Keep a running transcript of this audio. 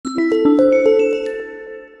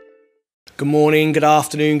Good morning, good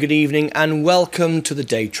afternoon, good evening, and welcome to The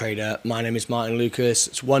Day Trader. My name is Martin Lucas.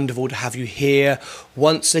 It's wonderful to have you here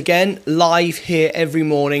once again, live here every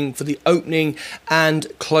morning for the opening and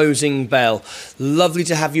closing bell. Lovely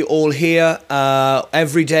to have you all here.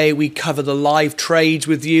 Every day we cover the live trades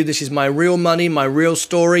with you. This is my real money, my real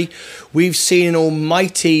story. We've seen an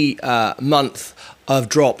almighty month of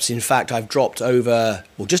drops. In fact, I've dropped over,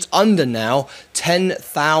 well, just under now,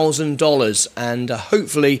 $10,000, and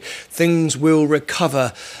hopefully things will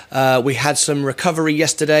recover. We had some recovery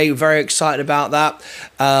yesterday. Very excited about that.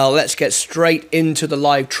 Let's get straight into the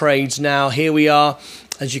live trades now. Here we are.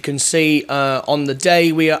 As you can see, on the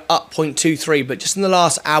day, we are up 0.23, but just in the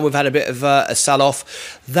last hour, we've had a bit of a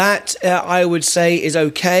sell-off. That, I would say, is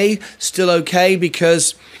okay, still okay,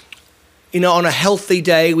 because on a healthy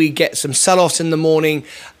day, we get some sell-offs in the morning,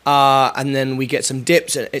 and then we get some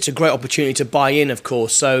dips. It's a great opportunity to buy in, of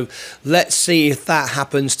course. So let's see if that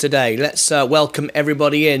happens today. Let's welcome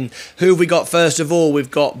everybody in. Who have we got first of all? We've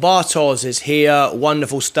got Bartos is here.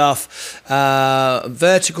 Wonderful stuff.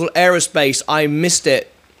 Vertical Aerospace. I missed it.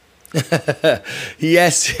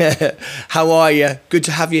 Yes. How are you? Good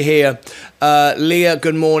to have you here. Leah,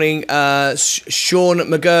 good morning. Sean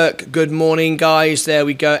McGurk, good morning, guys. There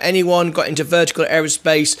we go. Anyone got into Vertical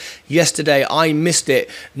Aerospace yesterday? I missed it.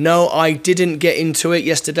 No, I didn't get into it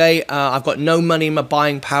yesterday. I've got no money in my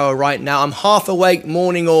buying power right now. I'm half awake.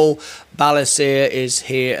 Morning all. Balasir is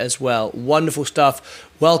here as well. Wonderful stuff.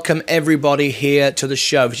 Welcome everybody here to the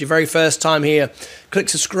show. If it's your very first time here, click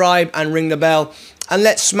subscribe and ring the bell. And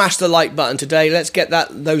let's smash the like button today. Let's get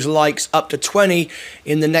those likes up to 20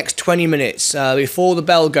 in the next 20 minutes. Before the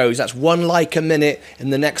bell goes, that's 1 like a minute in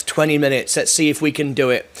the next 20 minutes. Let's see if we can do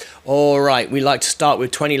it. All right, we like to start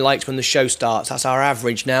with 20 likes when the show starts. That's our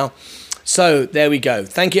average now. So there we go.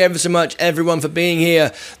 Thank you ever so much, everyone, for being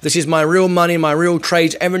here. This is my real money, my real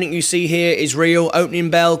trades. Everything you see here is real. Opening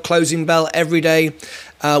bell, closing bell every day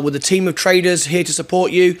with a team of traders here to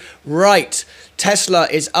support you. Right. Tesla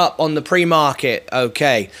is up on the pre-market.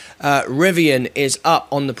 Okay. Rivian is up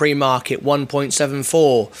on the pre-market,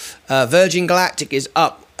 1.74. Virgin Galactic is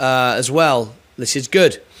up as well. This is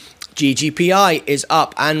good. GGPI is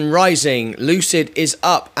up and rising. Lucid is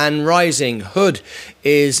up and rising. Hood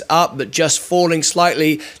is up but just falling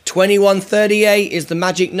slightly. 2138 is the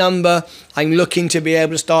magic number. I'm looking to be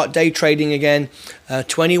able to start day trading again.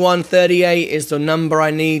 2138 is the number I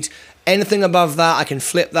need. Anything above that, I can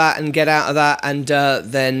flip that and get out of that and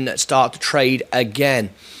then start to trade again.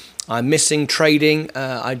 I'm missing trading.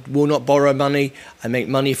 I will not borrow money. I make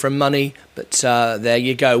money from money. But there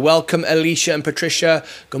you go. Welcome, Alicia and Patricia.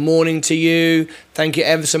 Good morning to you. Thank you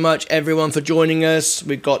ever so much, everyone, for joining us.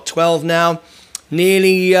 We've got 12 now.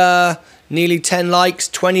 Nearly 10 likes.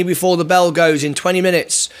 20 before the bell goes in 20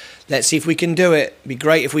 minutes. Let's see if we can do it. Be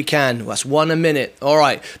great if we can. That's 1 a minute. All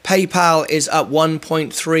right. PayPal is up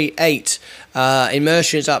 1.38.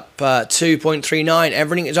 Immersion is up 2.39.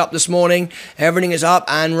 Everything is up this morning. Everything is up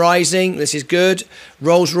and rising. This is good.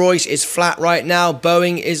 Rolls-Royce is flat right now.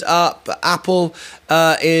 Boeing is up. Apple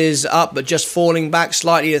is up but just falling back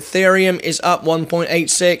slightly. Ethereum is up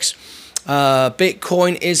 1.86.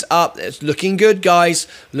 Bitcoin is up. It's looking good, guys.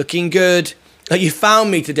 Looking good. You found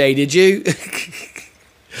me today, did you?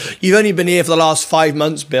 You've only been here for the last 5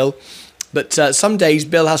 months, Bill. But some days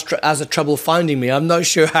Bill has a trouble finding me. I'm not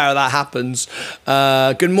sure how that happens.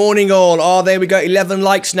 Good morning, all. Oh, there we go. 11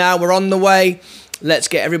 likes now. We're on the way. Let's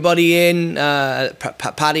get everybody in.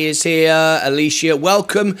 Paddy is here. Alicia,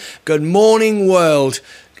 welcome. Good morning, world.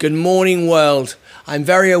 Good morning, world. I'm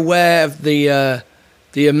very aware of the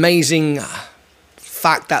amazing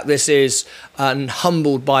fact that this is and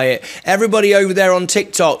humbled by it. Everybody over there on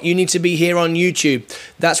TikTok, you need to be here on YouTube.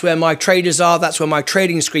 That's where my traders are. That's where my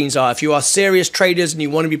trading screens are. If you are serious traders and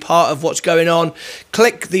you want to be part of what's going on,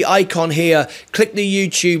 click the icon here. Click the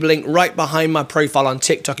YouTube link right behind my profile on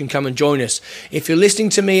TikTok and come and join us. If you're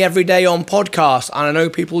listening to me every day on podcasts, and I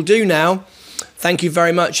know people do now, thank you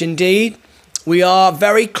very much indeed. We are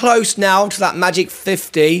very close now to that magic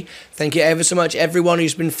 50. Thank you ever so much, everyone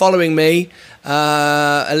who's been following me.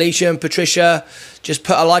 Alicia and Patricia just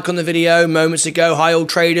put a like on the video moments ago. Hi, all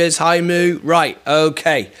traders. Hi, Moo. Right,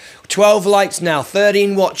 okay. 12 likes now,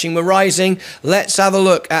 13 watching. We're rising. Let's have a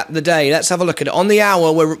look at the day. Let's have a look at it. On the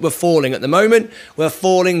hour, we're falling. At the moment, we're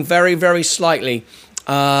falling very, very slightly.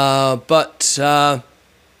 But at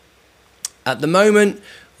the moment,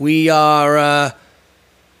 we're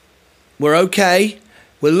okay.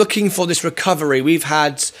 We're looking for this recovery. We've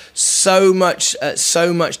had so much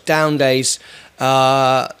down days.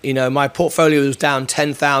 My portfolio was down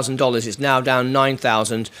 $10,000. It's now down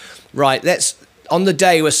 $9,000. Right. on the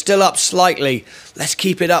day, we're still up slightly. Let's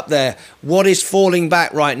keep it up there. What is falling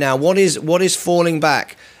back right now? What is falling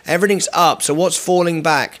back? Everything's up. So what's falling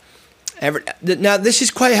back? Now, this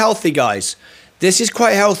is quite healthy, guys. This is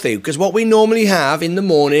quite healthy because what we normally have in the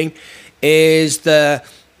morning is the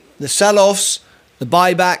sell-offs, the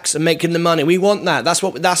buybacks, and making the money. We want that. That's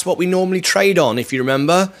what we normally trade on, if you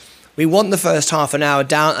remember. We want the first half an hour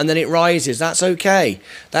down and then it rises. That's okay.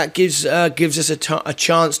 That gives us a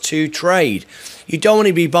chance to trade. You don't want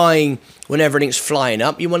to be buying when everything's flying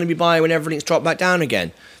up. You want to be buying when everything's dropped back down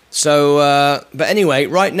again. So, but anyway,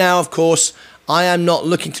 right now, of course, I am not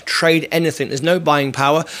looking to trade anything. There's no buying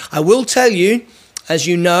power. I will tell you, as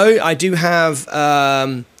you know, I do have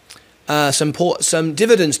some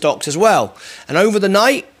dividend stocks as well. And over the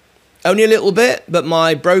night, only a little bit, but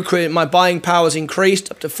my buying power's increased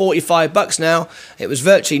up to $45 now. It was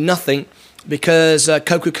virtually nothing because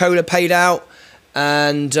Coca-Cola paid out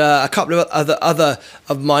and a couple of other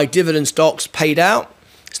of my dividend stocks paid out.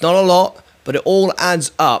 It's not a lot, but it all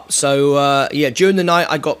adds up. So yeah, during the night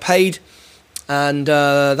I got paid and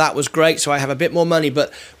that was great. So I have a bit more money,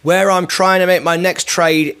 but where I'm trying to make my next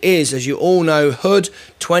trade is, as you all know, Hood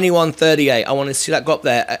 2138. I want to see that go up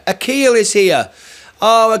there. Akil is here.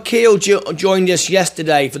 Oh, Akil joined us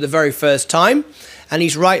yesterday for the very first time, and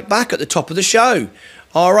he's right back at the top of the show.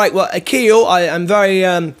 All right, well, Akil, I am very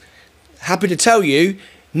happy to tell you,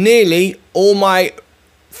 nearly all my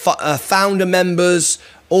founder members,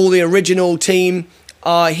 all the original team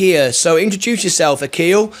are here. So introduce yourself,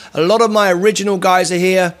 Akil. A lot of my original guys are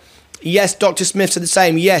here. Yes, Dr. Smith said the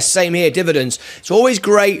same. Yes, same here, dividends. It's always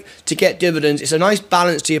great to get dividends. It's a nice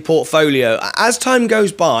balance to your portfolio. As time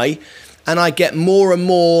goes by, and I get more and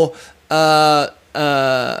more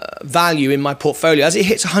value in my portfolio. As it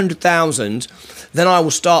hits 100,000, then I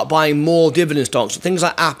will start buying more dividend stocks, things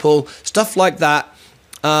like Apple, stuff like that,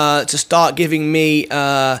 to start giving me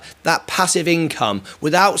that passive income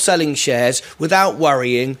without selling shares, without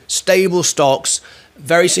worrying, stable stocks,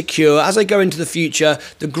 very secure. As I go into the future,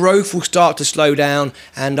 the growth will start to slow down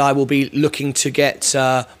and I will be looking to get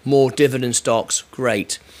more dividend stocks.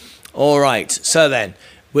 Great. All right, so then,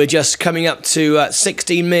 we're just coming up to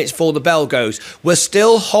 16 minutes before the bell goes. We're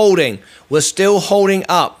still holding. We're still holding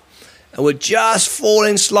up. And we're just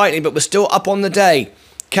falling slightly, but we're still up on the day.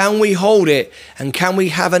 Can we hold it? And can we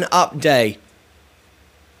have an up day?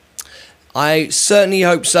 I certainly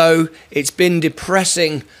hope so. It's been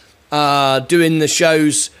depressing doing the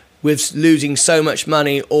shows with losing so much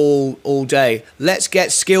money all day. Let's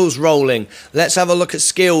get skills rolling. Let's have a look at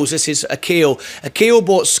skills. This is Akil. Akil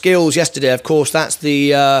bought skills yesterday. Of course, that's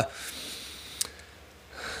the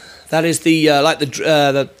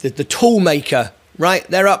the tool maker, right?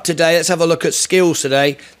 They're up today. Let's have a look at skills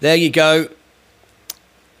today. There you go.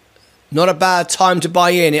 Not a bad time to buy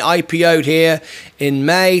in. It IPO'd here in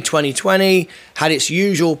May 2020, had its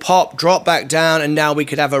usual pop, drop back down, and now we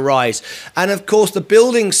could have a rise. And of course, the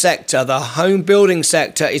building sector, the home building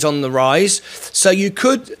sector is on the rise. So I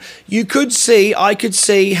could see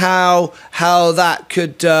how that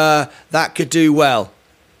could do well.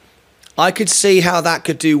 I could see how that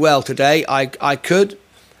could do well today. I could.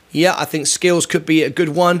 Yeah, I think skills could be a good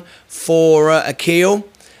one for Akil.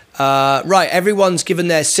 Right, everyone's given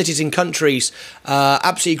their cities and countries.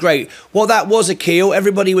 Absolutely great. What that was, Akil,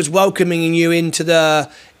 everybody was welcoming you into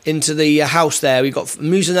the house there. We've got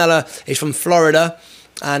Muzanella is from Florida,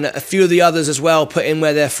 and a few of the others as well put in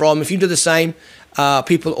where they're from. If you do the same,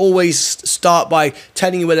 people always start by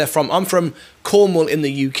telling you where they're from. I'm from Cornwall in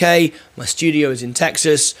the UK. My studio is in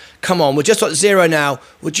Texas. Come on, we're just at zero now.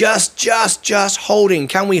 We're just holding.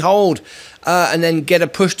 Can we hold? And then get a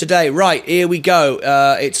push today. Right, here we go.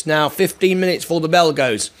 It's now 15 minutes before the bell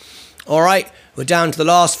goes. All right, we're down to the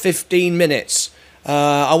last 15 minutes.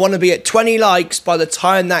 I want to be at 20 likes by the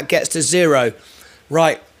time that gets to zero.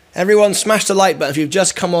 Right, everyone smash the like button. If you've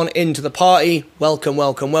just come on into the party, welcome,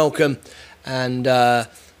 welcome, welcome. And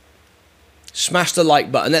smash the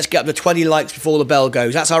like button. Let's get up to 20 likes before the bell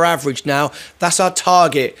goes. That's our average now. That's our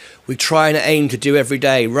target. We try and aim to do every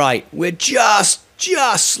day. Right, we're just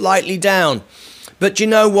slightly down. But you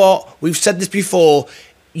know what? We've said this before.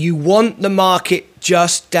 You want the market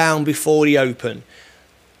just down before the open.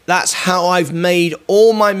 That's how I've made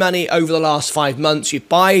all my money over the last 5 months. You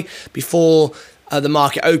buy before the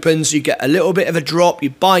market opens. You get a little bit of a drop.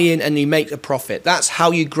 You buy in and you make a profit. That's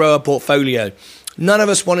how you grow a portfolio. None of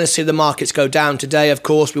us want to see the markets go down today. Of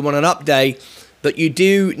course, we want an up day. But you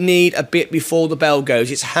do need a bit before the bell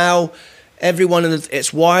goes. It's how...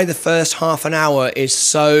 it's why the first half an hour is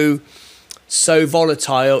so so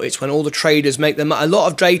volatile. It's when all the traders make them. A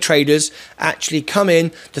lot of day traders actually come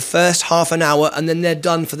in the first half an hour and then they're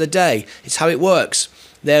done for the day. It's how it works.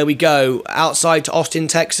 There we go. Outside to Austin,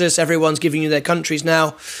 Texas. Everyone's giving you their countries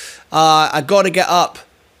now. I got to get up.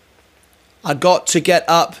 I got to get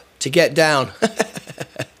up to get down.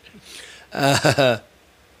 Right,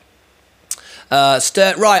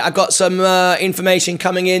 I got some information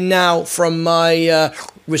coming in now from my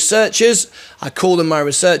researchers. I call them my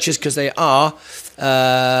researchers because they are.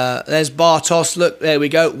 There's Bartos. Look, there we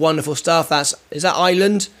go. Wonderful stuff. Is that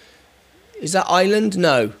Ireland? Is that Ireland?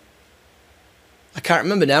 No. I can't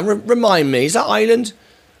remember now. Remind me. Is that Ireland?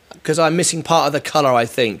 Because I'm missing part of the colour, I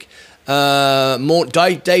think.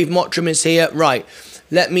 Dave Mottram is here. Right.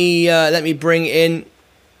 Let me bring in.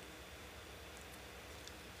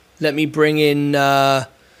 Let me bring in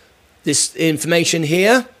this information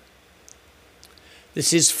here.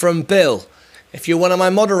 This is from Bill. If you're one of my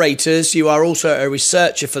moderators, you are also a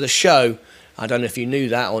researcher for the show. I don't know if you knew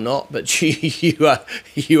that or not, but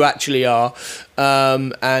you actually are.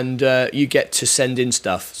 And you get to send in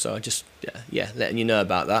stuff. So I just, letting you know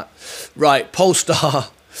about that. Right, Polestar.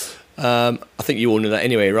 I think you all knew that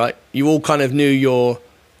anyway, right? You all kind of knew you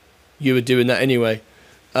were doing that anyway.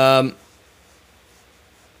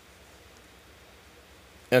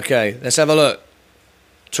 Okay, let's have a look.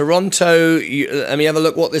 Toronto, let me have a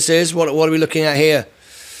look what this is. What are we looking at here?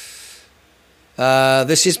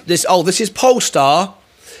 This is Polestar.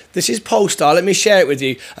 This is Polestar. Let me share it with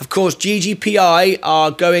you. Of course, GGPI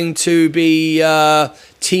are going to be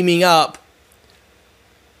teaming up,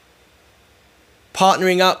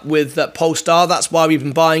 partnering up with Polestar. That's why we've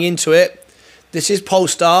been buying into it. This is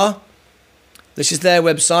Polestar. This is their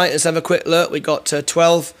website. Let's have a quick look. We got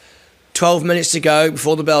 12 minutes to go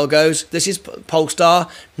before the bell goes. This is Polestar,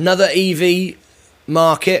 another EV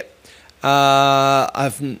market.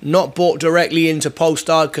 I've not bought directly into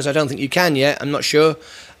Polestar because I don't think you can yet. I'm not sure.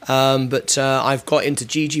 But I've got into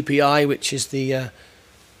GGPI, which is the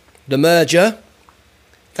merger.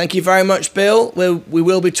 Thank you very much, Bill. We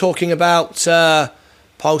will be talking about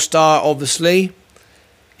Polestar, obviously,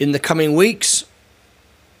 in the coming weeks.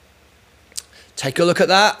 Take a look at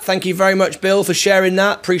that. Thank you very much, Bill, for sharing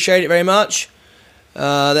that. Appreciate it very much.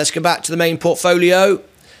 Let's go back to the main portfolio.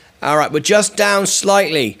 All right, we're just down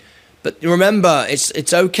slightly. But remember,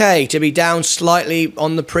 it's okay to be down slightly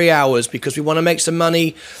on the pre-hours because we want to make some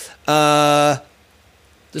money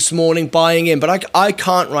this morning buying in. But I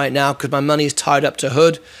can't right now because my money is tied up to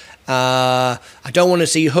Hood. I don't want to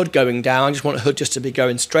see Hood going down. I just want Hood just to be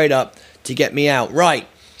going straight up to get me out. Right.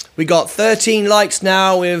 We got 13 likes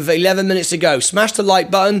now with 11 minutes to go. Smash the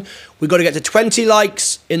like button. We've got to get to 20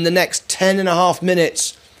 likes in the next 10 and a half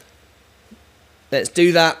minutes. Let's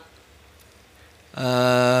do that.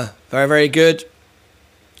 Very, very good.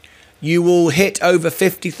 You will hit over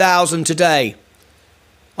 50,000 today.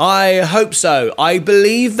 I hope so. I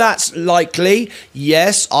believe that's likely.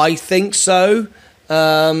 Yes, I think so.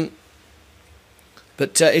 But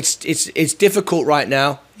it's difficult right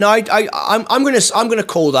now. No, I'm gonna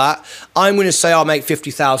call that. I'm gonna say I'll make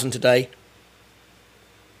 50,000 today.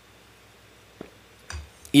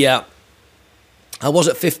 Yeah, I was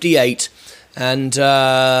at 58, and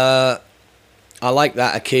I like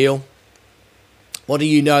that, Akil. What do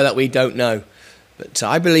you know that we don't know? But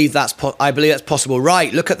I believe that's possible.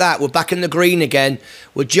 Right, look at that. We're back in the green again.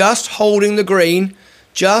 We're just holding the green.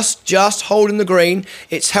 Just holding the green.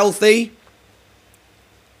 It's healthy.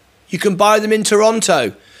 You can buy them in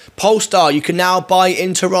Toronto. Polestar, you can now buy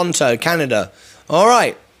in Toronto, Canada. All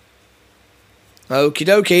right. Okie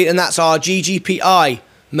dokie. And that's our GGPI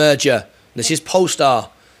merger. This is Polestar.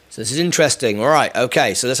 So this is interesting. All right.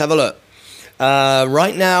 Okay. So let's have a look.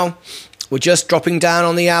 Right now, we're just dropping down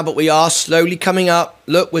on the hour, but we are slowly coming up.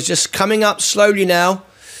 Look, we're just coming up slowly now.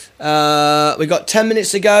 We've got 10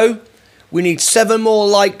 minutes to go. We need 7 more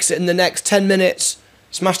likes in the next 10 minutes.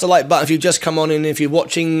 Smash the like button if you've just come on in. If you're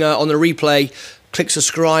watching on the replay, click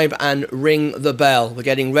subscribe and ring the bell. We're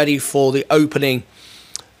getting ready for the opening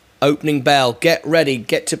bell. Get ready.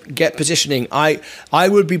 Get positioning. I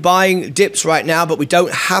would be buying dips right now, but we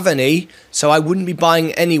don't have any, so I wouldn't be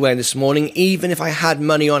buying anywhere this morning, even if I had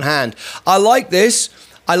money on hand. I like this.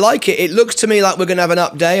 I like it. It looks to me like we're going to have an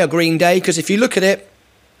up day, a green day, because if you look at it,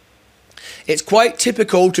 it's quite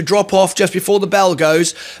typical to drop off just before the bell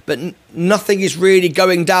goes, but nothing is really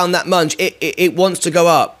going down that much. It wants to go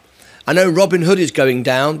up. I know Robinhood is going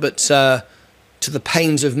down, but to the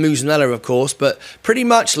pains of Muzanella, of course. But pretty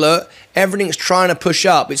much, look, everything's trying to push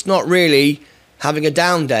up. It's not really having a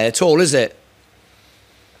down day at all, is it?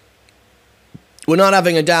 We're not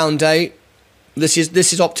having a down day. This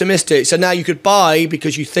is optimistic. So now you could buy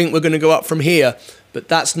because you think we're going to go up from here, but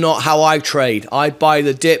that's not how I trade. I buy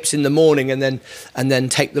the dips in the morning and then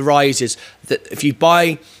take the rises. That if you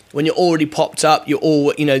buy when you're already popped up,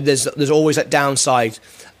 there's always that downside.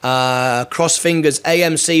 Cross fingers,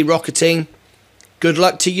 AMC rocketing. Good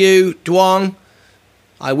luck to you, Duan.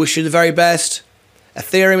 I wish you the very best.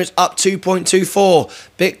 Ethereum is up 2.24.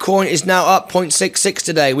 Bitcoin is now up 0.66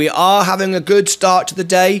 today. We are having a good start to the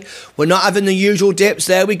day. We're not having the usual dips.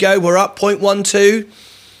 There we go. We're up 0.12.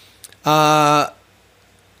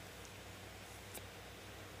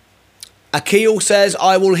 Akil says,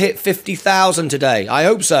 I will hit 50,000 today. I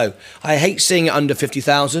hope so. I hate seeing it under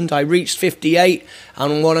 50,000. I reached 58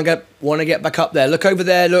 and want to get back up there. Look over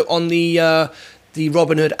there. Look on the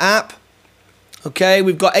Robinhood app. Okay,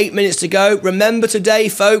 we've got 8 minutes to go. Remember today,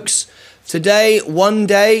 folks, today, one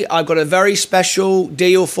day, I've got a very special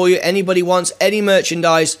deal for you. Anybody wants any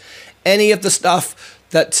merchandise, any of the stuff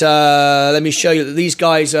that, let me show you that these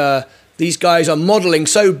guys are modeling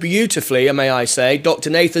so beautifully, may I say. Dr.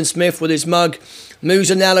 Nathan Smith with his mug,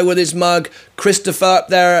 Muzanella with his mug, Christopher up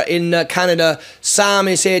there in Canada, Sam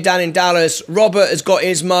is here down in Dallas, Robert has got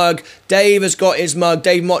his mug, Dave has got his mug,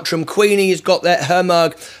 Dave Mottram, Queenie has got her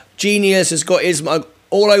mug, Genius has got his mug.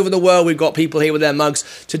 All over the world, we've got people here with their mugs.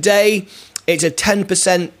 Today, it's a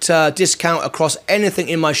 10% discount across anything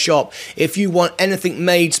in my shop. If you want anything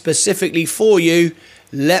made specifically for you,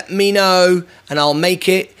 let me know and I'll make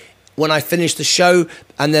it when I finish the show.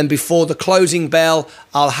 And then before the closing bell,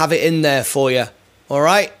 I'll have it in there for you. All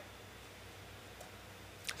right?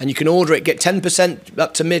 And you can order it. Get 10%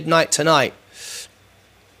 up to midnight tonight.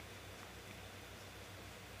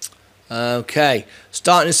 Okay,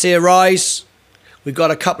 starting to see a rise. We've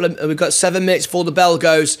got 7 minutes before the bell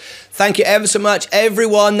goes. Thank you ever so much,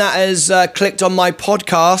 everyone that has clicked on my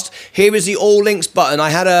podcast. Here is the all links button. I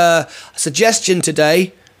had a suggestion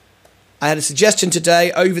today.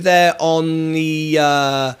 Over there on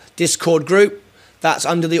the Discord group. That's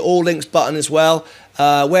under the all links button as well.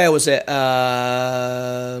 Where was it?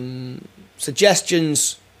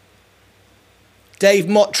 Suggestions. Dave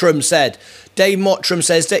Mottram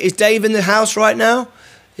says, is Dave in the house right now?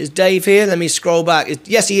 Is Dave here? Let me scroll back.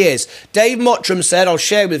 Yes, he is. Dave Mottram said, I'll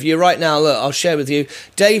share with you right now. Look, I'll share with you.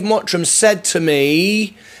 Dave Mottram said to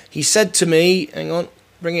me, hang on,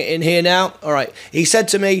 bring it in here now. All right. He said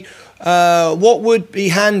to me, what would be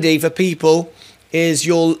handy for people is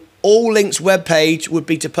your all links webpage would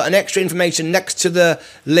be to put an extra information next to the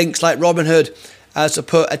links like Robinhood, to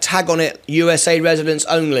put a tag on it, USA residents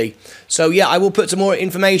only. So yeah, I will put some more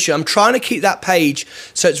information. I'm trying to keep that page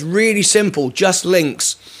so it's really simple, just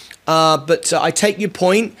links. But I take your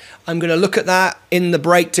point. I'm going to look at that in the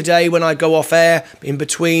break today when I go off air in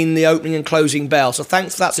between the opening and closing bell. So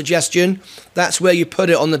thanks for that suggestion. That's where you put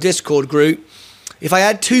it on the Discord group. If I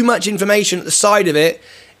add too much information at the side of it,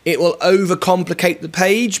 it will overcomplicate the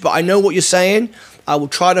page. But I know what you're saying. I will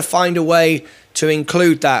try to find a way to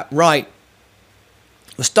include that. Right.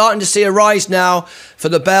 We're starting to see a rise now for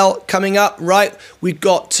the bell coming up, right? We've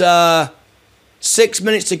got 6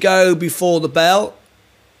 minutes to go before the bell.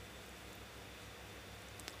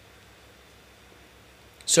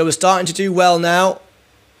 So we're starting to do well now.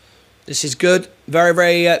 This is good. Very,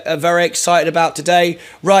 very excited about today.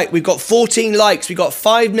 Right, we've got 14 likes. We've got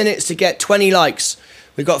 5 minutes to get 20 likes.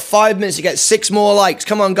 We've got 5 minutes to get 6 more likes.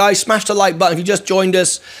 Come on, guys, smash the like button. If you just joined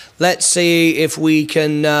us, let's see if we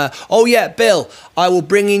can... Oh, yeah, Bill, I will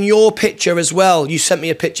bring in your picture as well. You sent me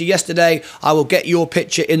a picture yesterday. I will get your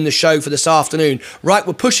picture in the show for this afternoon. Right,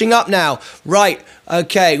 we're pushing up now. Right,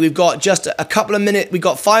 okay, we've got just a couple of minutes. We've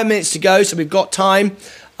got 5 minutes to go, so we've got time.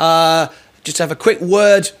 Just have a quick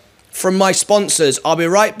word from my sponsors. I'll be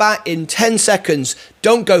right back in 10 seconds.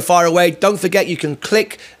 Don't go far away. Don't forget you can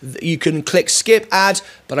click skip ad,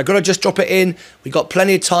 but I've got to just drop it in. We've got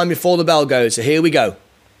plenty of time before the bell goes, so here we go.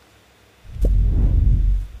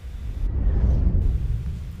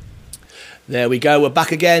 There we go. We're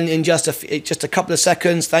back again in just a couple of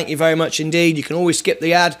seconds. Thank you very much indeed. You can always skip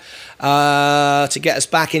the ad to get us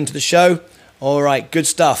back into the show. All right, good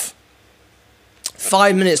stuff.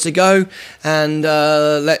 5 minutes to go, and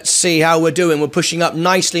let's see how we're doing. We're pushing up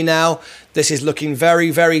nicely now. This is looking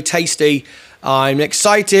very, very tasty. I'm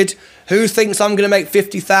excited. Who thinks I'm going to make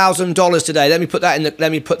 $50,000 today? Let me put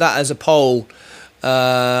that as a poll.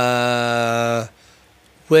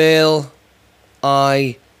 Will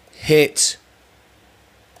I hit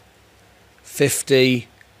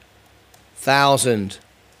 50,000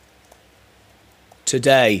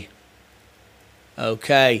 today?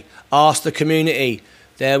 Okay, ask the community.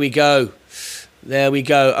 There we go.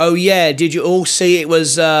 Oh yeah, did you all see it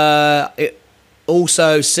was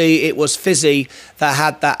also see it was Fizzy that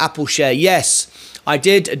had that Apple share. Yes, I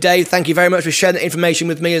did. Dave, thank you very much for sharing that information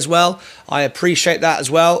with me as well. I appreciate that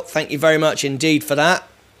as well. Thank you very much indeed for that.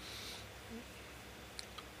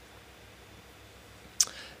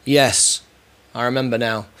 Yes, I remember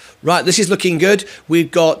now. Right, this is looking good.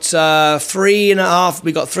 We've got 3.5.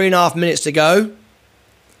 We've got 3.5 minutes to go.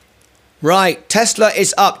 Right, Tesla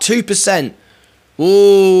is up 2%.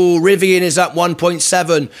 Ooh, Rivian is up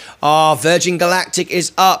 1.7. Virgin Galactic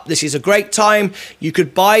is up. This is a great time. You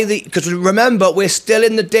could buy because remember, we're still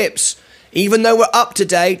in the dips. Even though we're up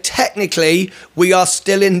today, technically, we are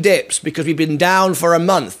still in dips because we've been down for a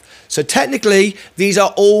month. So technically, these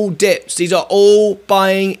are all dips. These are all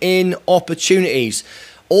buying in opportunities.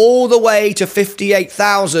 All the way to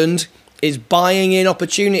 58,000 is buying in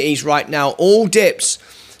opportunities right now. All dips.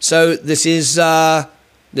 So this is a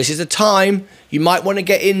time you might want to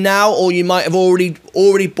get in now, or you might have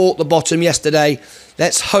already bought the bottom yesterday.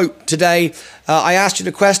 Let's hope today. I asked you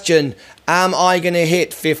the question: am I going to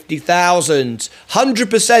hit 50,000?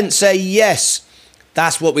 100% say yes.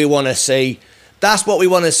 That's what we want to see. That's what we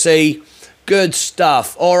want to see. Good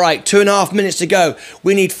stuff. All right, 2.5 minutes to go.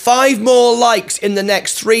 We need 5 more likes in the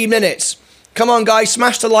next 3 minutes. Come on, guys,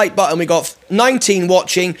 smash the like button. We got 19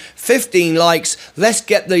 watching, 15 likes. Let's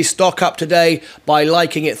get the stock up today by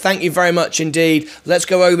liking it. Thank you very much indeed. Let's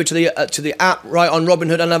go over to the app right on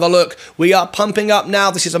Robinhood and have a look. We are pumping up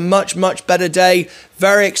now. This is a much better day.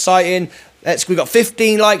 Very exciting. We've got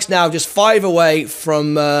 15 likes now, just 5 away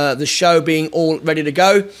from the show being all ready to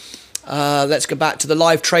go. Let's go back to the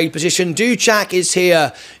live trade position. Duchak is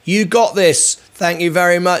here. You got this. Thank you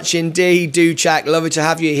very much indeed, Duchak. Lovely to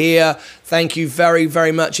have you here. Thank you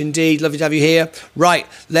very much indeed. Lovely to have you here. Right,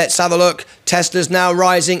 let's have a look. Tesla's now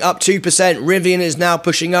rising up 2%. Rivian is now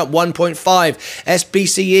pushing up 1.5.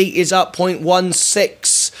 SPCE is up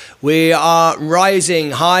 0.16. We are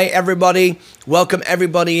rising. Hi, everybody. Welcome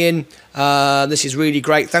everybody in. This is really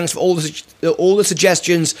great. Thanks for all the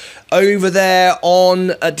suggestions over there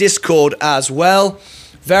on Discord as well.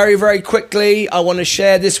 Very quickly, I want to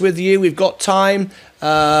share this with you. We've got time.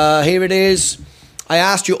 Here it is. I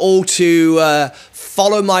asked you all to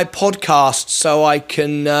follow my podcast so I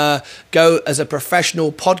can go as a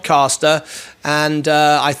professional podcaster. And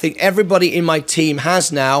I think everybody in my team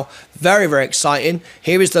has now. Very exciting.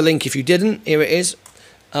 Here is the link if you didn't. Here it is.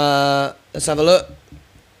 Let's have a look.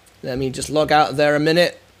 Let me just log out of there a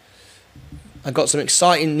minute. I've got some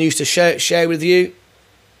exciting news to share with you.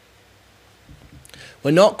 We're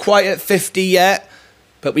not quite at 50 yet,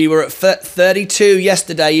 but we were at 32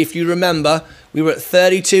 yesterday, if you remember. We were at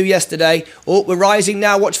 32 yesterday. Oh, we're rising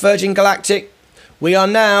now. Watch Virgin Galactic. We are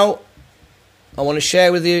now, I want to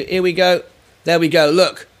share with you. Here we go. There we go.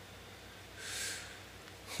 Look.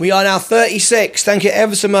 We are now 36. Thank you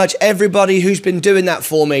ever so much, everybody who's been doing that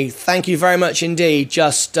for me. Thank you very much indeed.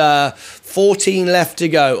 Just 14 left to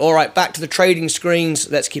go. All right, back to the trading screens.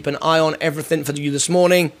 Let's keep an eye on everything for you this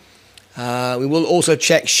morning. We will also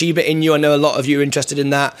check Shiba Inu. I know a lot of you are interested in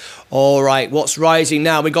that. All right, what's rising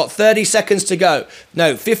now? We've got 30 seconds to go.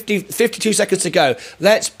 No, 52 seconds to go.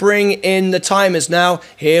 Let's bring in the timers now.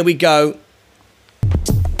 Here we go.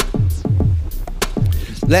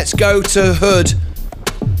 Let's go to Hood.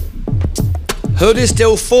 Hood is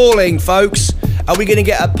still falling, folks. Are we going to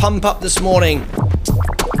get a pump up this morning?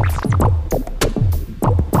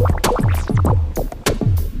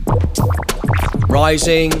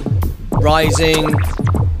 Rising.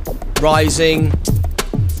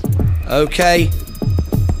 Okay.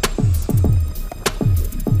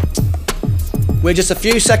 We're just a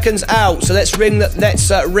few seconds out, so let's ring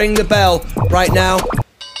the bell right now.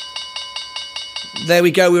 There we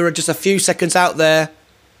go. We were just a few seconds out there,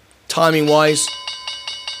 timing wise.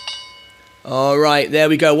 All right, there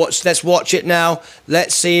we go. Let's watch it now.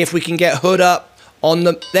 Let's see if we can get Hood up on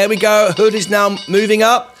the. There we go. Hood is now moving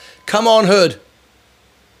up. Come on, Hood.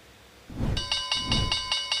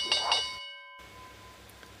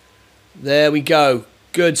 There we go.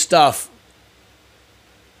 Good stuff.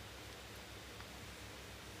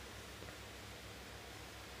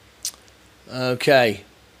 Okay.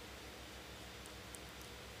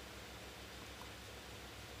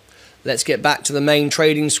 Let's get back to the main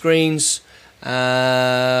trading screens.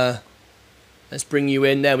 Let's bring you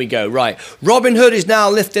in. There we go. Right. Robinhood is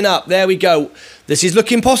now lifting up. There we go. This is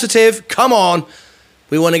looking positive. Come on.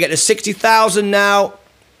 We want to get to 60,000 now.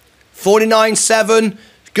 49.7.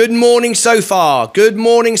 Good morning so far. Good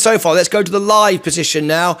morning so far. Let's go to the live position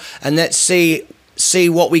now and let's see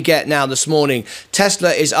what we get now this morning.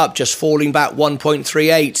 Tesla is up, just falling back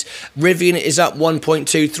 1.38. Rivian is up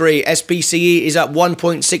 1.23. SPCE is up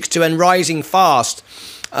 1.62 and rising fast.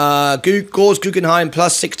 Gores Guggenheim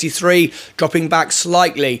plus 63, dropping back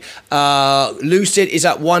slightly. Lucid is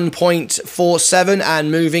at 1.47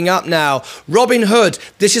 and moving up now. Robinhood,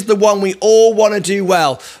 this is the one we all want to do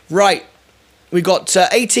well. Right. We got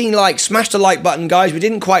 18 likes. Smash the like button, guys. We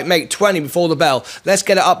didn't quite make 20 before the bell. Let's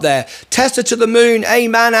get it up there. Tesla to the moon. Hey,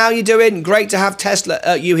 man, how you doing? Great to have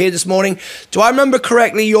Tesla you here this morning. Do I remember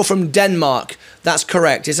correctly? You're from Denmark. That's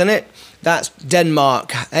correct, isn't it? That's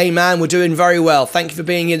Denmark. Hey, man, we're doing very well. Thank you for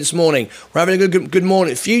being here this morning. We're having a good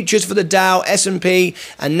morning. Futures for the Dow, S&P,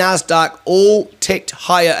 and NASDAQ all ticked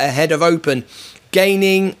higher ahead of open,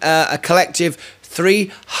 gaining a collective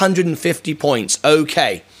 350 points.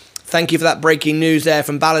 Okay. Thank you for that breaking news there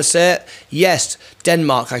from Balasert. Yes,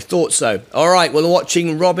 Denmark, I thought so. All right, we're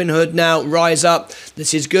watching Robinhood now rise up.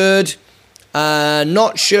 This is good.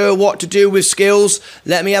 Not sure what to do with skills.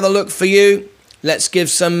 Let me have a look for you. Let's give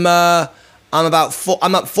some... I'm up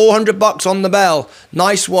 $400 on the bell.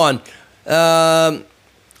 Nice one.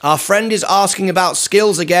 Our friend is asking about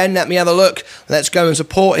skills again. Let me have a look. Let's go and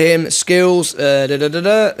support him. Skills.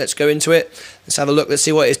 Let's go into it. Let's have a look. Let's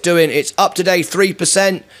see what it's doing. It's up today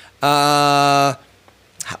 3%.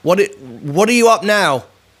 What are you up now?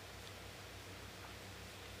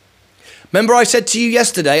 Remember I said to you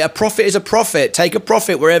yesterday, a profit is a profit. Take a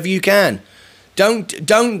profit wherever you can. Don't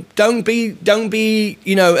be,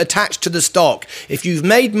 attached to the stock. If you've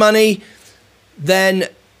made money, then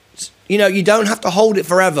you don't have to hold it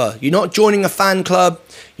forever. You're not joining a fan club.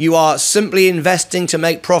 You are simply investing to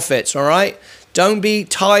make profits, all right? Don't be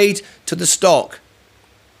tied to the stock.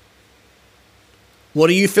 What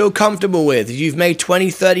do you feel comfortable with? If you've made 20,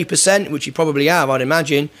 30%, which you probably have, I'd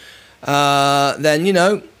imagine,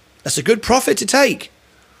 then, that's a good profit to take.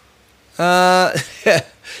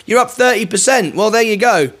 You're up 30%. Well, there you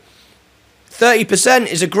go. 30%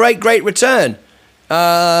 is a great return.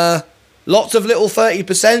 Lots of little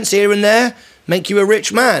 30% here and there make you a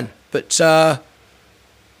rich man. But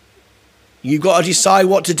you've got to decide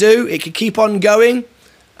what to do. It could keep on going.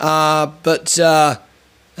 But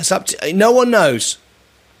that's up to... No one knows.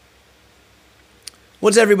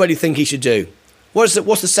 What does everybody think he should do? What's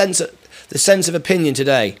the sense of opinion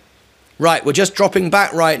today? Right, we're just dropping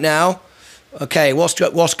back right now. Okay,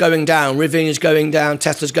 what's going down? Rivian is going down.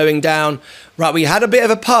 Tesla's going down. Right, we had a bit of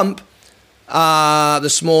a pump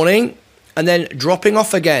this morning and then dropping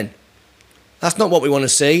off again. That's not what we want to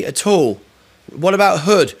see at all. What about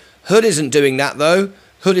Hood? Hood isn't doing that though.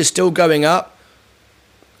 Hood is still going up.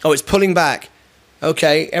 Oh, it's pulling back.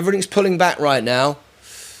 Okay, everything's pulling back right now.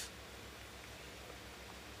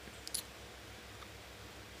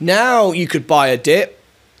 Now you could buy a dip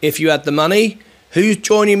if you had the money. Who's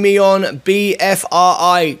joining me on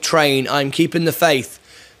BFRI train? I'm keeping the faith.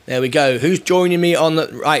 There we go. Who's joining me on the...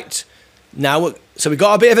 Right. Now, so we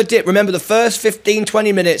got a bit of a dip. Remember, the first 15,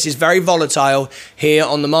 20 minutes is very volatile here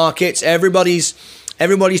on the markets. Everybody's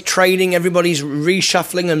trading. Everybody's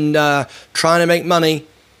reshuffling and trying to make money.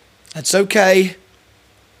 That's okay.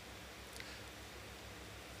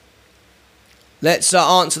 Let's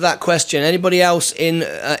answer that question. Anybody else in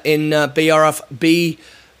BFRI?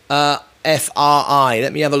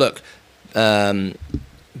 Let me have a look. BFRI.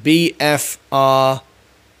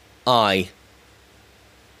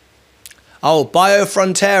 Oh,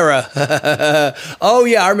 Biofrontera. Oh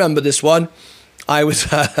yeah, I remember this one. I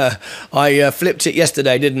flipped it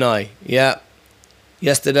yesterday, didn't I? Yeah.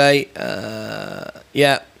 Yesterday.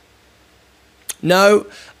 Yeah. No,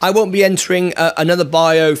 I won't be entering another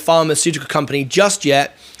biopharmaceutical company just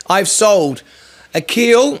yet. I've sold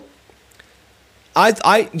Akil.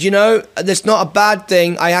 That's not a bad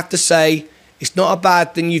thing. I have to say, it's not a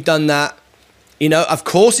bad thing you've done that. Of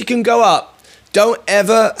course it can go up. Don't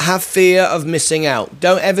ever have fear of missing out.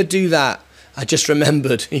 Don't ever do that. I just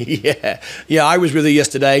remembered. Yeah, I was with her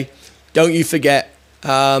yesterday. Don't you forget.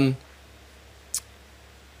 Let's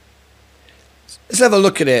have a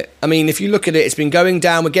look at it. I mean, if you look at it, it's been going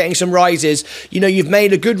down. We're getting some rises. You've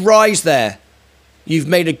made a good rise there. You've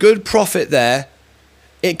made a good profit there.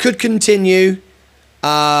 It could continue.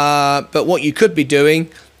 But what you could be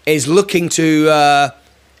doing is looking to,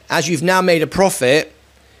 as you've now made a profit,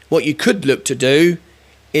 what you could look to do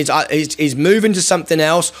is move into something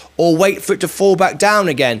else or wait for it to fall back down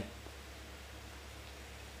again.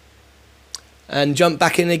 And jump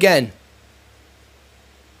back in again.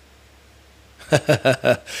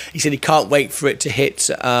 He said he can't wait for it to hit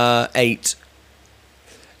 8.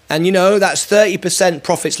 And that's 30%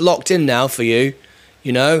 profits locked in now for you.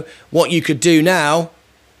 What you could do now.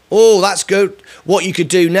 Oh, that's good. What you could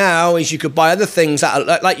do now is you could buy other things that are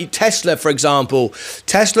like Tesla, for example.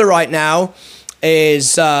 Tesla right now,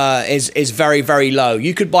 is very, very low.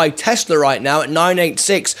 You could buy Tesla right now at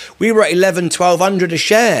 986. We were at 1200 a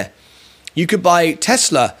share. You could buy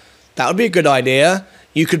Tesla. That would be a good idea.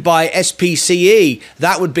 You could buy SPCE.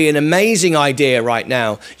 That would be an amazing idea right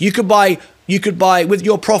now. You could buy with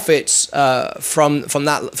your profits from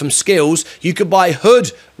Skills. You could buy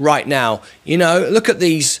Hood right now. You know, look at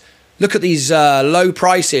these low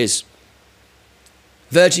prices.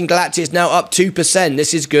 Virgin Galactic is now up 2%.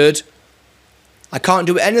 This is good. I can't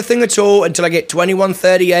do anything at all until I get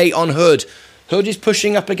 2138 on Hood. Hood is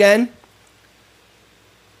pushing up again.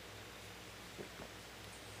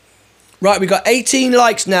 Right, we got 18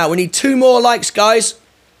 likes now. We need 2 more likes, guys.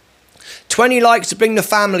 20 likes to bring the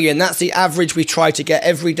family in. That's the average we try to get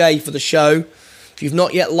every day for the show. If you've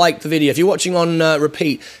not yet liked the video, if you're watching on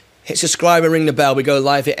repeat, hit subscribe and ring the bell. We go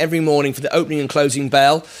live here every morning for the opening and closing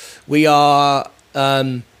bell. We are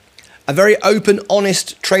a very open,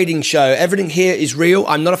 honest trading show. Everything here is real.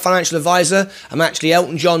 I'm not a financial advisor. I'm actually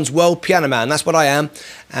Elton John's world piano man. That's what I am.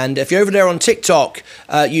 And if you're over there on TikTok,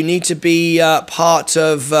 you need to be part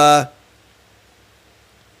of...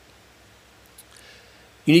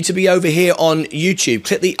 You need to be over here on YouTube.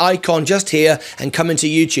 Click the icon just here and come into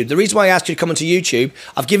YouTube. The reason why I asked you to come into YouTube,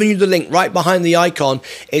 I've given you the link right behind the icon,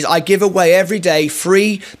 is I give away every day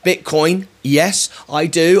free Bitcoin. Yes, I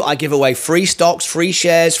do. I give away free stocks, free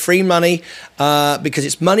shares, free money, because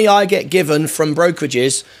it's money I get given from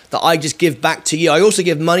brokerages that I just give back to you. I also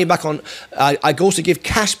give money back on, I also give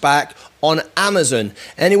cash back on Amazon.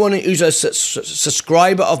 Anyone who's a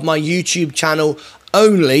subscriber of my YouTube channel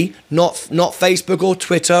only, not Facebook or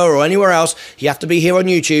Twitter or anywhere else, you have to be here on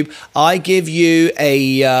YouTube. I give you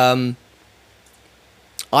a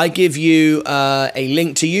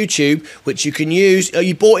link to YouTube which you can use.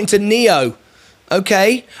 You bought into Neo.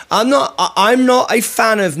 Okay, I'm not a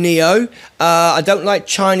fan of Neo. I don't like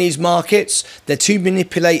Chinese markets. They're too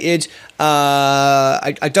manipulated.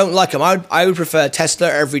 I don't like them. I would prefer Tesla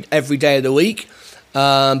every day of the week,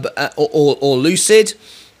 or Lucid,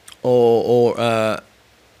 or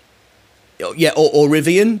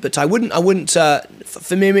Rivian. But I wouldn't.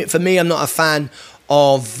 For me, I'm not a fan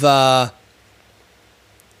of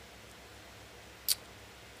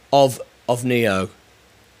Neo.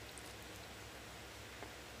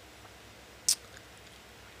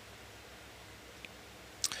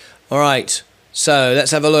 All right, so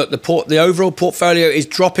let's have a look. The overall portfolio is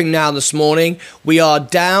dropping now this morning. We are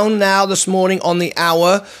down now this morning on the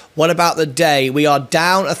hour. What about the day? We are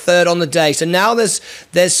down a third on the day. So now there's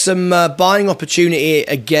some buying opportunity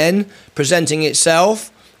again presenting itself.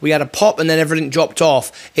 We had a pop and then everything dropped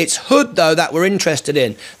off. It's Hood, though, that we're interested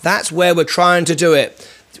in. That's where we're trying to do it,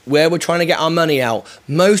 where we're trying to get our money out.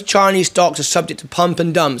 Most Chinese stocks are subject to pump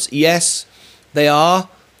and dumps. Yes, they are.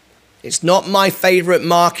 It's not my favourite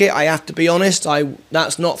market, I have to be honest.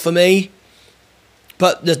 That's not for me.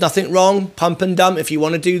 But there's nothing wrong, pump and dump if you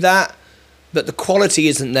want to do that. But the quality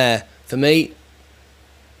isn't there for me.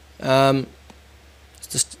 The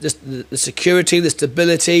security, the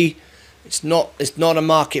stability, it's not a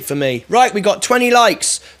market for me. Right, we got 20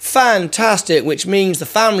 likes. Fantastic, which means the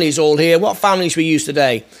family's all here. What families we use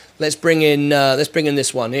today? Let's bring in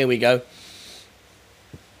this one. Here we go.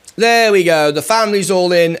 There we go. The family's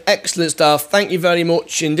all in. Excellent stuff. Thank you very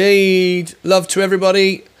much indeed. Love to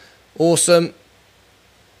everybody. Awesome.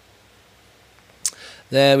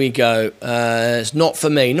 There we go. It's not for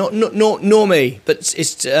me. Not nor me. But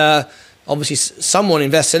it's obviously someone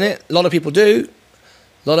invests in it. A lot of people do.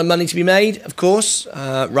 A lot of money to be made, of course.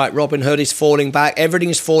 Right, Robinhood is falling back. Everything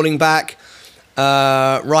is falling back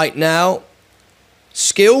right now.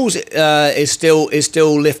 Skills is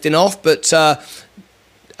still lifting off, but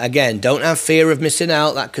again, don't have fear of missing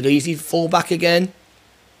out. That could easily fall back again.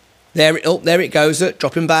 There it goes,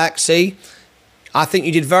 dropping back. See, I think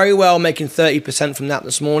you did very well making 30% from that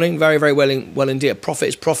this morning. Very, very well indeed. Profit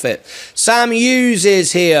is profit. Sam Hughes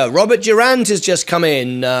is here. Robert Durant has just come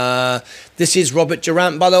in. This is Robert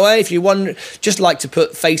Durant, by the way. If you want, just like to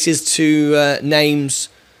put faces to names,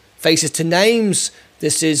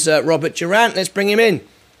 this is Robert Durant. Let's bring him in.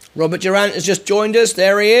 Robert Durant has just joined us.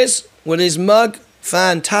 There he is with his mug.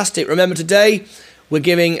 Fantastic. Remember, today we're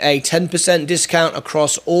giving a 10% discount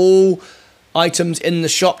across all items in the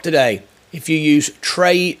shop today. If you use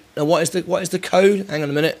trade, now what is the code? Hang on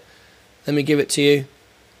a minute. Let me give it to you.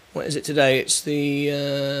 What is it today? It's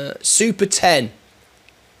the Super 10.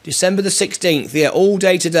 December the 16th. Yeah, all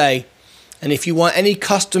day today. And if you want any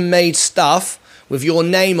custom made stuff with your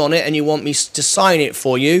name on it and you want me to sign it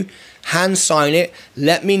for you, hand sign it,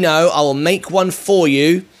 let me know. I will make one for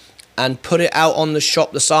you and put it out on the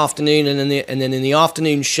shop this afternoon, and then in the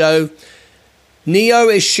afternoon show, Neo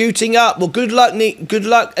is shooting up. Well, good luck, good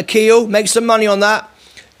luck, Akil. Make some money on that.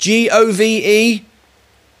 GOVE.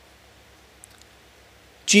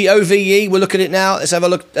 GOVE. We'll look at it now. Let's have a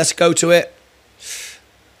look. Let's go to it.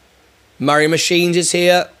 Murray Machines is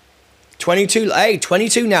here. 22. Hey,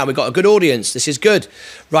 22 now. We've got a good audience. This is good.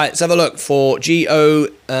 Right, let's have a look for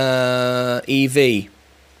GOEV.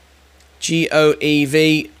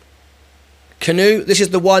 GOEV. Canoe. This is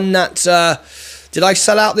the one that... did I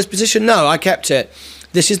sell out this position? No, I kept it.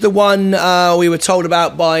 This is the one we were told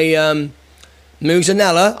about by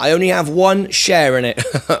Muzanella. I only have one share in it.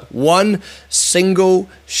 One single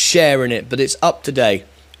share in it. But it's up today.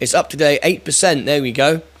 It's up today. 8%. There we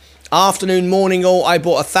go. Afternoon, morning all. I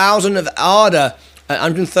bought 1,000 of ARDA at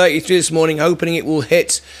 133 this morning, hoping it will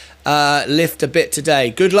hit lift a bit today.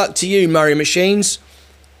 Good luck to you, Murray Machines.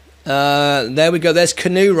 There we go. There's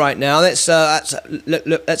Canoe right now. Let's have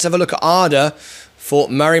a look at ARDA for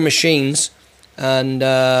Murray Machines. And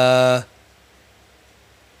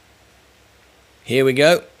here we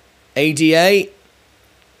go. ADA.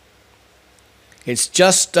 It's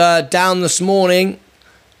just down this morning,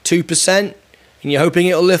 2%. And you're hoping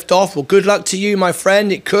it'll lift off. Well, good luck to you, my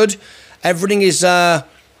friend. It could. Everything is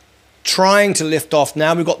trying to lift off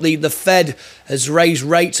now. We've got the Fed has raised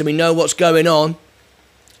rates and we know what's going on.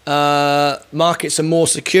 Markets are more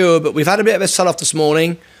secure, but we've had a bit of a sell-off this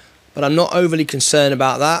morning, but I'm not overly concerned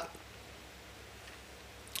about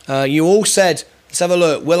that. You all said, let's have a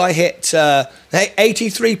look, will I hit,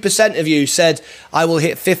 83% of you said I will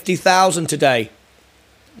hit 50,000 today.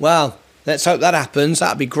 Well, let's hope that happens.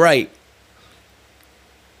 That'd be great.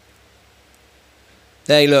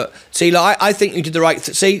 There you look. See, look, I think you did the right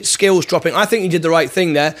see, skills dropping. I think you did the right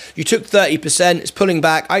thing there. You took 30%. It's pulling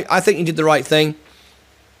back. I think you did the right thing.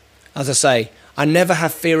 As I say, I never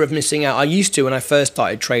have fear of missing out. I used to when I first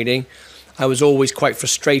started trading. I was always quite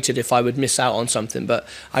frustrated if I would miss out on something, but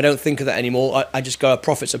I don't think of that anymore. I just go, a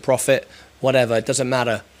profit's a profit, whatever. It doesn't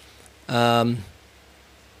matter.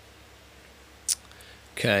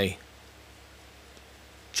 Okay.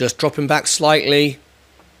 Just dropping back slightly.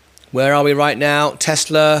 Where are we right now?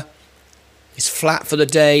 Tesla is flat for the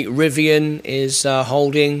day. Rivian is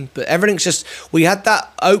holding, but everything's just. We had that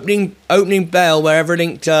opening bell where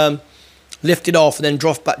everything lifted off and then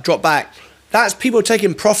dropped back. That's people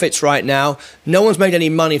taking profits right now. No one's made any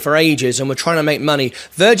money for ages, and we're trying to make money.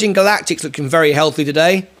 Virgin Galactic's looking very healthy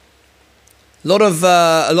today. A lot of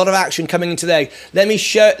action coming in today. Let me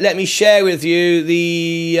share with you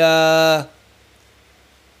the.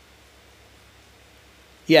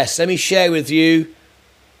 Yes, let me share with you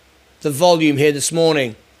the volume here this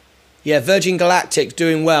morning. Yeah, Virgin Galactic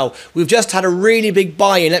doing well. We've just had a really big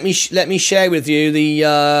buy-in. Let me share with you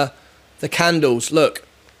the candles. Look,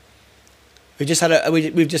 we've just had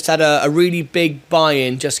a really big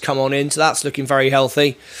buy-in just come on in, so that's looking very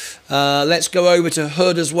healthy. Let's go over to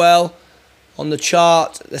Hood as well on the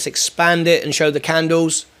chart. Let's expand it and show the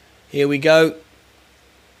candles. Here we go.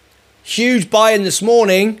 Huge buy-in this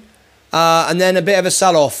morning. And then a bit of a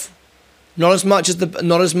sell-off. Not as much as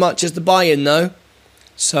the buy-in though.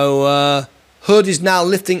 So Hood is now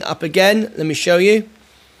lifting up again. Let me show you.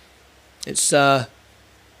 It's so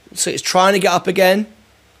it's trying to get up again.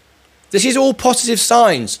 This is all positive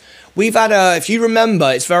signs. We've had if you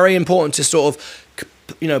remember, it's very important to sort of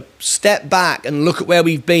step back and look at where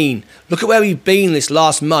we've been. Look at where we've been this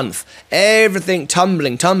last month. Everything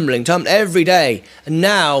tumbling every day, and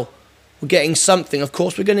now we're getting something. Of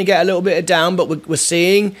course, we're going to get a little bit of down, but we're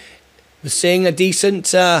seeing a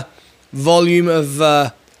decent volume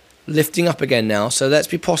of lifting up again now. So let's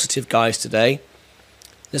be positive, guys, today.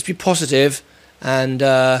 Let's be positive. And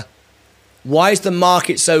why is the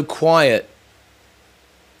market so quiet?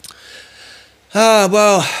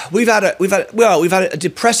 Well, we've had a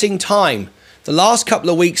depressing time. The last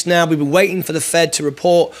couple of weeks now, we've been waiting for the Fed to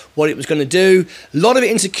report what it was going to do. A lot of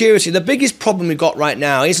insecurity. The biggest problem we've got right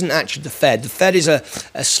now isn't actually the Fed. The Fed is a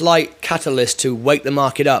slight catalyst to wake the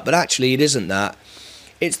market up, but actually it isn't that.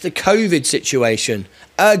 It's the COVID situation.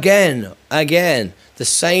 Again, the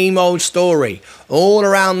same old story. All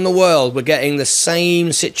around the world, we're getting the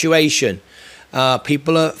same situation.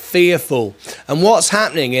 People are fearful. And what's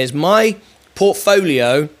happening is my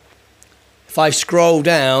portfolio, if I scroll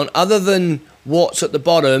down, other than what's at the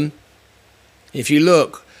bottom, if you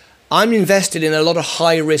look, I'm invested in a lot of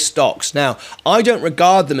high-risk stocks. Now, I don't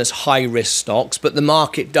regard them as high-risk stocks, but the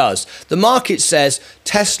market does. The market says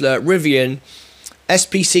Tesla, Rivian,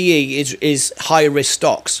 SPCE is high-risk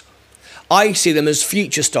stocks. I see them as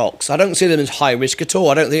future stocks. I don't see them as high risk at all.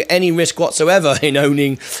 I don't think any risk whatsoever in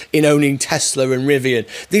owning Tesla and Rivian.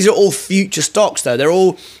 These are all future stocks, though. They're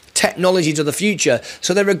all technologies of the future.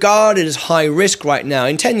 So they're regarded as high risk right now.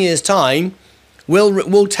 In 10 years' time,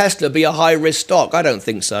 will Tesla be a high risk stock? I don't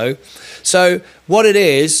think so. So what it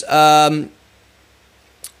is, right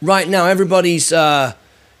now, everybody's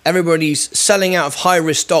selling out of high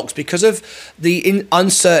risk stocks because of the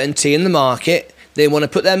uncertainty in the market. They want to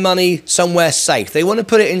put their money somewhere safe. They want to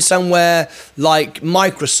put it in somewhere like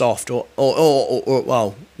Microsoft or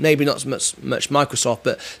well, maybe not so much Microsoft,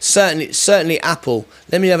 but certainly Apple.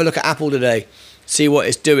 Let me have a look at Apple today, see what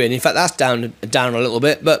it's doing. In fact, that's down a little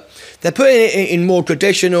bit, but they're putting it in more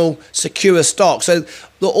traditional, secure stocks. So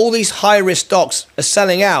all these high risk stocks are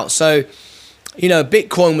selling out. So, you know,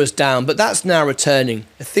 Bitcoin was down, but that's now returning.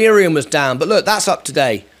 Ethereum was down, but look, that's up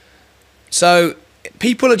today. So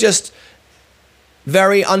people are just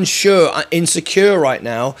very unsure, insecure right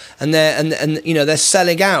now, and they're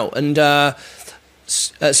selling out. And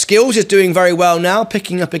Skills is doing very well now,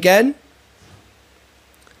 picking up again,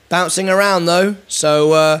 bouncing around though.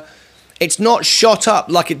 So it's not shot up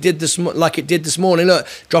like it did this morning. Look,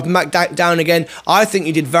 dropping back down again. I think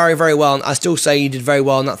you did very, very well. I still say you did very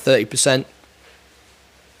well on that 30%.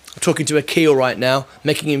 I'm talking to Akil right now,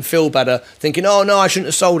 making him feel better, thinking, oh no, I shouldn't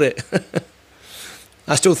have sold it.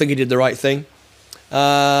 I still think he did the right thing.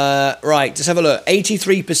 Right, let's have a look.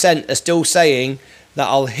 83% are still saying that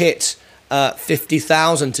I'll hit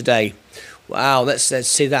 50,000 today. Wow, let's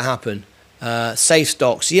see that happen. Safe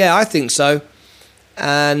stocks, yeah, I think so.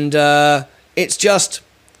 And it's just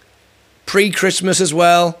pre-Christmas as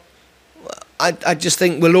well. I just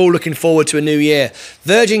think we're all looking forward to a new year.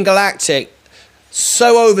 Virgin Galactic,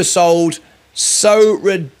 so oversold, so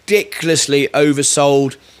ridiculously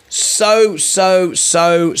oversold. So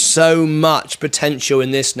much potential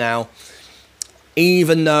in this now.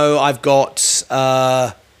 Even though I've got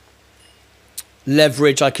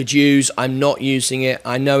leverage I could use, I'm not using it.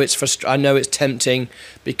 I know it's I know it's tempting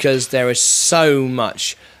because there is so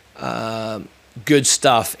much good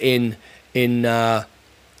stuff in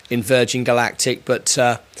Virgin Galactic, but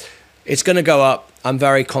it's going to go up. I'm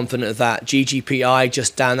very confident of that. GGPI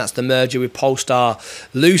just down. That's the merger with Polestar.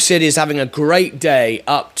 Lucid is having a great day,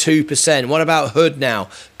 up 2%. What about Hood now?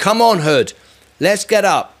 Come on, Hood. Let's get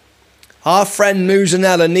up. Our friend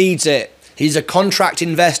Muzanella needs it. He's a contract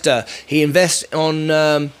investor. He invests on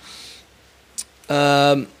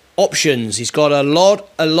options. He's got a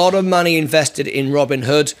lot of money invested in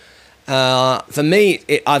Robinhood. For me,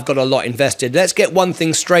 I've got a lot invested. Let's get one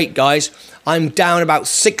thing straight, guys. I'm down about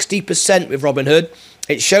 60% with Robinhood.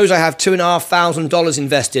 It shows I have $2,500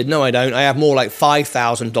 invested. No, I don't. I have more like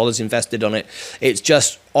 $5,000 invested on it. It's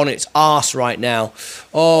just on its arse right now.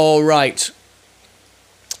 All right.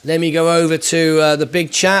 Let me go over to the big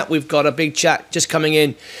chat. We've got a big chat just coming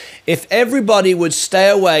in. If everybody would stay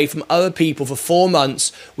away from other people for 4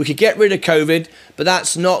 months, we could get rid of COVID, but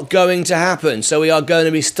that's not going to happen. So we are going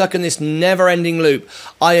to be stuck in this never-ending loop.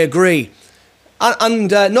 I agree. And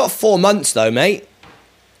not 4 months though, mate.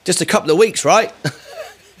 Just a couple of weeks, right?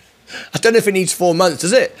 I don't know if it needs 4 months,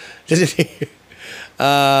 does it?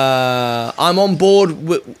 I'm on board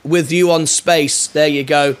with you on space. There you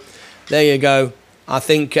go. There you go. I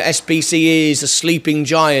think SPCE is a sleeping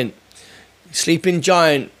giant. Sleeping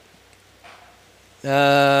giant.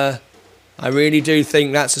 I really do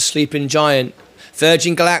think that's a sleeping giant.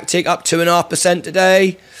 Virgin Galactic up 2.5%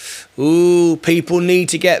 today. Ooh, people need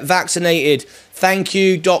to get vaccinated. Thank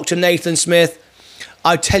you, Dr. Nathan Smith.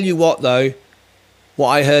 I tell you what, though, what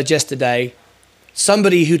I heard yesterday,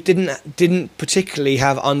 somebody who didn't particularly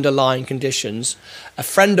have underlying conditions, a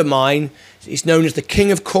friend of mine, he's known as the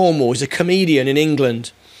King of Cornwall, he's a comedian in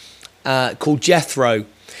England, called Jethro.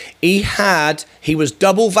 He was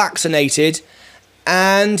double vaccinated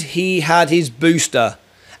and he had his booster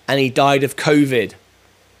and he died of COVID.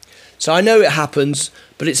 So I know it happens,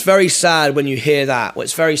 but it's very sad when you hear that. Well,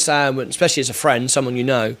 it's very sad, when, especially as a friend, someone you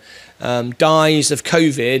know, dies of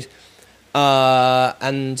COVID,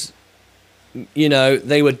 and you know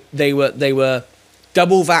they were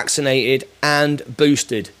double vaccinated and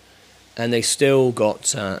boosted, and they still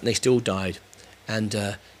died. And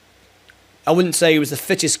I wouldn't say he was the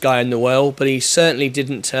fittest guy in the world, but he certainly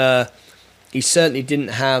didn't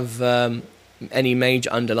have any major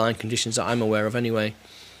underlying conditions that I'm aware of anyway.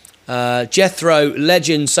 Jethro,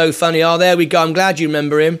 legend, so funny. Oh, there we go. I'm glad you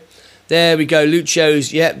remember him. There we go.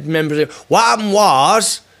 Lucio's, yeah, remember him. What happened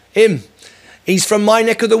was, him. He's from my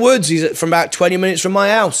neck of the woods. He's from about 20 minutes from my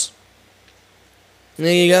house.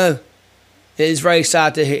 There you go. It is very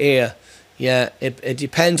sad to hear. Yeah, it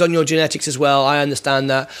depends on your genetics as well. I understand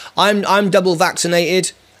that. I'm double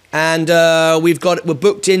vaccinated, and we're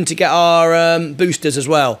booked in to get our boosters as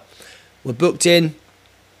well. We're booked in.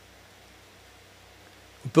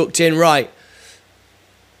 Booked in, right.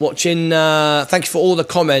 Watching, thank you for all the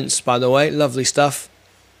comments, by the way. Lovely stuff.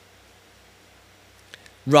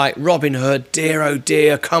 Right, Robin Hood, dear oh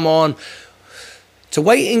dear, come on. It's a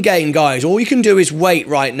waiting game, guys. All you can do is wait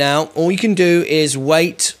right now. All you can do is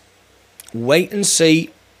wait. Wait and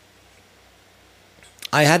see.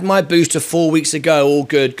 I had my booster 4 weeks ago. All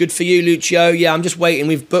good. Good for you, Lucio. Yeah, I'm just waiting.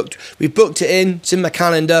 We've booked it in. It's in my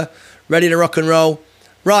calendar. Ready to rock and roll.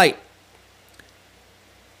 Right.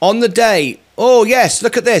 On the day. Oh, yes.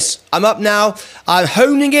 Look at this. I'm up now. I'm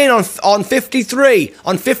honing in on 53.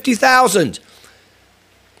 On 50,000.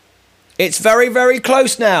 It's very, very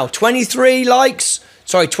close now. 23 likes.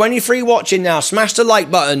 Sorry, 23 watching now. Smash the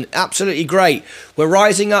like button. Absolutely great. We're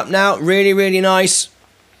rising up now. Really, really nice.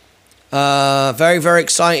 Very, very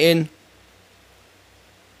exciting.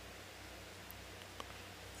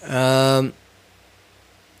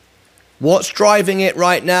 What's driving it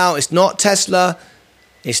right now? It's not Tesla.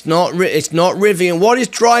 It's not Rivian.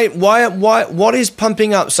 What is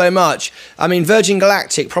pumping up so much? I mean, Virgin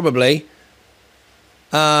Galactic probably.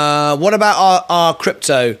 What about our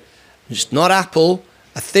crypto? It's not Apple.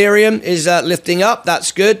 Ethereum is lifting up.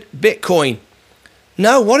 That's good. Bitcoin.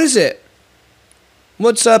 No, what is it?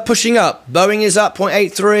 What's pushing up? Boeing is up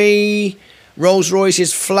 0.83. Rolls-Royce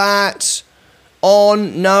is flat.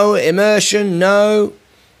 On, no. Immersion, no.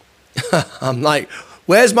 I'm like,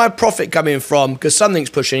 where's my profit coming from? Because something's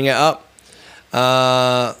pushing it up.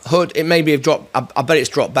 Hood, it maybe have dropped. I bet it's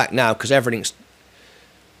dropped back now because everything's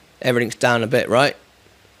down a bit, right?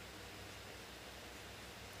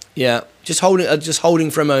 Yeah, just holding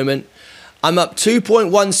for a moment. I'm up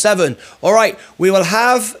 2.17. All right, we will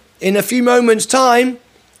have in a few moments' time,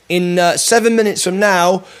 in 7 minutes from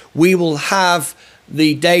now, we will have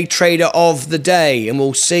the Day Trader of the Day, and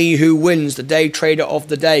we'll see who wins the Day Trader of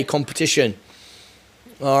the Day competition.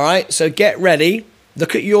 All right, so get ready.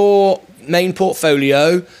 Look at your main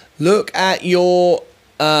portfolio. Look at your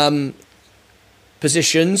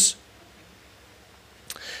positions.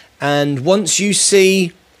 And once you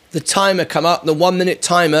see the timer come up, the 1 minute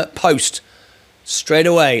timer, post straight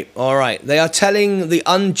away. All right, they are telling the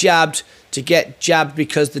unjabbed to get jabbed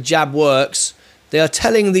because the jab works. They are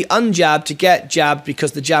telling the unjabbed to get jabbed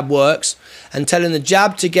because the jab works, and telling the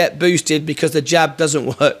jab to get boosted because the jab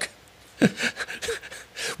doesn't work.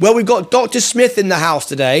 Well, we've got Dr. Smith in the house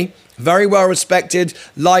today. Very well respected,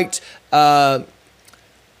 liked doctor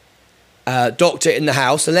in the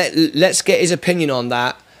house. So let's get his opinion on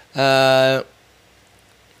that.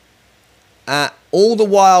 All the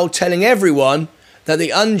while telling everyone that the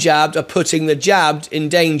unjabbed are putting the jabbed in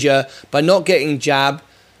danger by not getting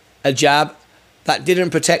a jab that didn't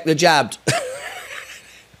protect the jabbed.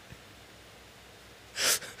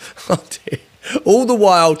 Oh dear. All the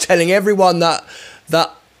while telling everyone that the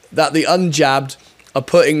unjabbed are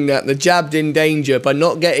putting the jabbed in danger by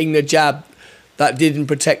not getting the jab that didn't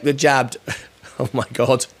protect the jabbed. Oh my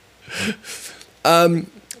God.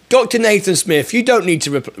 Dr. Nathan Smith, you don't need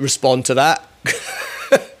to respond to that.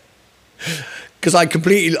 Because I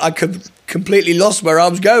completely lost where I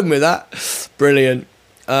was going with that. Brilliant.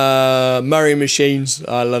 Murray Machines.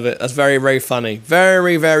 I love it. That's very, very funny.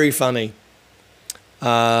 Very, very funny.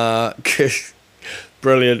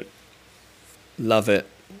 Brilliant. Love it.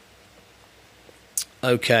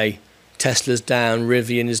 Okay. Tesla's down,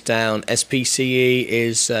 Rivian is down, SPCE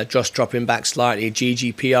is just dropping back slightly,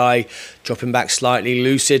 GGPI dropping back slightly,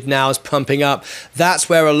 Lucid now is pumping up. That's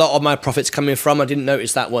where a lot of my profit's coming from. I didn't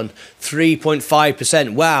notice that one.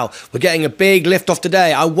 3.5%. Wow, we're getting a big lift off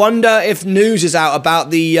today. I wonder if news is out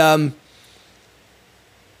about the...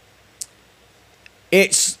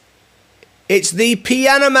 It's the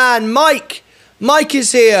Piano Man, Mike. Mike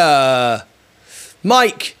is here.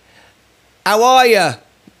 Mike, how are you?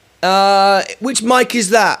 Which mic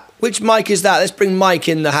is that? Which mic is that? Let's bring Mike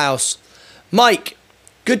in the house. Mike,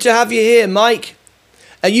 good to have you here, Mike.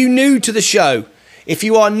 Are you new to the show? If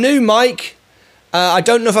you are new, Mike, I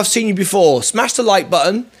don't know if I've seen you before. Smash the like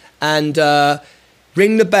button and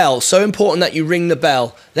ring the bell. So important that you ring the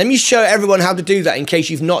bell. Let me show everyone how to do that in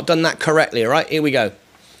case you've not done that correctly. All right, here we go.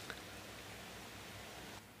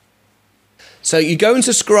 So you go and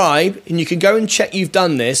subscribe, and you can go and check you've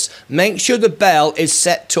done this. Make sure the bell is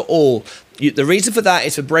set to all. The reason for that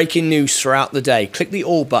is for breaking news throughout the day. Click the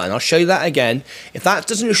all button. I'll show you that again. If that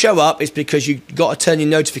doesn't show up, it's because you've got to turn your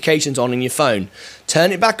notifications on in your phone.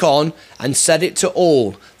 Turn it back on and set it to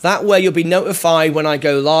all. That way you'll be notified when I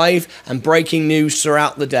go live and breaking news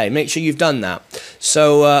throughout the day. Make sure you've done that.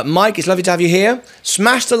 So, Mike, it's lovely to have you here.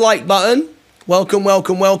 Smash the like button. Welcome,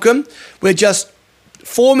 welcome, welcome. We're just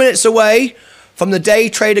 4 minutes away from the day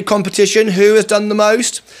trader competition, who has done the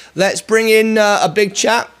most? Let's bring in a big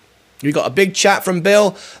chat. We got a big chat from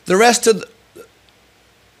Bill. The rest of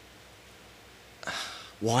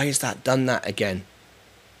why has that done that again?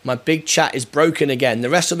 My big chat is broken again. The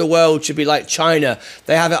rest of the world should be like China.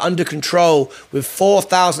 They have it under control with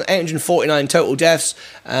 4,849 total deaths.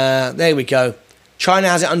 There we go. China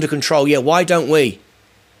has it under control. Yeah, why don't we?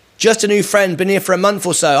 Just a new friend, been here for a month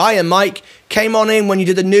or so. Hiya, Mike. Came on in when you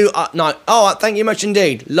did the new night. Oh, thank you much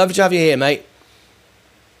indeed. Lovely to have you here, mate.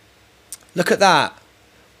 Look at that.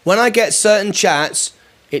 When I get certain chats,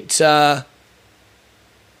 it... I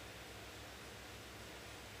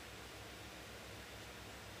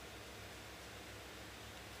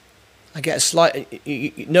get a slight...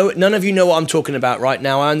 none of you know what I'm talking about right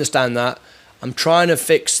now. I understand that. I'm trying to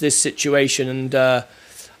fix this situation, and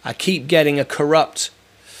I keep getting a corrupt...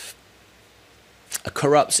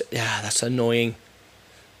 Yeah, that's annoying.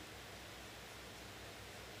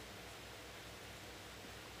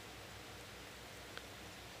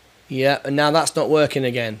 Yeah, and now that's not working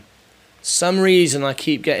again. Some reason I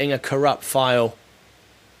keep getting a corrupt file.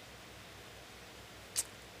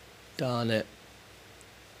 Darn it.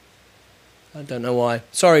 I don't know why.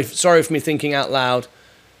 Sorry for me thinking out loud.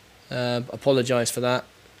 Apologise for that.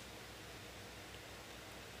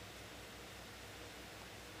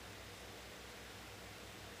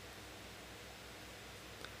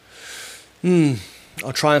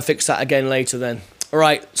 I'll try and fix that again later then. All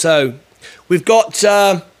right, so we've got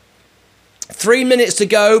 3 minutes to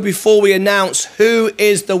go before we announce who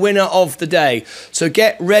is the winner of the day. So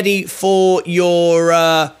get ready for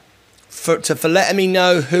your for letting me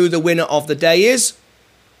know who the winner of the day is.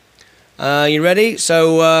 You ready?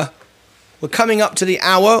 So we're coming up to the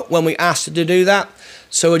hour when we asked to do that.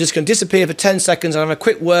 So we're just going to disappear for 10 seconds and have a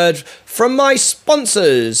quick word from my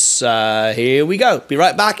sponsors. Here we go. Be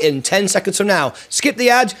right back in 10 seconds from now. Skip the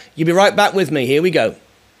ad. You'll be right back with me. Here we go.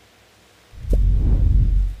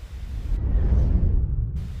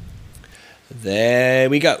 There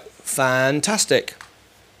we go. Fantastic.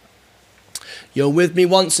 You're with me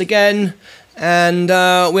once again. And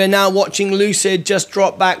we're now watching Lucid just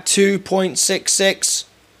drop back 2.66.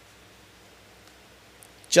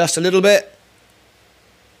 Just a little bit.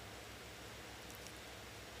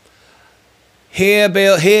 Here,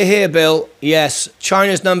 Bill. Here, Bill. Yes,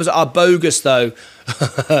 China's numbers are bogus, though.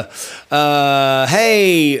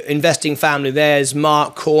 Hey, investing family. There's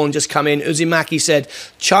Mark Korn just come in. Uzumaki said,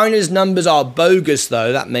 China's numbers are bogus,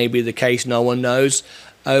 though. That may be the case. No one knows.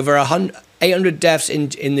 Over 800 deaths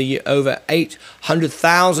in the over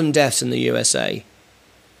 800,000 deaths in the USA.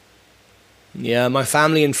 Yeah, my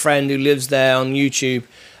family and friend who lives there on YouTube.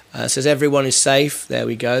 Says everyone is safe. There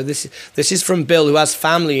we go. This is from Bill, who has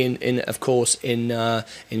family in of course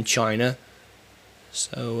in China.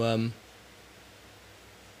 So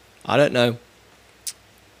I don't know.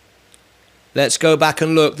 Let's go back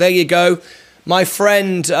and look. There you go, my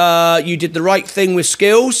friend. You did the right thing with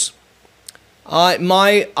skills. Not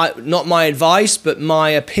my advice, but my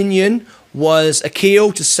opinion was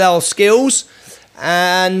Akil to sell skills,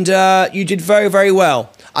 and you did very, very well.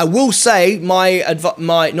 I will say my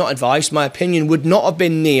opinion would not have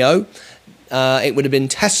been NIO. It would have been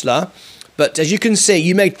Tesla. But as you can see,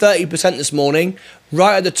 you made 30% this morning,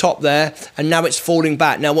 right at the top there, and now it's falling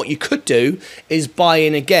back. Now, what you could do is buy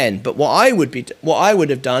in again. But what I would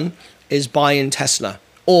have done is buy in Tesla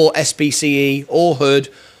or SPCE or Hood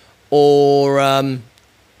or well,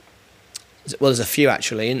 there's a few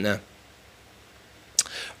actually, isn't there?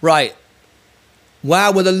 Right.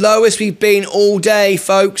 Wow, we're the lowest we've been all day,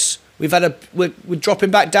 folks. We're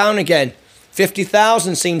dropping back down again.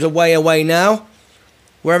 50,000 seems a way away now.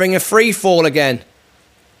 We're having a free fall again.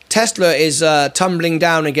 Tesla is tumbling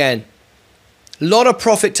down again. A lot of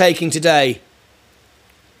profit taking today.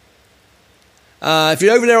 If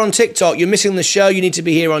you're over there on TikTok, you're missing the show. You need to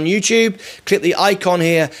be here on YouTube. Click the icon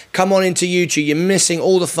here. Come on into YouTube. You're missing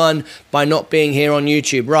all the fun by not being here on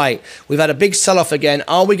YouTube. Right. We've had a big sell-off again.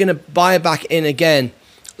 Are we going to buy back in again?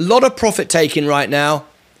 A lot of profit taking right now.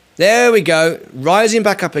 There we go. Rising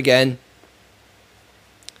back up again.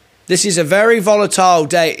 This is a very volatile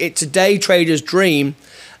day. It's a day trader's dream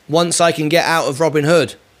once I can get out of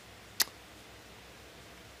Robinhood.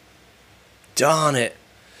 Darn it.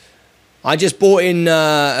 I just bought in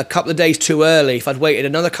a couple of days too early. If I'd waited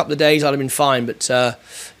another couple of days, I'd have been fine. But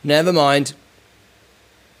never mind.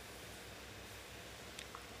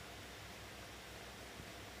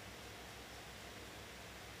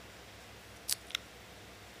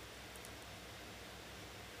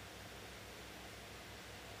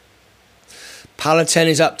 Palantir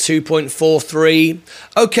is up 2.43.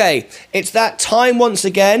 Okay, it's that time once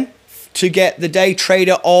again. to get the day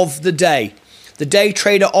trader of the day. The day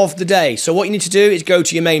trader of the day. So what you need to do is go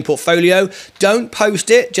to your main portfolio. Don't post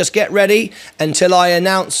it. Just get ready until I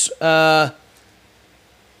announce, until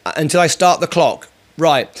I start the clock.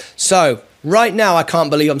 Right. So right now, I can't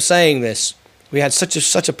believe I'm saying this. We had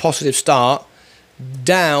such a positive start.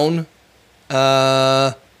 Down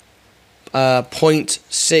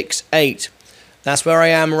 0.68. That's where I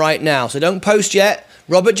am right now. So don't post yet.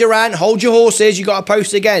 Robert Durant, hold your horses. You got to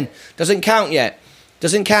post again. Doesn't count yet.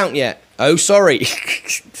 Doesn't count yet. Oh, sorry.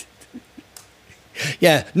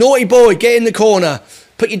 Yeah, naughty boy, get in the corner.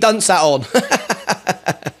 Put your dunce hat on.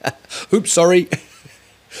 Oops, sorry.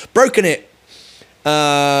 Broken it.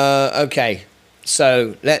 Okay.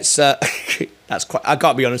 So let's. That's quite. I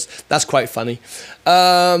can't be honest. That's quite funny.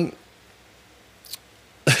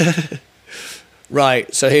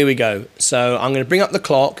 Right. So here we go. So I'm going to bring up the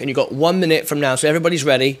clock, and you've got 1 minute from now. So everybody's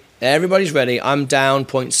ready. Everybody's ready. I'm down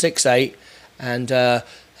 0.68, and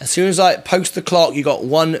as soon as I post the clock, you got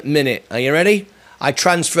 1 minute. Are you ready? I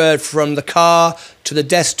transferred from the car to the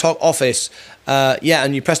desktop office. Yeah,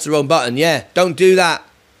 and you pressed the wrong button. Yeah, don't do that.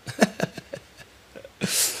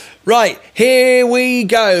 Right, here we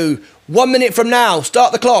go. 1 minute from now,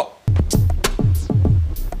 start the clock.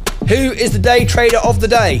 Who is the day trader of the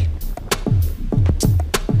day?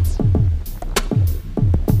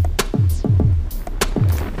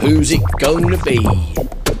 Who's it gonna be?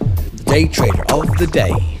 The day trader of the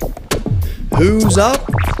day. Who's up?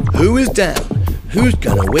 Who is down? Who's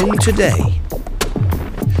gonna win today?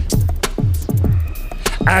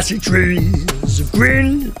 I see trees of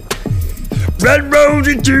green, red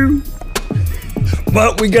roses too.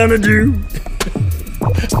 What we gonna do?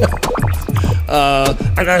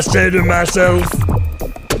 And I say to myself,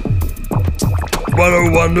 what a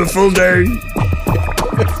wonderful day.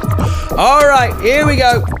 All right, here we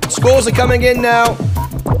go. Scores are coming in now.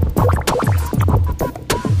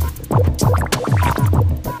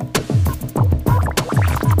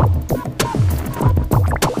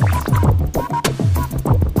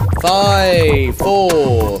 Five,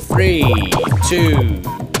 four, three, two,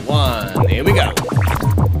 one. Here we go.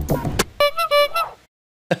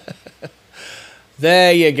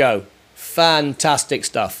 There you go. Fantastic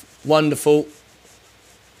stuff. Wonderful.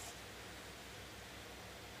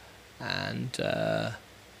 And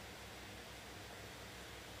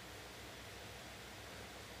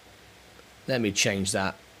let me change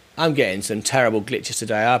that. I'm getting some terrible glitches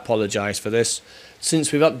today. I apologise for this.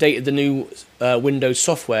 Since we've updated the new Windows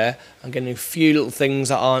software, I'm getting a few little things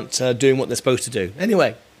that aren't doing what they're supposed to do.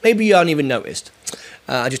 Anyway, maybe you haven't even noticed.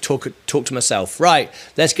 I just talk to myself. Right,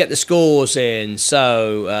 let's get the scores in.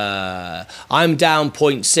 So I'm down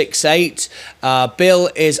 0.68. Bill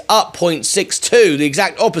is up 0.62, the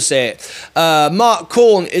exact opposite. Mark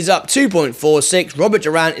Corn is up 2.46. Robert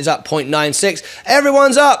Durant is up 0.96.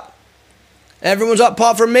 Everyone's up. Everyone's up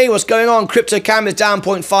apart from me. What's going on? Crypto Cam is down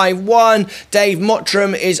 0.51. Dave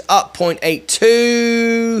Mottram is up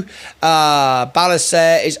 0.82.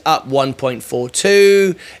 Balasair is up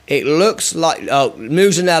 1.42. It looks like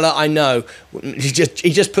Muzanella, I know.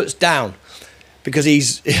 He just puts down because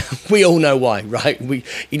he's we all know why, right?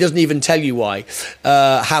 He doesn't even tell you why.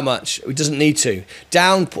 How much? He doesn't need to.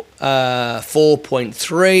 Down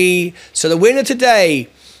 4.3. So the winner today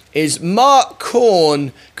is Mark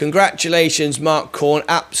Corn. Congratulations, Mark Corn.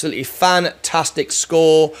 Absolutely fantastic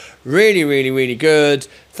score. Really, really, really good.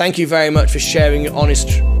 Thank you very much for sharing your honest...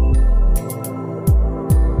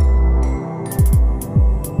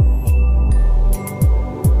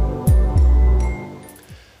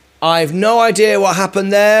 I've no idea what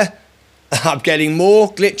happened there. I'm getting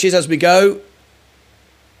more glitches as we go.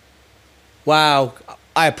 Wow.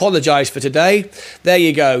 I apologise for today. There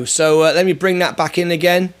you go. So let me bring that back in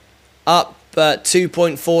again. Up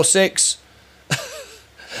 2.46.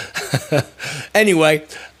 Anyway,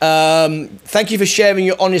 thank you for sharing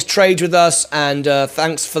your honest trades with us, and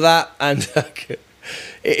thanks for that. And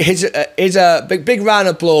here's a big round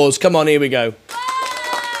of applause. Come on, here we go.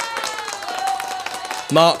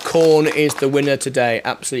 Mark Corn is the winner today.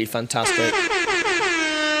 Absolutely fantastic.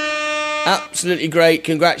 Absolutely great.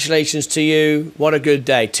 Congratulations to you. What a good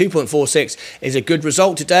day. 2.46 is a good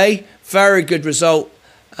result today. Very good result.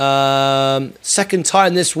 Second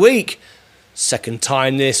time this week. Second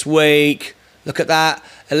time this week. Look at that.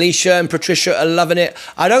 Alicia and Patricia are loving it.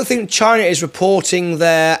 I don't think China is reporting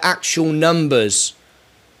their actual numbers.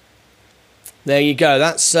 There you go.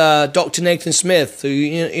 That's Dr. Nathan Smith, who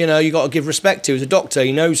you know you got to give respect to. He's a doctor.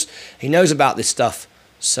 He knows about this stuff.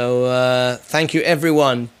 So thank you,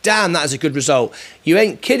 everyone. Damn, that is a good result. You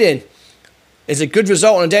ain't kidding. It's a good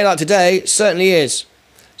result on a day like today. It certainly is.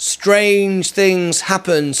 Strange things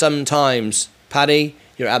happen sometimes. Paddy,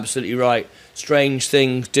 you're absolutely right. Strange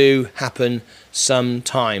things do happen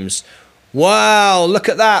sometimes. Wow, look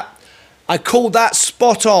at that. I called that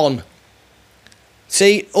spot on.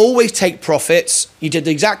 See, always take profits. You did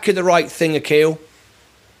exactly the right thing, Akil.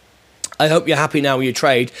 I hope you're happy now with your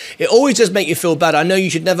trade. It always does make you feel bad. I know you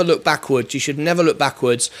should never look backwards. You should never look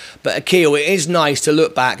backwards. But Akil, it is nice to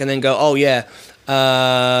look back and then go, oh yeah.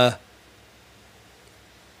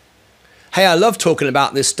 Hey, I love talking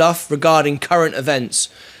about this stuff regarding current events.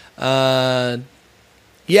 Yes,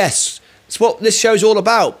 it's what this show's all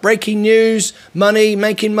about. Breaking news, money,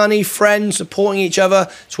 making money, friends, supporting each other.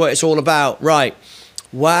 That's what it's all about. Right.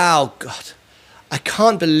 Wow. God. I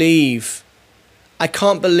can't believe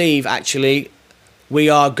actually we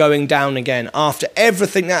are going down again. After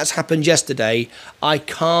everything that's happened yesterday, I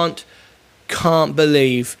can't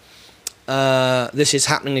believe this is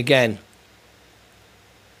happening again.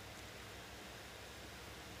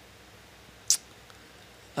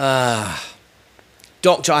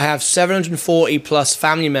 Doctor, I have 740 plus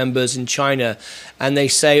family members in China and they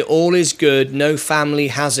say all is good, no family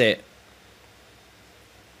has it.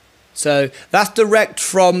 So that's direct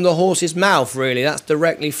from the horse's mouth, really. That's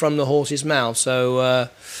directly from the horse's mouth. So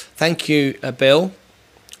thank you, Bill.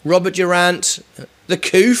 Robert Durant, the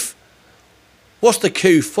coof. What's the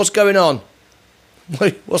coof? What's going on?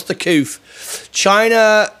 What's the coof?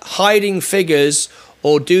 China hiding figures,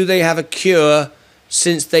 or do they have a cure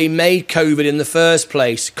since they made COVID in the first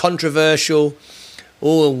place? Controversial.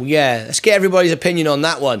 Oh, yeah. Let's get everybody's opinion on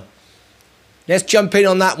that one. Let's jump in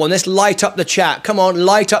on that one. Let's light up the chat. Come on,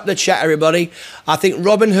 light up the chat, everybody. I think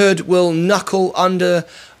Robinhood will knuckle under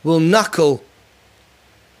for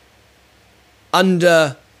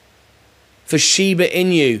Shiba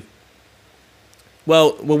Inu.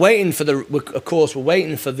 Well, we're waiting for the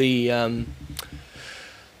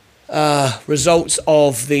results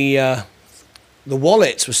of the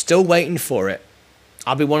wallets. We're still waiting for it.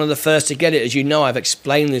 I'll be one of the first to get it. As you know, I've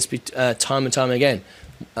explained this time and time again.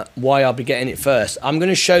 Why I'll be getting it first. I'm going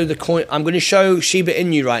to show the coin. I'm going to show Shiba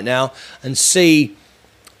Inu right now and see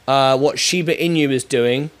what Shiba Inu is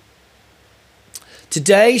doing.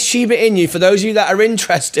 Today, Shiba Inu, for those of you that are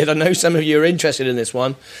interested, I know some of you are interested in this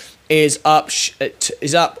one, is up.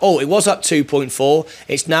 Oh, it was up 2.4.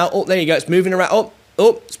 It's now, oh, there you go. It's moving around.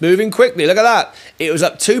 Oh, it's moving quickly. Look at that. It was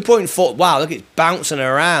up 2.4. Wow, look, it's bouncing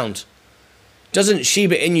around. Doesn't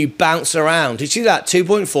Shiba Inu bounce around? Did you see that?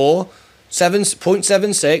 2.4.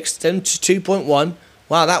 7.76, then to 2.1.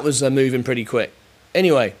 Wow, that was moving pretty quick.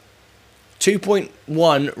 Anyway,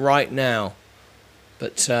 2.1 right now.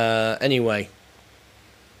 But anyway,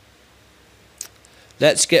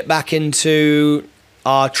 let's get back into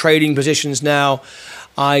our trading positions now.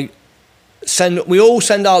 We all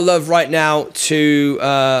send our love right now to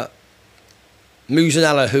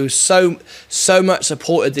Muzanella, who so much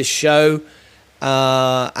supported this show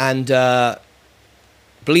and.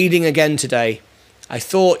 Bleeding again today. I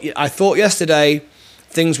thought yesterday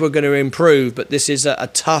things were going to improve, but this is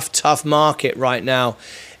a tough market right now.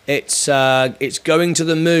 It's going to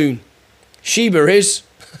the moon. Shiba is.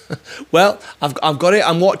 Well, I've got it.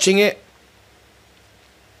 I'm watching it.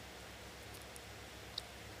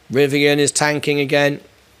 Rivian is tanking again.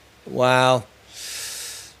 Wow.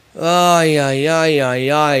 Ay.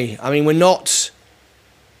 I mean, we're not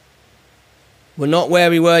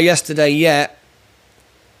where we were yesterday yet.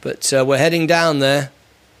 But we're heading down there.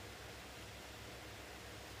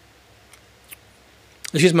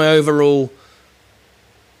 This is my overall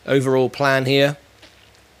plan here.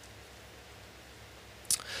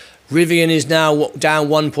 Rivian is now down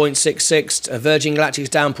 1.66. Virgin Galactic is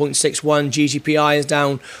down 0.61. GGPI is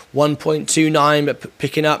down 1.29, but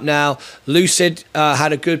picking up now. Lucid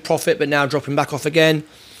had a good profit, but now dropping back off again.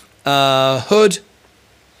 Hood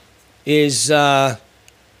is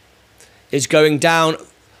going down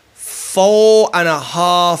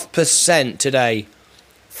 4.5% today.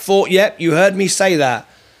 Yep, you heard me say that.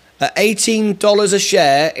 At $18 a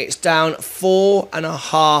share, it's down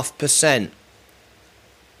 4.5%.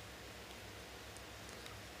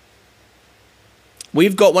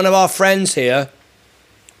 We've got one of our friends here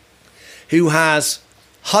who has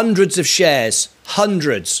hundreds of shares.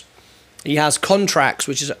 Hundreds. He has contracts,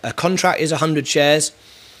 which is a contract is 100 shares.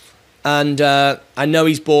 And I know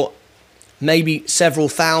he's bought maybe several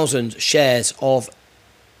thousand shares of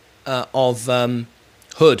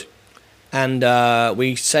Hood, and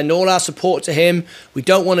we send all our support to him. We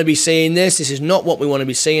don't want to be seeing this. This is not what we want to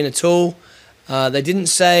be seeing at all. They didn't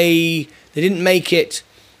make it.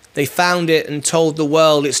 They found it and told the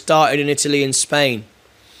world it started in Italy and Spain.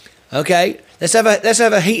 Okay, let's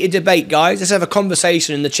have a heated debate, guys. Let's have a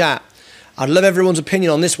conversation in the chat. I'd love everyone's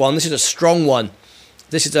opinion on this one. This is a strong one.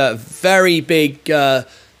 This is a very big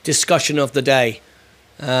discussion of the day.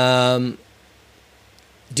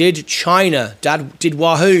 Did China, did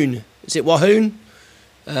Wuhan, is it Wuhan?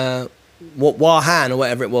 Wuhan or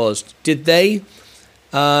whatever it was. Did they?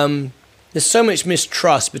 There's so much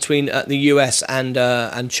mistrust between the US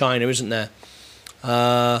and China, isn't there?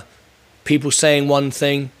 People saying one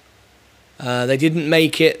thing. They didn't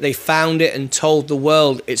make it. They found it and told the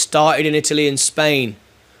world. It started in Italy and Spain.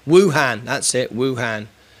 Wuhan, that's it, Wuhan.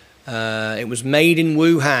 It was made in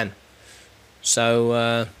Wuhan.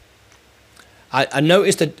 So I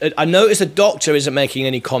noticed the doctor isn't making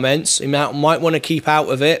any comments. He might want to keep out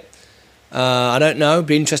of it. I don't know. It'd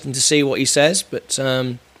be interesting to see what he says, but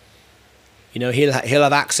he'll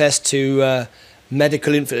have access to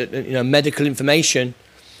medical information.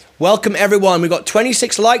 Welcome everyone. We've got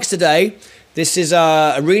 26 likes today. This is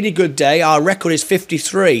a really good day. Our record is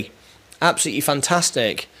 53. Absolutely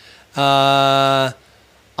fantastic.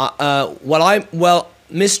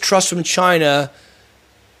 Mistrust from China.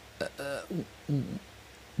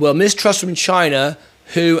 Mistrust from China,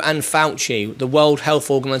 WHO and Fauci, the World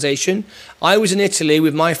Health Organization. I was in Italy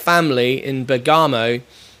with my family in Bergamo,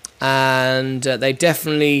 and they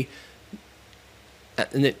definitely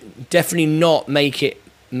not make it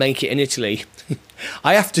in Italy.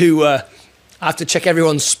 I have to check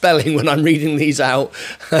everyone's spelling when I'm reading these out.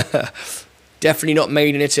 Definitely not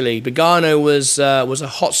made in Italy. Bergamo was a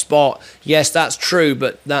hot spot. Yes, that's true,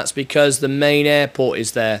 but that's because the main airport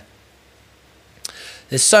is there.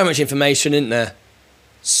 There's so much information, isn't there?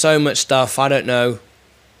 So much stuff. I don't know.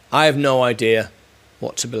 I have no idea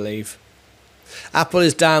what to believe. Apple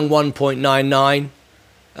is down 1.99.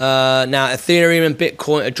 Now, Ethereum and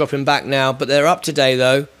Bitcoin are dropping back now, but they're up today,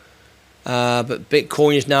 though. But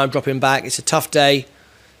Bitcoin is now dropping back. It's a tough day.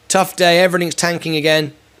 Tough day. Everything's tanking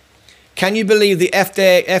again. Can you believe the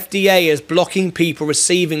FDA is blocking people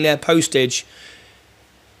receiving their postage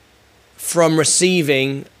from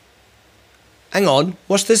receiving... Hang on.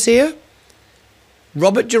 What's this here?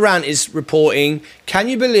 Robert Durant is reporting, can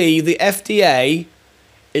you believe the FDA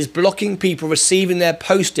is blocking people receiving their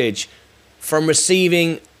postage from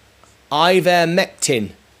receiving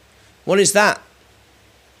ivermectin? What is that?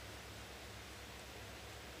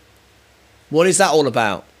 What is that all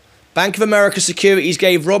about? Bank of America Securities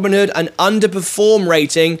gave Robinhood an underperform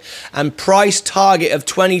rating and price target of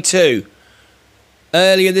 22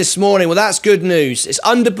 earlier this morning. Well, that's good news. It's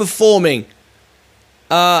underperforming.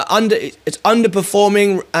 It's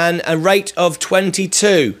underperforming and a rate of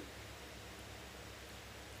 22.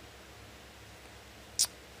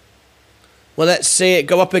 Well, let's see it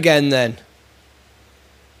go up again then.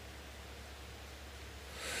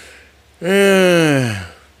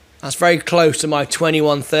 That's very close to my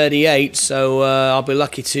 21.38, so I'll be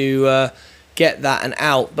lucky to get that and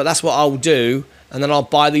out. But that's what I'll do, and then I'll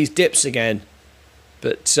buy these dips again.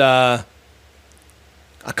 But I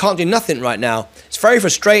can't do nothing right now. It's very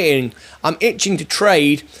frustrating. I'm itching to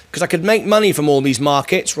trade because I could make money from all these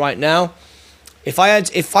markets right now. If I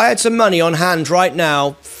had some money on hand right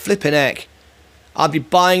now, flipping heck, I'd be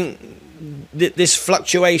buying this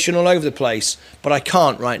fluctuation all over the place. But I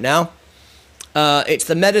can't right now. It's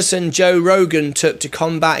the medicine Joe Rogan took to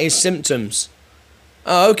combat his symptoms.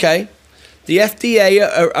 Oh, okay. The FDA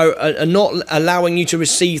are not allowing you to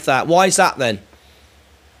receive that. Why is that then?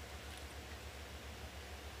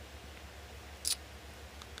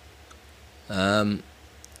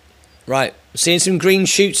 Right, seeing some green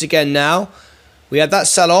shoots again now. We had that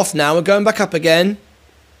sell-off. Now we're going back up again.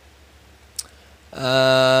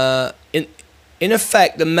 In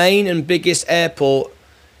effect, the main and biggest airport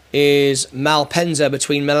is Malpensa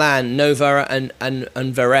between Milan, Novara and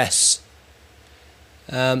Varese.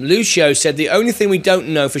 Lucio said the only thing we don't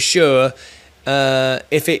know for sure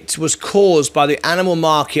if it was caused by the animal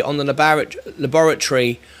market on the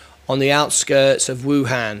laboratory on the outskirts of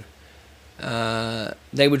Wuhan.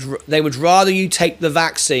 They would rather you take the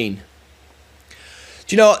vaccine.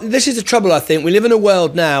 Do you know, this is the trouble, I think. We live in a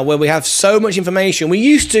world now where we have so much information. We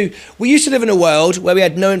used to live in a world where we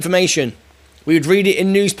had no information. We would read it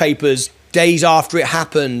in newspapers days after it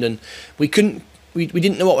happened, and we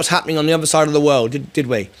didn't know what was happening on the other side of the world, did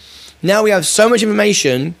we? Now we have so much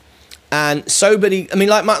information and so many. I mean,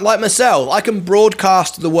 like myself, I can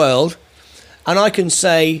broadcast to the world, and I can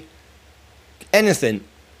say anything.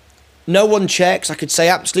 No one checks. I could say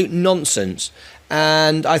absolute nonsense,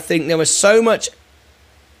 and I think there was so much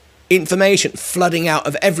information flooding out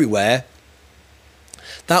of everywhere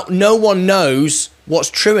that no one knows what's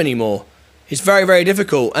true anymore. It's very, very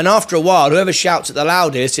difficult. And after a while, whoever shouts it the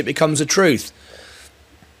loudest, it becomes the truth.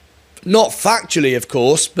 Not factually, of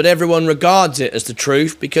course, but everyone regards it as the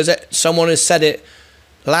truth because someone has said it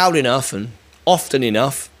loud enough and often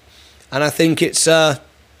enough. And I think it's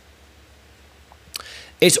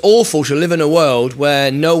awful to live in a world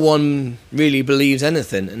where no one really believes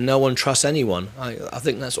anything and no one trusts anyone. I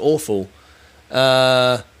think that's awful.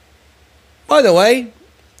 By the way,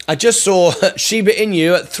 I just saw Shiba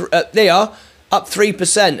Inu they are up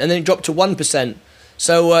 3% and then it dropped to 1%.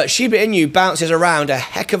 So Shiba Inu bounces around a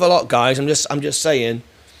heck of a lot, guys. I'm just saying.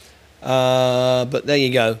 But there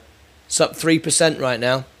you go. It's up 3% right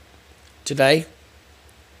now today.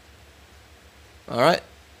 All right.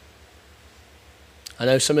 I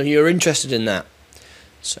know some of you are interested in that.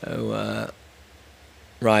 So,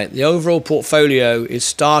 right, the overall portfolio is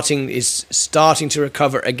starting to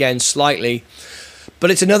recover again slightly, but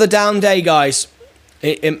it's another down day, guys.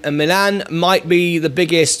 Milan might be the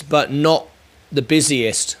biggest, but not the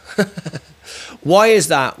busiest. Why is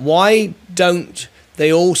that? Why don't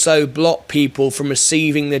they also block people from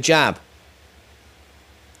receiving the jab?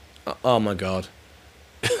 Oh my God.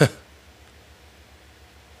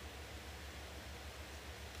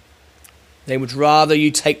 They would rather you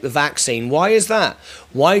take the vaccine. Why is that?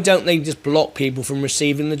 Why don't they just block people from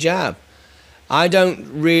receiving the jab? I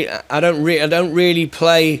don't really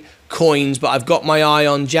play coins, but I've got my eye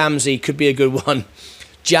on Jamsy. Could be a good one.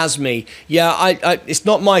 Jasmy. Yeah, it's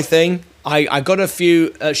not my thing. I got a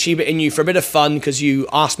few Shiba Inu for a bit of fun because you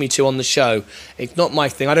asked me to on the show. It's not my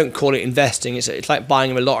thing. I don't call it investing. It's like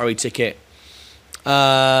buying a lottery ticket.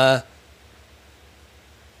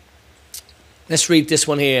 Let's read this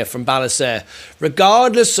one here from Balaser.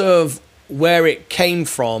 Regardless of where it came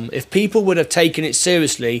from, if people would have taken it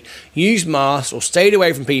seriously, used masks or stayed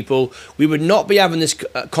away from people, we would not be having this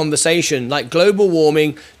conversation. Like global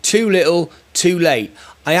warming, too little, too late.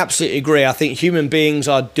 I absolutely agree. I think human beings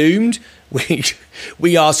are doomed.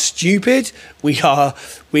 We are stupid. We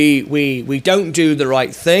don't do the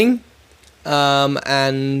right thing.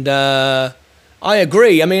 I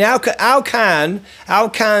agree. I mean, how can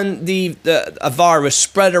a virus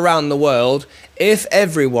spread around the world if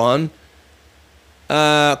everyone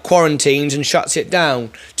quarantines and shuts it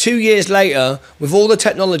down? 2 years later, with all the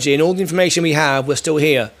technology and all the information we have, we're still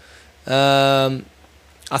here. I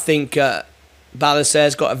think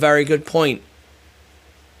Balaser's got a very good point.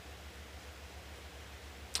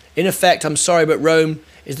 In effect, I'm sorry, but Rome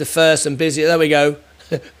is the first and busiest. There we go.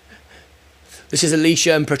 This is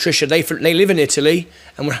Alicia and Patricia. They live in Italy,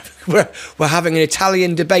 and we're having an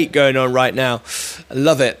Italian debate going on right now. I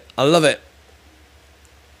love it. I love it.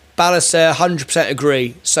 Balaser, 100%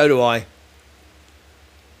 agree. So do I.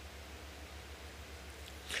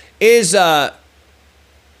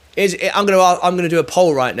 I'm gonna do a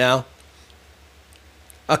poll right now.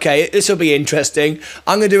 Okay, this will be interesting.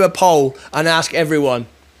 I'm gonna do a poll and ask everyone.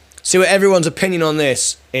 See what everyone's opinion on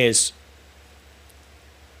this is.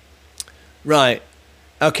 Right.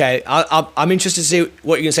 Okay. I'm interested to see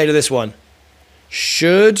what you can say to this one.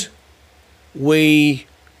 Should we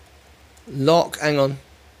lock... Hang on.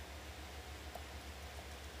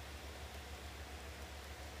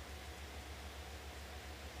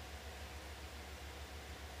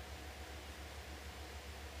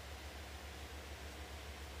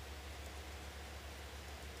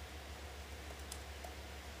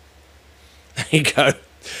 There you go.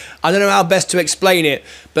 I don't know how best to explain it,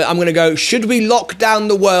 but I'm going to go, should we lock down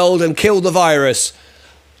the world and kill the virus?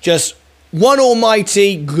 Just one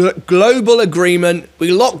almighty global agreement.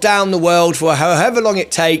 We lock down the world for however long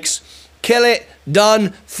it takes. Kill it,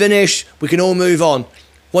 done, finish. We can all move on.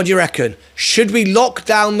 What do you reckon? Should we lock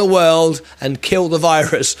down the world and kill the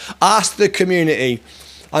virus? Ask the community.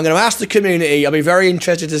 I'm going to ask the community. I'll be very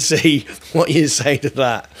interested to see what you say to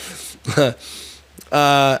that.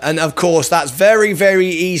 And of course, that's very, very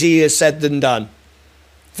easier said than done.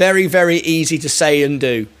 Very, very easy to say and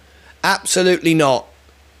do. Absolutely not.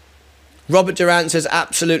 Robert Durant says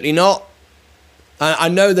absolutely not. I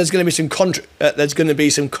know there's going to be some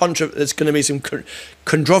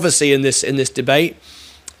controversy in this debate.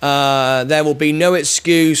 There will be no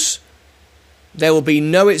excuse. There will be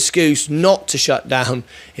no excuse not to shut down.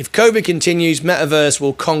 If COVID continues, Metaverse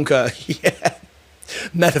will conquer. Yeah.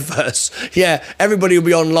 Metaverse. Yeah, everybody will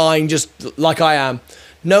be online just like I am.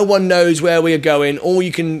 No one knows where we are going. All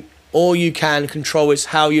you can control is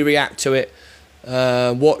how you react to it.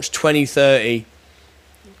 Watch 2030.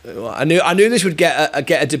 I knew this would get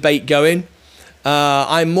a debate going.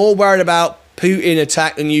 I'm more worried about Putin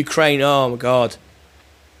attack than Ukraine. Oh my God.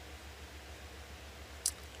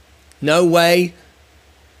 No way.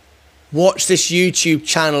 Watch this YouTube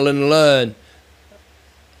channel and learn.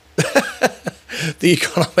 The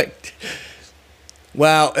economic.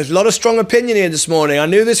 Wow, there's a lot of strong opinion here this morning. I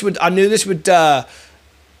knew this would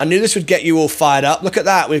get you all fired up. Look at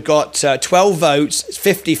that. We've got 12 votes. It's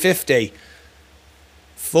 50-50.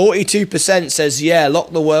 42% says, yeah,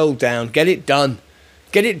 lock the world down. Get it done.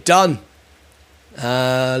 Get it done.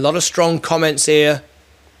 A lot of strong comments here.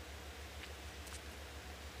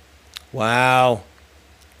 Wow.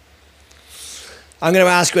 I'm going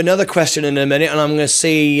to ask you another question in a minute, and I'm going to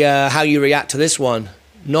see how you react to this one.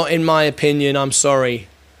 Not in my opinion, I'm sorry.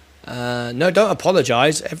 No, don't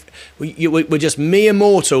apologise. We're just mere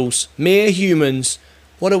mortals, mere humans.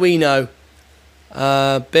 What do we know?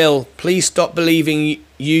 Bill, please stop believing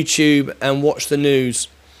YouTube and watch the news.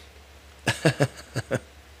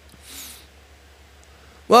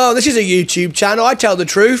 Well, this is a YouTube channel. I tell the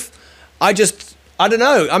truth. I don't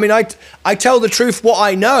know. I mean, I tell the truth what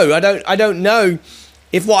I know. I don't know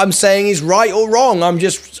if what I'm saying is right or wrong.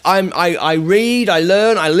 I read, I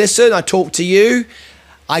learn, I listen, I talk to you.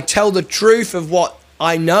 I tell the truth of what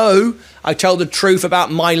I know. I tell the truth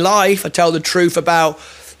about my life. I tell the truth about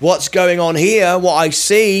what's going on here, what I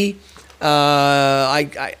see.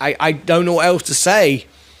 I don't know what else to say.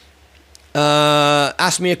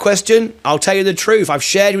 Ask me a question, I'll tell you the truth. I've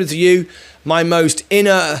shared with you my most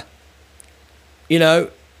inner,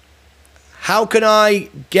 how can I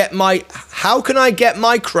get my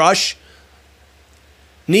crush?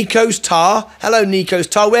 Nikos Tar. Hello, Nikos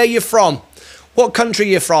Tar. Where are you from? What country are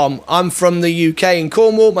you from? I'm from the UK in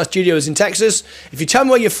Cornwall. My studio is in Texas. If you tell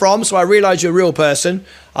me where you're from, so I realise you're a real person,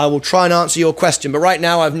 I will try and answer your question. But right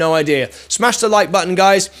now, I have no idea. Smash the like button,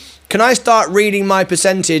 guys. Can I start reading my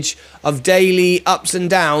percentage of daily ups and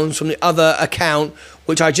downs from the other account,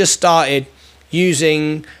 which I just started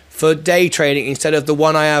using for day trading instead of the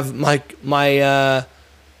one I have my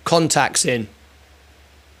contacts in?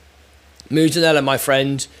 Muzanella, my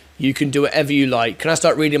friend, you can do whatever you like. Can I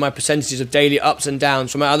start reading my percentages of daily ups and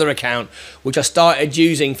downs from my other account, which I started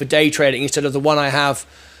using for day trading instead of the one I have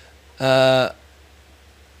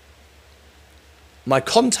my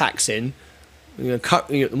contacts in?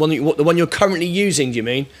 The one you're currently using, do you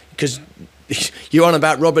mean? Because you're on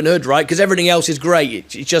about Robin Hood, right? Because everything else is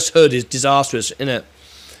great. It's just Hood is disastrous, isn't it?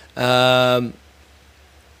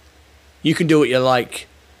 You can do what you like,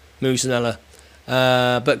 Musanella.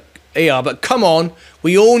 But come on.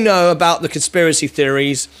 We all know about the conspiracy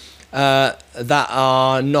theories that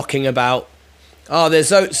are knocking about. Oh, there's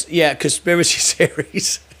those, conspiracy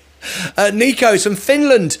theories. Nico's from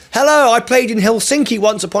Finland. Hello, I played in Helsinki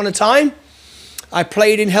once upon a time. I'm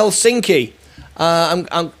going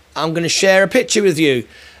to share a picture with you.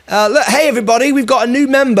 Look, hey everybody, we've got a new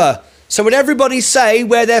member. So would everybody say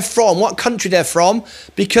where they're from, what country they're from?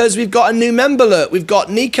 Because we've got a new member. Look, we've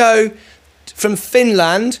got Nico from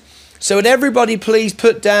Finland. So would everybody please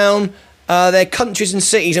put down their countries and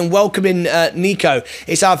cities and welcome in Nico.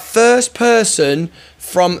 It's our first person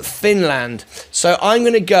from Finland. So I'm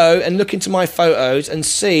going to go and look into my photos and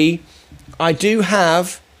see. I do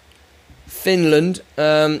have Finland.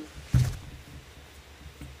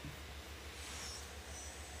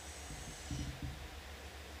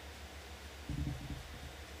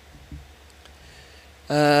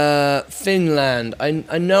 Finland.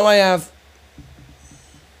 I know I have.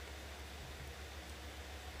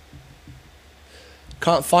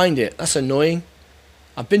 Can't find it. That's annoying.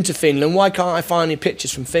 I've been to Finland. Why can't I find any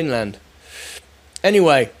pictures from Finland?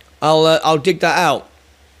 Anyway, I'll dig that out.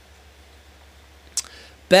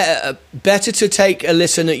 Better to take a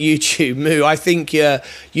listen at YouTube. Moo, I think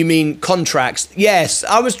you mean contracts. Yes,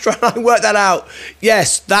 I was trying to work that out.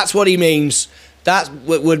 Yes, that's what he means. That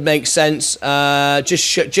would make sense. Just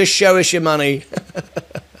show us your money.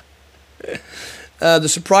 The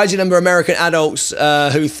surprising number of American adults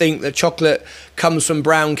who think that chocolate comes from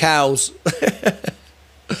brown cows.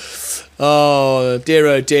 Oh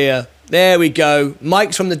dear. There we go.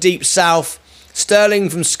 Mike's from the deep south. Sterling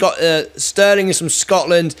is from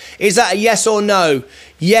Scotland. Is that a yes or no?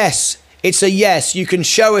 Yes, it's a yes. You can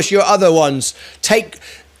show us your other ones. Take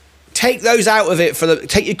those out of it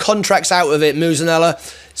take your contracts out of it, Musanella.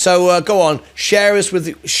 So go on, share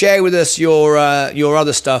with us your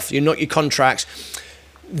other stuff. Not your contracts.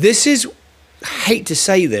 This is, I hate to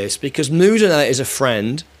say this because Musanella is a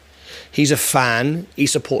friend. He's a fan. He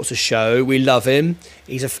supports the show. We love him.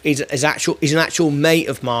 He's an actual mate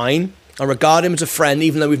of mine. I regard him as a friend,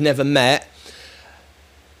 even though we've never met.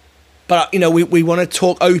 But we want to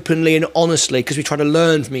talk openly and honestly because we try to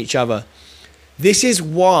learn from each other. This is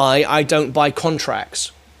why I don't buy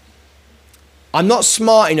contracts. I'm not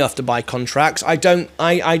smart enough to buy contracts. I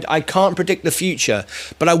can't predict the future.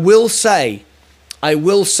 But I will say,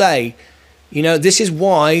 this is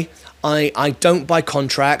why I don't buy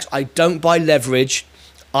contracts. I don't buy leverage.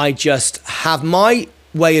 I just have my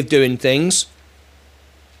way of doing things.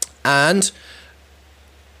 And,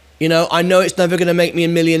 you know, I know it's never going to make me a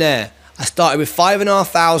millionaire. I started with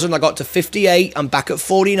 5,500. I got to 58. I'm back at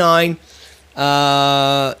 49.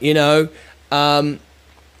 You know,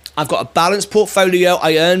 I've got a balanced portfolio.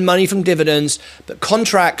 I earn money from dividends, but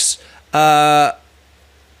contracts, it's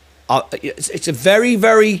a very,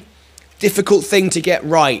 very difficult thing to get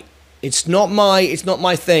right. It's not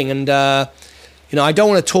my thing. And, you know, I don't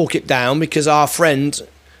want to talk it down because our friend,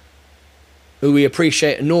 who we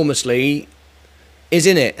appreciate enormously, is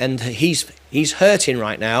in it, and he's hurting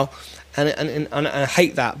right now, and I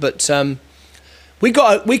hate that. But we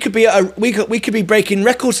could be breaking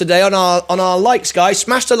records today on our likes, guys.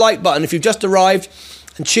 Smash the like button if you've just arrived,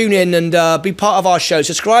 and tune in and be part of our show.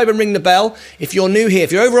 Subscribe and ring the bell if you're new here.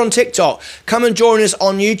 If you're over on TikTok, come and join us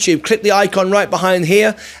on YouTube. Click the icon right behind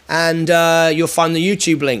here, and you'll find the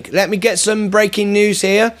YouTube link. Let me get some breaking news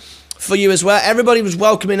here for you as well. Everybody was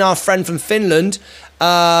welcoming our friend from Finland.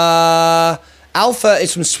 Alpha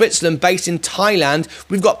is from Switzerland, based in Thailand.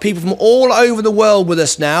 We've got people from all over the world with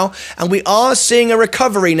us now, and we are seeing a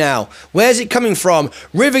recovery now. Where's it coming from?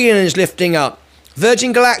 Rivian is lifting up.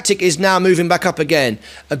 Virgin Galactic is now moving back up again.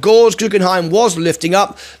 Agor's Guggenheim was lifting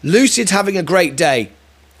up. Lucid's having a great day.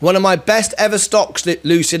 One of my best ever stocks,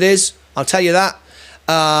 Lucid is. I'll tell you that.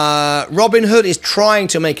 Robinhood is trying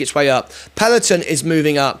to make its way up. Peloton is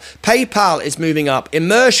moving up. PayPal is moving up.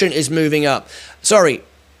 Immersion is moving up. Sorry,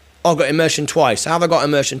 I've got Immersion twice. How have I got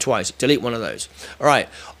Immersion twice? Delete one of those. All right.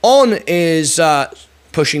 On is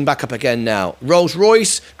pushing back up again now.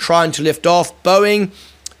 Rolls-Royce trying to lift off. Boeing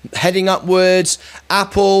heading upwards.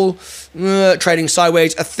 Apple trading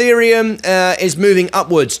sideways. Ethereum is moving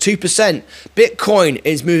upwards, 2%. Bitcoin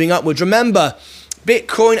is moving upwards. Remember,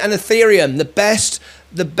 Bitcoin and Ethereum,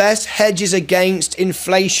 the best hedges against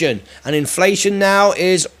inflation. And inflation now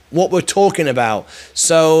is what we're talking about.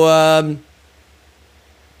 So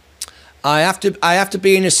I have to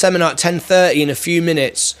be in a seminar at 10:30 in a few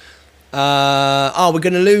minutes. We're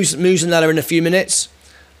going to lose Musenella in a few minutes.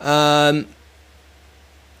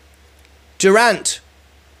 Durant,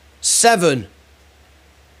 7.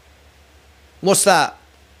 What's that?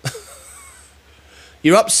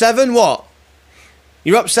 You're up 7? What?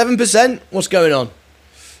 You're up 7%? What's going on?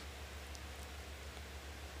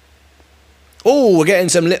 Oh, we're getting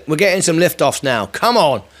some liftoffs now. Come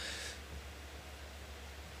on.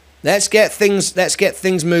 Let's get things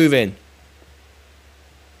moving.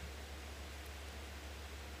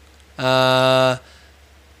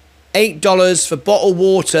 $8 for bottled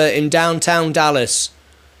water in downtown Dallas.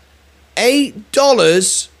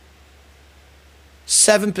 $8?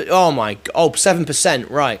 7%,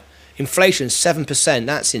 right. Inflation 7%.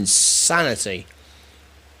 That's insanity.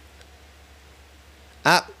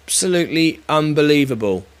 Absolutely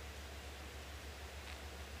unbelievable.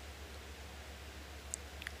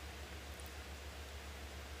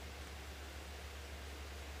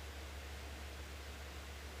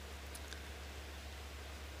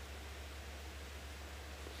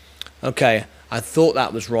 Okay, I thought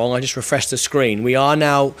that was wrong. I just refreshed the screen. We are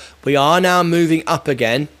now moving up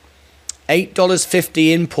again.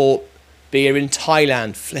 $8.50 import beer in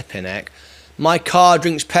Thailand. Flipping heck. My car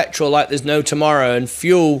drinks petrol like there's no tomorrow, and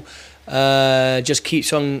fuel just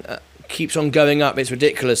keeps on going up. It's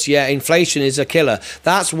ridiculous. Yeah, inflation is a killer.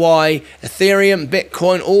 That's why Ethereum,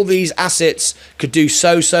 Bitcoin, all these assets could do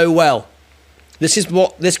so well. This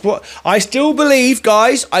what I still believe,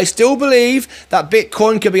 guys. I still believe that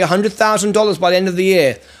Bitcoin could be $100,000 by the end of the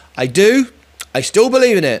year. I do. I still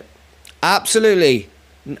believe in it. Absolutely.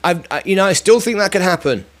 I still think that could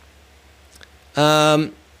happen.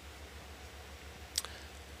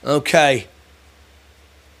 Okay.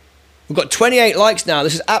 We've got 28 likes now.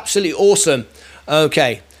 This is absolutely awesome.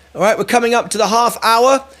 Okay. All right, we're coming up to the half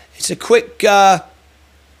hour. It's a quick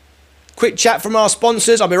chat from our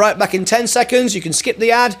sponsors. I'll be right back in 10 seconds. You can skip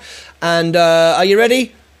the ad. And are you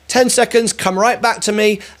ready? 10 seconds. Come right back to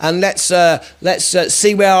me, and let's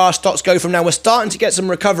see where our stocks go from now. We're starting to get some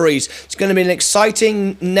recoveries. It's going to be an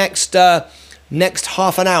exciting next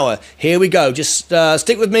half an hour. Here we go. Just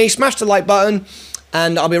stick with me. Smash the like button,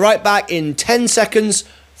 and I'll be right back in 10 seconds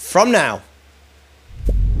from now.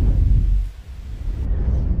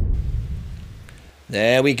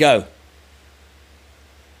 There we go.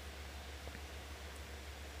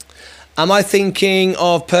 Am I thinking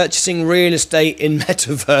of purchasing real estate in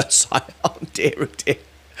Metaverse? Oh dear, oh dear.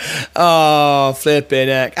 Oh, flipping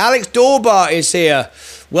heck. Alex Dorbar is here.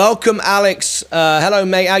 Welcome, Alex. Hello,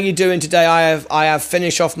 mate. How you doing today? I have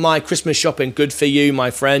finished off my Christmas shopping. Good for you,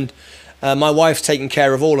 my friend. My wife's taking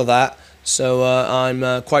care of all of that, so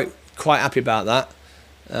I'm quite happy about that.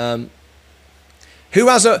 Who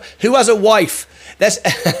has a wife? Let's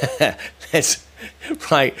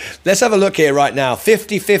have a look here right now.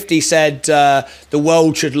 50-50 said the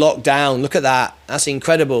world should lock down. Look at that. That's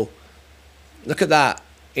incredible. Look at that.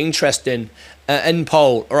 Interesting. End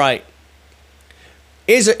poll. All right.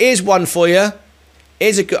 Here's one for you.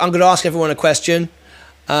 I'm going to ask everyone a question.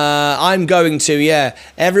 I'm going to, yeah.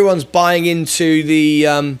 Everyone's buying into the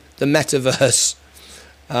metaverse.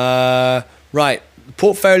 Right. The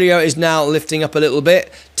portfolio is now lifting up a little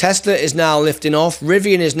bit. Tesla is now lifting off.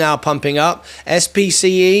 Rivian is now pumping up.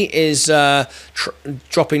 SPCE is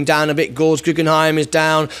dropping down a bit. Guggenheim is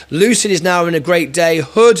down. Lucid is now in a great day.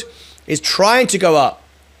 Hood is trying to go up.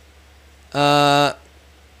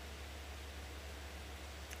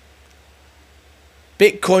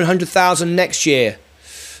 Bitcoin 100,000 next year.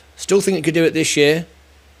 Still think it could do it this year.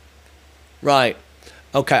 Right.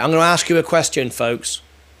 Okay, I'm going to ask you a question, folks.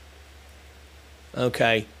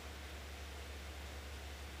 Okay.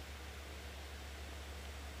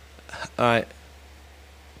 All right.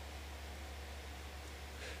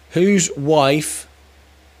 Whose wife?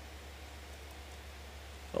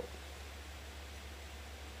 Oh.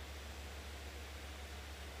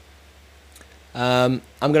 I'm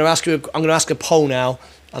going to ask you. I'm going to ask a poll now,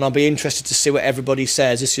 and I'll be interested to see what everybody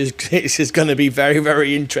says. This is going to be very,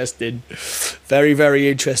 very interesting. Very, very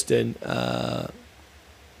interesting.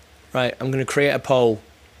 Right, I'm going to create a poll.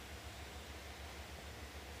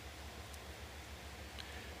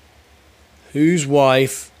 Whose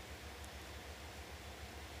wife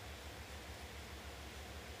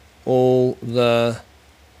all the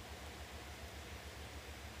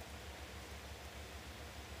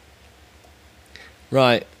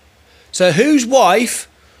right? So whose wife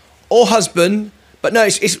or husband? But no,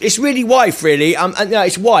 it's really wife, really. No,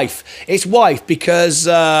 it's wife. It's wife because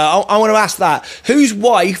I want to ask that. Whose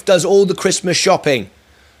wife does all the Christmas shopping?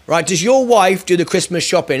 Right? Does your wife do the Christmas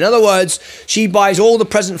shopping? In other words, she buys all the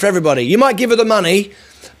presents for everybody. You might give her the money,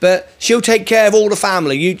 but she'll take care of all the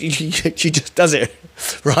family. She just does it,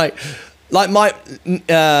 right? Like my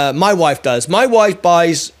wife does. My wife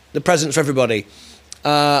buys the presents for everybody.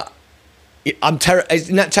 Isn't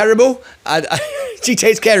that terrible? She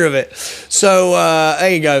takes care of it. So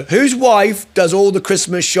there you go. Whose wife does all the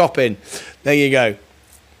Christmas shopping? There you go.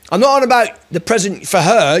 I'm not on about the present for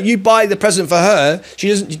her. You buy the present for her. She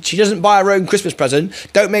doesn't buy her own Christmas present.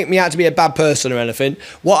 Don't make me out to be a bad person or anything.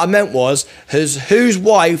 What I meant was whose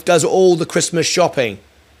wife does all the Christmas shopping?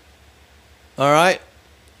 All right.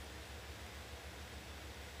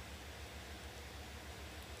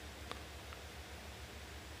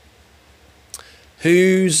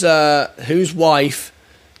 Whose wife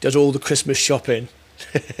does all the Christmas shopping?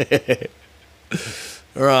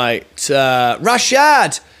 Right.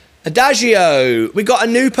 Rashad Adagio. We got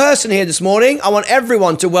a new person here this morning. I want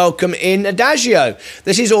everyone to welcome in Adagio.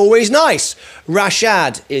 This is always nice.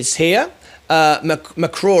 Rashad is here.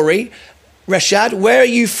 McCrory. Rashad, where are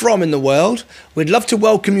you from in the world? We'd love to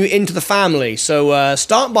welcome you into the family. So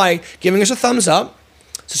start by giving us a thumbs up.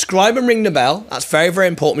 Subscribe and ring the bell. That's very, very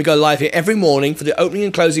important. We go live here every morning for the opening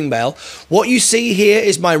and closing bell. What you see here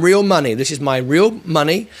is my real money. This is my real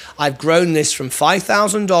money. I've grown this from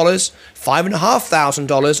 $5,000,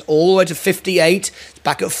 $5,500, all the way to 58. It's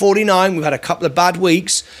back at 49. We've had a couple of bad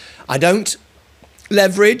weeks. I don't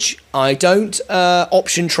leverage. I don't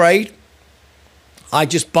option trade. I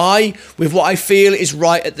just buy with what I feel is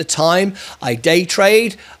right at the time. I day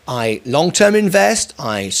trade, I long-term invest,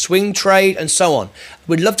 I swing trade, and so on.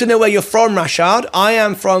 We'd love to know where you're from, Rashad. I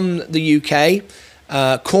am from the UK,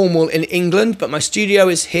 Cornwall in England, but my studio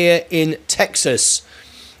is here in Texas.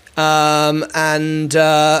 All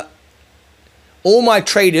my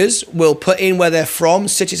traders will put in where they're from,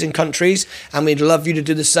 cities and countries, and we'd love you to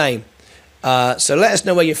do the same. So let us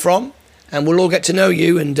know where you're from, and we'll all get to know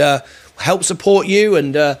you and help support you.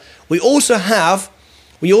 And we also have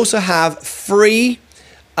free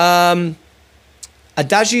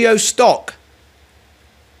Adagio stock.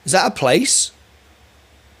 Is that a place?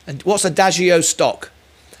 And what's Adagio stock?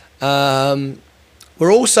 We're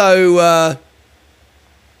also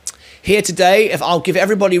here today. If I'll give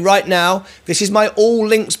everybody right now, this is my all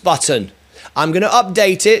links button. I'm going to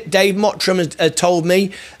update it. Dave Mottram has told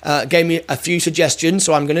me, gave me a few suggestions,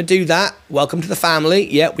 so I'm going to do that. Welcome to the family.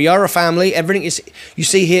 Yeah, we are a family. Everything you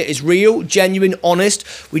see here is real, genuine, honest.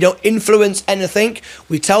 We don't influence anything.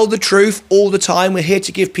 We tell the truth all the time. We're here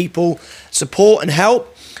to give people support and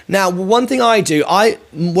help. Now, one thing I do,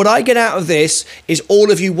 what I get out of this is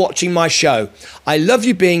all of you watching my show. I love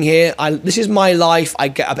you being here. This is my life. I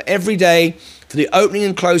get up every day for the opening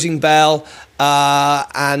and closing bell,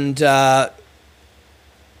 and I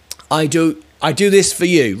do this for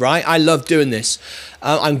you, right? I love doing this.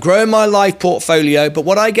 I'm growing my live portfolio, but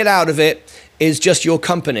what I get out of it is just your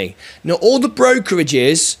company. Now, all the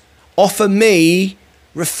brokerages offer me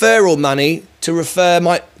referral money to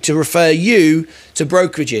refer you to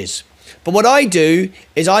brokerages. But what I do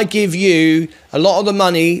is I give you a lot of the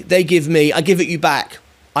money they give me, I give it you back.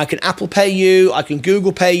 I can Apple Pay you, I can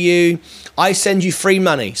Google Pay you, I send you free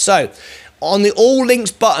money. So on the all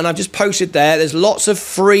links button I've just posted there's lots of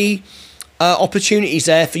free opportunities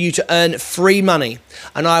there for you to earn free money.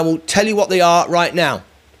 And I will tell you what they are right now.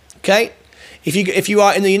 Okay? If you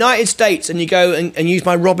are in the United States and you go and use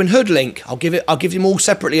my Robinhood link, I'll give them all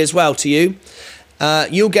separately as well to you.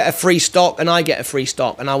 You'll get a free stock and I get a free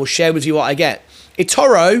stock, and I will share with you what I get.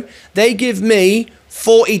 eToro, they give me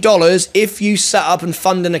 $40 if you set up and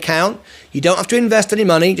fund an account. You don't have to invest any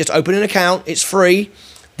money, just open an account, it's free.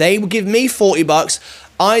 They will give me $40.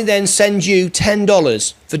 I then send you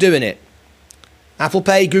 $10 for doing it. Apple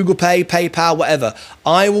Pay, Google Pay, PayPal, whatever.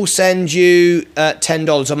 I will send you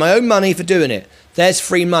 $10 of my own money for doing it. There's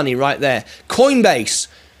free money right there. Coinbase.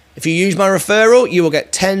 If you use my referral, you will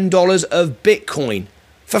get $10 of Bitcoin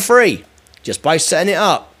for free just by setting it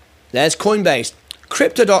up. There's Coinbase.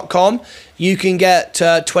 Crypto.com, you can get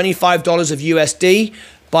 $25 of USD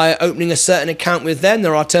by opening a certain account with them.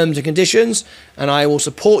 There are terms and conditions, and I will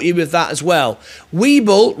support you with that as well.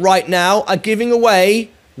 Webull right now are giving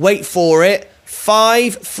away, wait for it,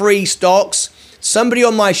 5 free stocks. Somebody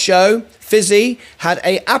on my show, Fizzy, had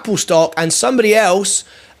a Apple stock, and somebody else,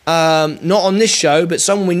 not on this show, but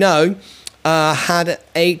someone we know, had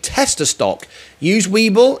a Tesla stock. Use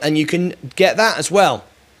Webull and you can get that as well.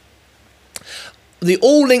 The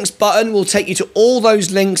all links button will take you to all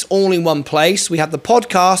those links all in one place. We have the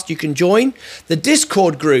podcast you can join, the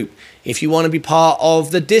Discord group. If you want to be part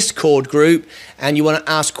of the Discord group and you want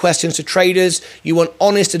to ask questions to traders, you want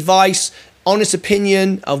honest advice, honest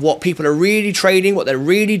opinion of what people are really trading, what they're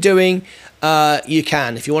really doing, you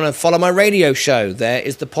can. If you want to follow my radio show, there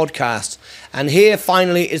is the podcast. And here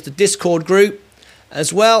finally is the Discord group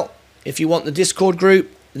as well. If you want the Discord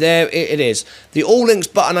group, there it is. The all links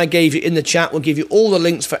button I gave you in the chat will give you all the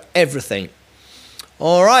links for everything.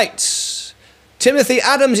 All right. Timothy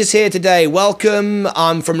Adams is here today. Welcome.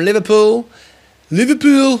 I'm from Liverpool.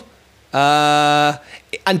 And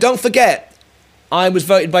don't forget, I was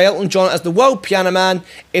voted by Elton John as the world piano man.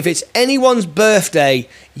 If it's anyone's birthday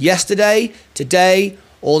yesterday, today,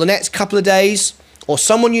 or the next couple of days, or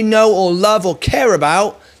someone you know or love or care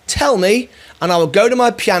about, tell me, and I will go to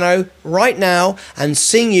my piano right now and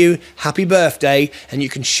sing you happy birthday, and you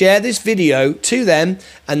can share this video to them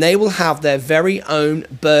and they will have their very own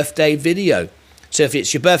birthday video. So if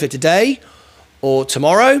it's your birthday today or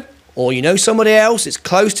tomorrow, or you know somebody else, it's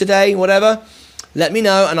close today, whatever, let me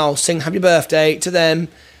know and I'll sing happy birthday to them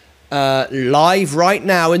live right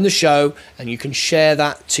now in the show, and you can share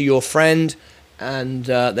that to your friend and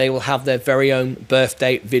they will have their very own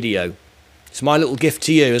birthday video. It's my little gift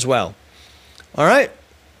to you as well. All right.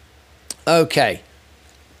 Okay.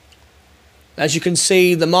 As you can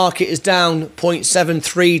see, the market is down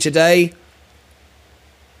 0.73 today.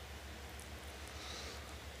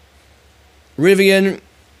 Rivian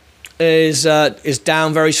is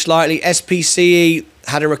down very slightly. SPCE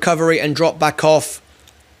had a recovery and dropped back off.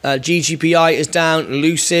 GGPI is down.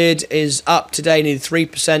 Lucid is up today, nearly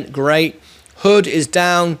 3%. Great. Hood is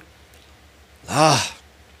down.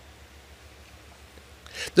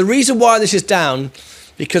 The reason why this is down,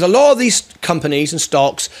 because a lot of these companies and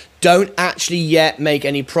stocks don't actually yet make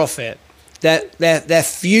any profit. They're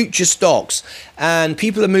future stocks, and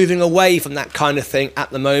people are moving away from that kind of thing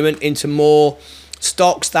at the moment into more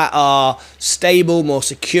stocks that are stable, more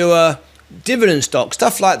secure, dividend stocks,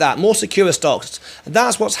 stuff like that, more secure stocks. And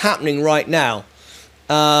that's what's happening right now.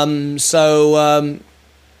 That's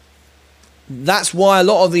why a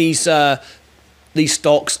lot of these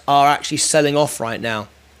stocks are actually selling off right now.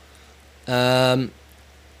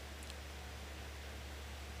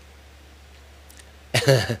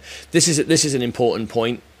 This is an important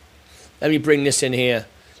point. Let me bring this in here.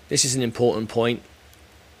 This is an important point.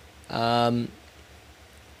 Balasair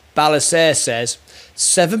says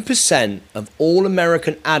 7% of all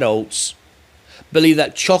American adults believe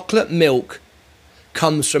that chocolate milk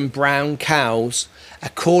comes from brown cows,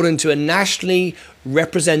 according to a nationally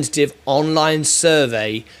representative online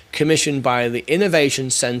survey commissioned by the Innovation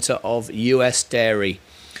Center of US Dairy.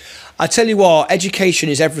 I tell you what, education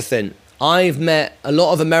is everything. I've met a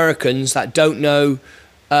lot of Americans that don't know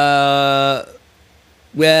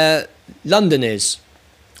where London is,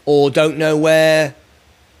 or don't know where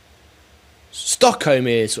Stockholm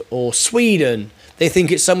is, or Sweden. They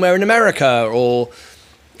think it's somewhere in America, or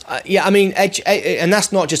yeah, I mean, and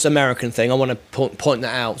that's not just an American thing. I want to point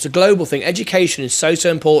that out. It's a global thing. Education is so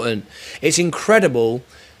important. It's incredible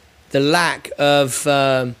the lack of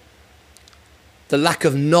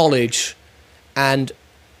knowledge, and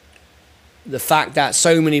the fact that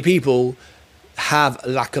so many people have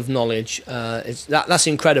lack of knowledge. That's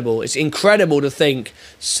incredible. It's incredible to think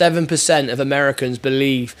 7% of Americans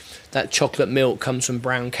believe that chocolate milk comes from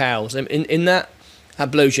brown cows. In that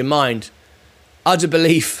blows your mind. Utter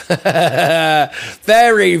belief.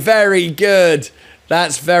 Very, very good.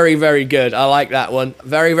 That's very, very good. I like that one.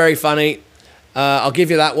 Very, very funny. I'll give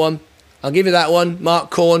you that one. I'll give you that one, Mark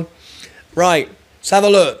Corn. Right, let's have a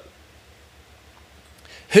look.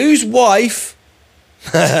 Whose wife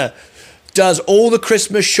does all the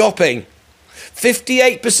Christmas shopping?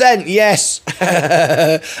 58%, yes.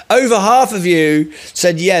 Over half of you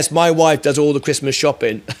said, yes, my wife does all the Christmas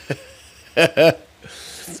shopping.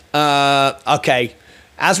 Okay,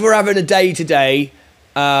 as we're having a day today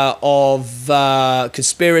of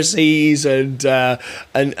conspiracies and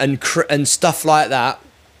stuff like that,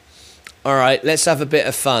 all right, let's have a bit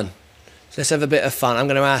of fun. Let's have a bit of fun. I'm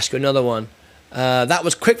going to ask you another one. That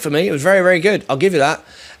was quick for me. It was very, very good. I'll give you that.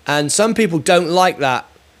 And some people don't like that.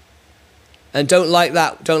 And don't like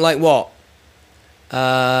that. Don't like what?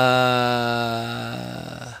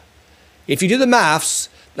 If you do the maths,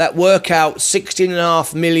 that work out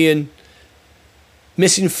 16.5 million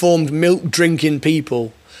misinformed milk drinking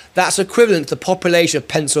people. That's equivalent to the population of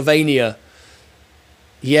Pennsylvania.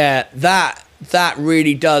 Yeah, that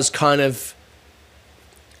really does kind of,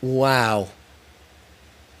 wow.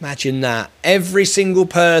 Imagine that. Every single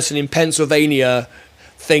person in Pennsylvania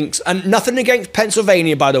thinks, and nothing against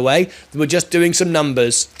Pennsylvania, by the way, we're just doing some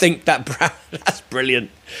numbers, think that that's brilliant.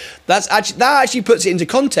 That actually puts it into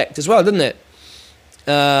context as well, doesn't it?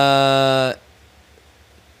 I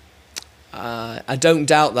don't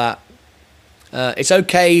doubt that. It's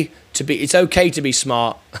okay to be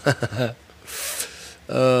smart.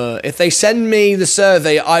 If they send me the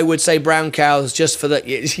survey, I would say brown cows just for the...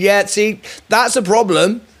 Yeah, see, that's a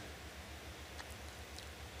problem.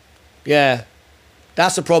 Yeah,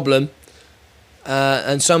 that's a problem.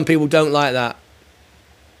 And some people don't like that.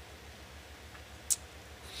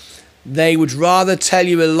 They would rather tell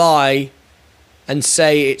you a lie and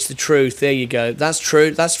say it's the truth. There you go. That's true.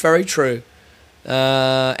 That's very true.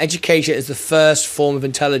 Education is the first form of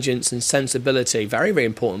intelligence and sensibility. Very, very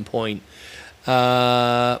important point.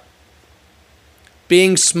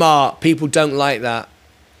 Being smart, people don't like that.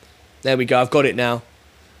 There we go. I've got it now.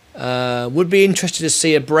 Would be interested to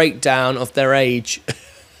see a breakdown of their age.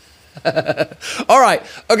 All right.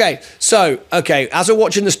 Okay. So, as we're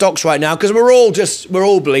watching the stocks right now, because we're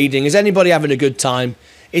all bleeding. Is anybody having a good time?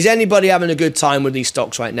 Is anybody having a good time with these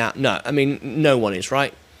stocks right now? No. I mean, no one is,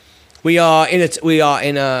 right? We are in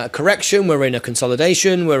a correction. We're in a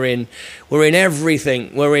consolidation. We're in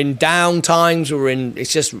everything. We're in down times.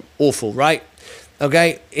 It's just awful, right?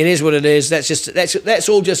 Okay. It is what it is. Let's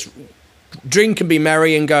all just drink and be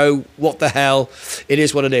merry and go, what the hell? It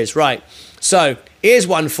is what it is. Right. So here's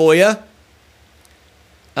one for you.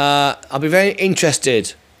 I'll be very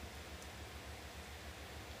interested.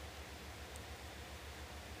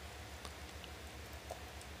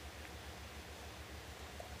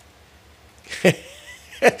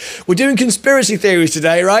 We're doing conspiracy theories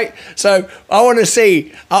today, right? So I want to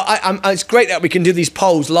see. It's great that we can do these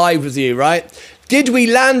polls live with you, right? Did we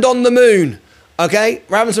land on the moon? Okay,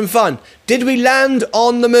 we're having some fun. Did we land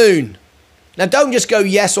on the moon? Now, don't just go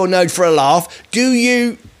yes or no for a laugh. Do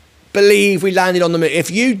you believe we landed on the moon?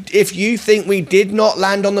 If you think we did not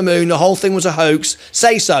land on the moon, the whole thing was a hoax,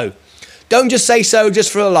 say so. Don't just say so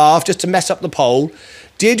just for a laugh, just to mess up the poll.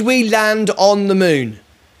 Did we land on the moon?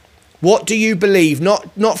 What do you believe?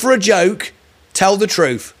 Not for a joke. Tell the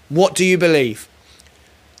truth. What do you believe?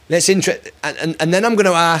 And then I'm going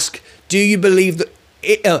to ask, do you believe that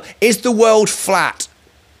is the world flat?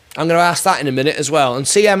 I'm going to ask that in a minute as well, and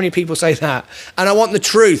see how many people say that. And I want the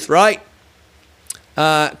truth, right?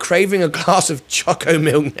 Craving a glass of choco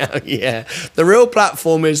milk now. Yeah. The real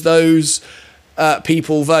platform is those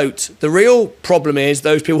people vote. The real problem is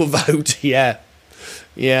those people vote. Yeah.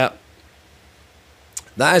 Yeah.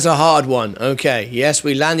 That is a hard one. Okay. Yes,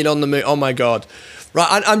 we landed on the moon. Oh my God.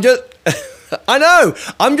 Right. I'm just. I know.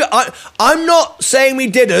 I'm not saying we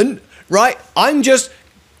didn't. Right. I'm just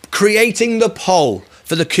creating the poll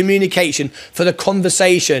for the communication, for the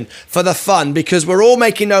conversation, for the fun, because we're all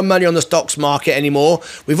making no money on the stocks market anymore.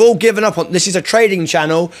 We've all given up on, this is a trading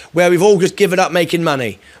channel where we've all just given up making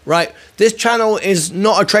money, right? This channel is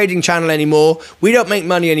not a trading channel anymore. We don't make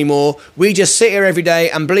money anymore. We just sit here every day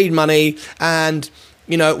and bleed money. And,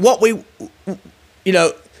 you know, we're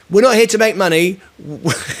not here to make money.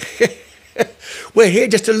 We're here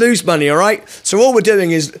just to lose money, all right? So all we're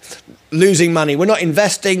doing is losing money. We're not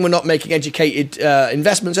investing. We're not making educated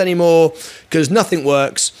investments anymore because nothing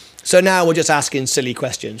works. So now we're just asking silly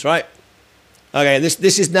questions, right? Okay,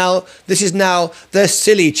 this is now the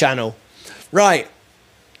silly channel, right?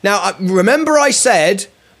 Now remember I said,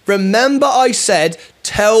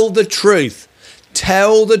 tell the truth.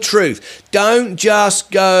 Tell the truth. Don't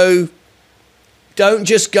just go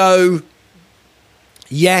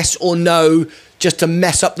yes or no just to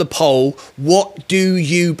mess up the poll. What do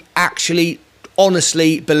you actually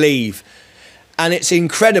honestly believe? And it's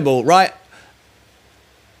incredible, right?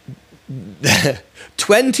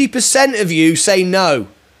 20% of you say no.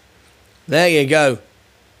 There you go.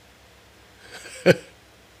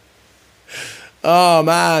 Oh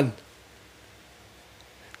man,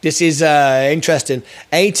 this is interesting.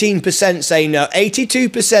 18% say no.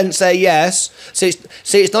 82% say yes. See,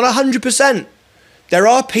 it's not 100%. There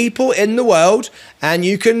are people in the world, and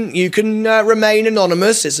you can remain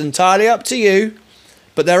anonymous. It's entirely up to you.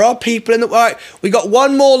 But there are people in the... All right, we got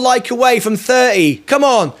one more like away from 30. Come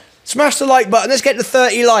on, smash the like button. Let's get to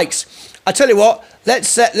 30 likes. I tell you what, let's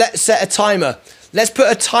set a timer. Let's put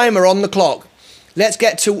a timer on the clock. Let's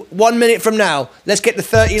get to 1 minute from now. Let's get to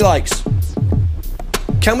 30 likes.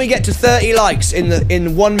 Can we get to 30 likes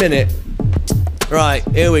in 1 minute? Right,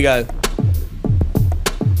 here we go.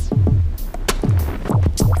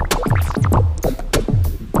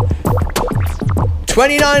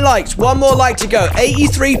 $29 likes, one more like to go.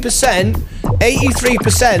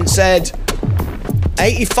 83% said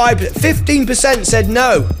 85, 15% said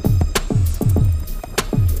no.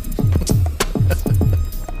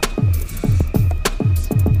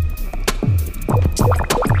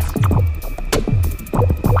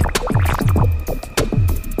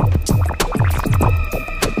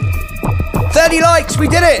 Likes, we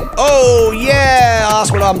did it. Oh yeah, that's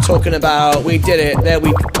what I'm talking about. We did it. There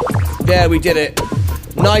we did it.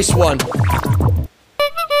 Nice one.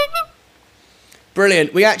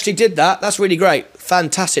 Brilliant. We actually did that. That's really great.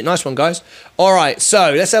 Fantastic. Nice one, guys. All right,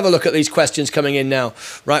 so let's have a look at these questions coming in now.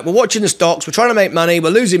 Right, we're watching the stocks. We're trying to make money. We're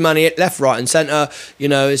losing money left, right, and centre. You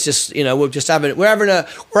know, it's just, you know, we're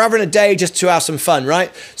having a day just to have some fun,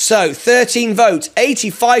 right? So 13 votes,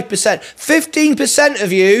 85%, 15%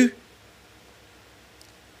 of you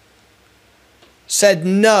said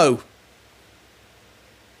no.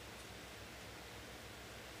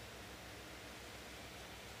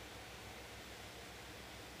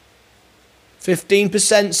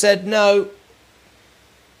 %15 said no.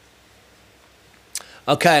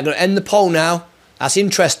 Okay, I'm going to end the poll now. That's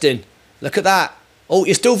interesting. Look at that. Oh,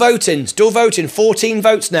 you're still voting. Still voting. 14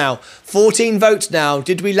 votes now. 14 votes now.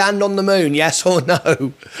 Did we land on the moon? Yes or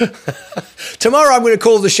no? Tomorrow I'm going to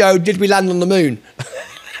call the show, Did We Land on the Moon?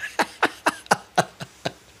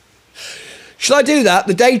 Shall I do that?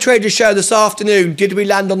 The Day Trader show this afternoon. Did we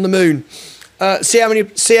land on the moon? See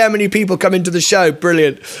how many people come into the show.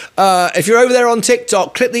 Brilliant. If you're over there on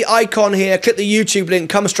TikTok, click the icon here, click the YouTube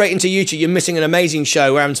link, come straight into YouTube. You're missing an amazing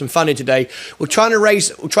show. We're having some fun here today. We're trying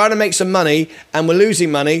to make some money, and we're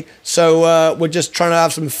losing money. So we're just trying to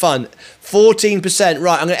have some fun. 14%.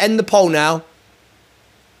 Right, I'm going to end the poll now.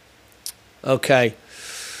 Okay.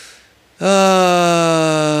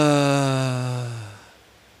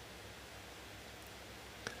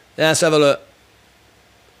 Let's have a look.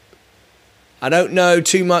 I don't know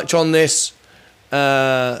too much on this.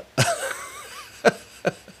 Okay.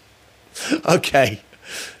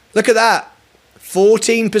 Look at that.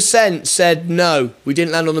 14% said no, we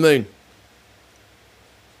didn't land on the moon.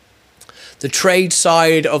 The trade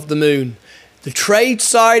side of the moon. The trade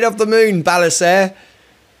side of the moon, Balasair.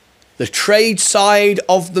 The trade side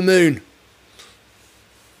of the moon.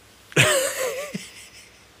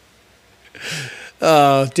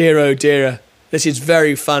 Oh, dear, oh, dear. This is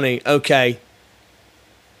very funny. Okay.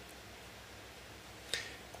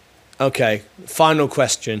 Okay. Final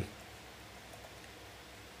question.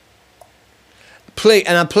 Please,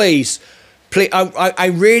 I'm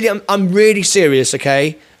really serious,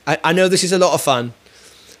 okay? I know this is a lot of fun,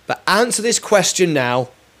 but answer this question now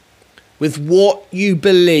with what you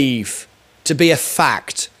believe to be a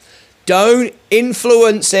fact. Don't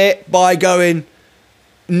influence it by going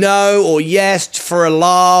no or yes for a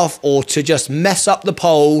laugh or to just mess up the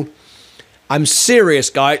poll. I'm serious,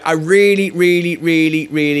 guys. I really, really, really,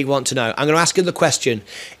 really want to know. I'm going to ask you the question.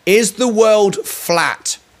 Is the world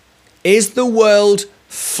flat? Is the world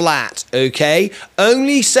flat? Okay?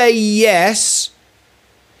 Only say yes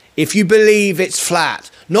if you believe it's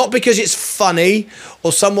flat. Not because it's funny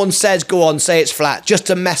or someone says, go on, say it's flat, just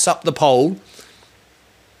to mess up the poll.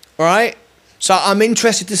 All right? So I'm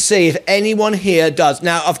interested to see if anyone here does.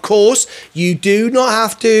 Now, of course, you do not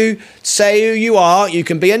have to say who you are. You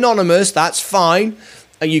can be anonymous. That's fine.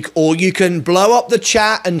 Or you can blow up the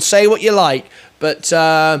chat and say what you like. But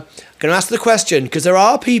I'm going to ask the question, because there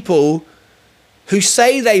are people who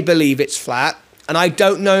say they believe it's flat, and I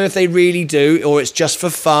don't know if they really do, or it's just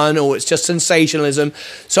for fun, or it's just sensationalism.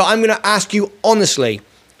 So I'm going to ask you honestly,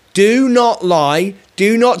 do not lie.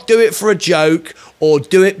 Do not do it for a joke, or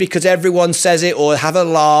do it because everyone says it, or have a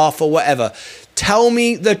laugh, or whatever. Tell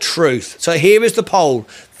me the truth. So here is the poll.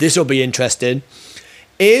 This will be interesting.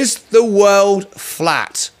 Is the world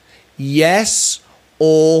flat? Yes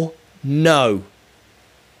or no?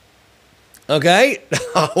 Okay?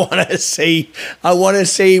 I want to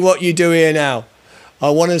see what you do here now. I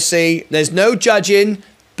want to see. There's no judging,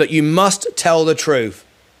 but you must tell the truth.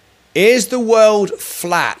 Is the world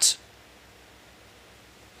flat?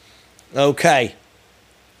 Okay.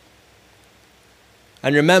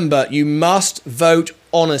 And remember, you must vote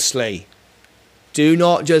honestly. Do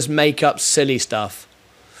not just make up silly stuff.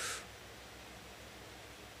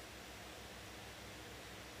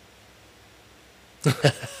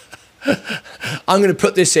 I'm going to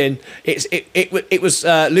put this in. It was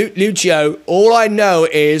Lucio. All I know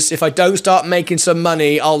is if I don't start making some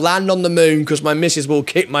money, I'll land on the moon because my missus will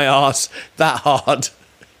kick my ass that hard.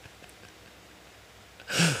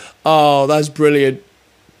 Oh, that's brilliant.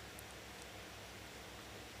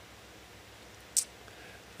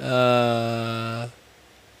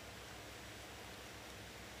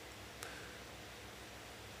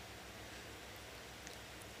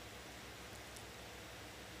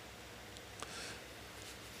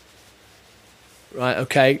 Right,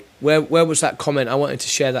 okay. Where was that comment? I wanted to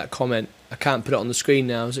share that comment. I can't put it on the screen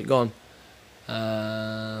now. Is it gone?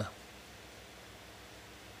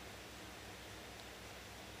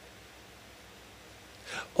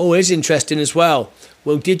 Oh, it's interesting as well.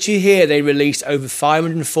 Well, did you hear they released over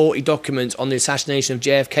 540 documents on the assassination of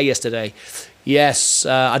JFK yesterday? Yes,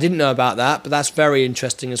 I didn't know about that, but that's very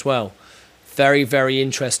interesting as well. Very, very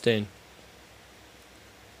interesting.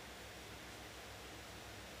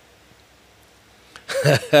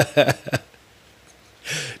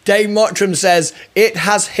 Dave Mottram says, it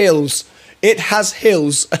has hills. It has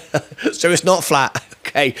hills. So it's not flat.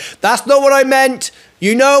 Okay, that's not what I meant.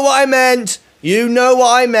 You know what I meant. You know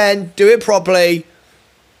what I meant. Do it properly.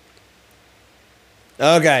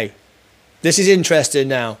 Okay. This is interesting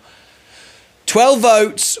now. 12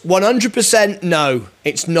 votes, 100% no.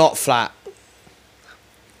 It's not flat.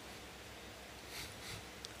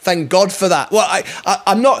 Thank God for that. Well,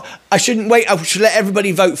 I'm not... I shouldn't wait. I should let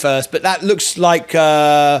everybody vote first. But that looks like...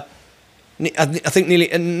 I think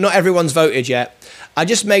nearly... Not everyone's voted yet. I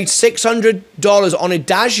just made $600 on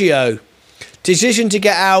Adagio. Decision to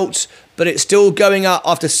get out, but it's still going up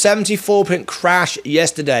after 74% crash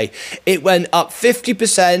yesterday. It went up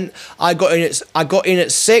 50%. I got in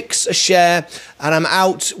at 6 a share, and I'm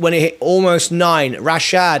out when it hit almost 9.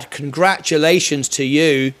 Rashad, congratulations to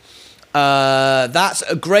you. That's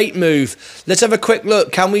a great move. Let's have a quick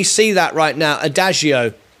look. Can we see that right now?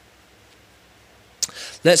 Adagio.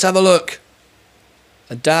 Let's have a look.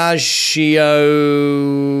 Adagio.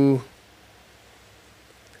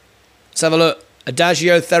 Let's have a look.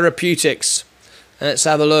 Adagio Therapeutics. Let's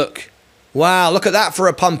have a look. Wow, look at that for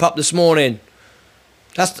a pump up this morning.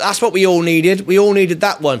 That's what we all needed. We all needed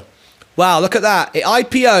that one. Wow, look at that. It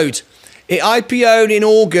IPO'd. It IPO'd in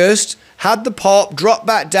August. Had the pop, dropped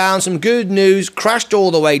back down. Some good news. Crashed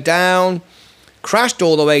all the way down. Crashed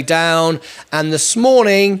all the way down. And this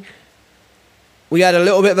morning, we had a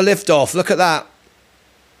little bit of a lift off. Look at that.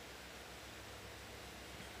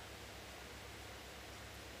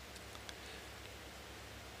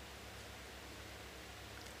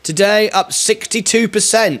 Today, up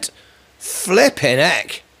 62%. Flipping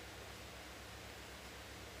heck.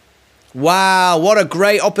 Wow, what a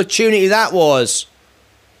great opportunity that was.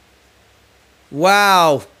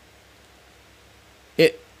 Wow.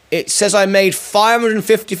 It says I made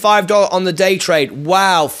 $555 on the day trade.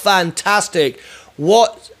 Wow, fantastic.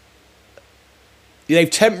 What? They've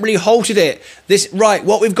temporarily halted it. Right,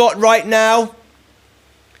 what we've got right now...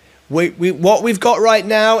 What we've got right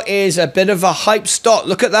now is a bit of a hype stock.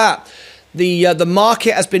 Look at that. The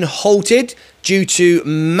market has been halted due to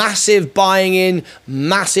massive buying in,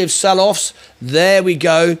 massive sell-offs. There we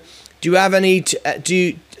go. Do you have any?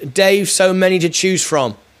 Dave? So many to choose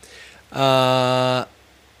from. Wonder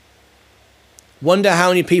how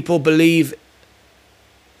many people believe.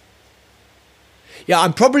 Yeah,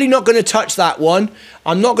 I'm probably not going to touch that one.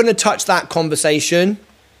 I'm not going to touch that conversation.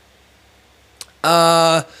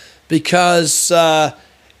 Because I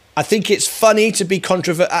think it's funny to be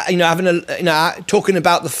having talking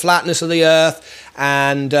about the flatness of the Earth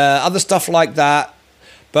and other stuff like that.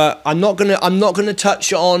 But I'm not gonna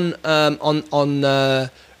touch on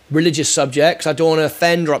religious subjects. I don't want to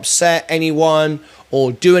offend or upset anyone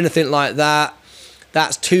or do anything like that.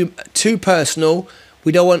 That's too personal.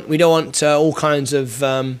 We don't want all kinds of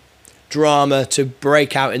drama to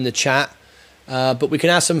break out in the chat. But we can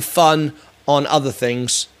have some fun on other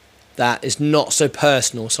things that is not so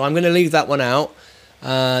personal. So I'm going to leave that one out,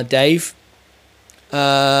 Dave.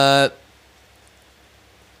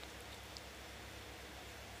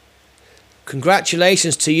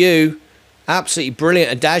 Congratulations to you. Absolutely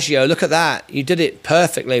brilliant, Adagio. Look at that. You did it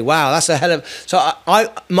perfectly. Wow, that's a hell of... So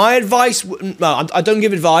my advice... Well, I don't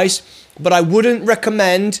give advice, but I wouldn't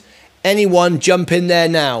recommend anyone jump in there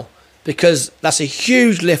now because that's a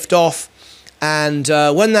huge lift off. And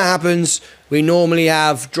when that happens, we normally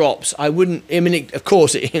have drops. I wouldn't... I mean, of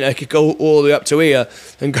course, it could go all the way up to here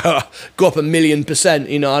and go up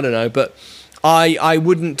 1,000,000%. I don't know. But I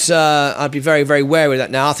wouldn't... I'd be very, very wary of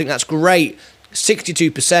that now. I think that's great.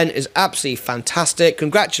 62% is absolutely fantastic.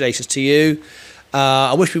 Congratulations to you.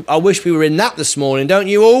 I wish we were in that this morning, don't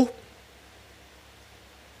you all?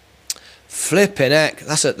 Flipping heck,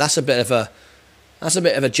 that's a bit of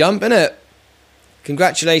a jump, isn't it?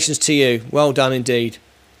 Congratulations to you. Well done indeed.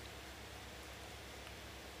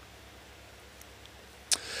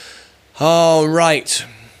 All right.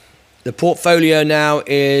 The portfolio now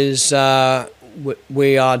is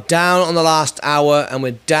we are down on the last hour and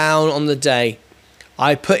we're down on the day.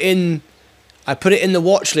 I put it in the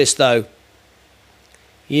watch list though.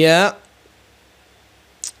 Yeah.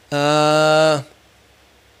 I'm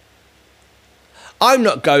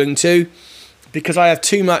not going to because I have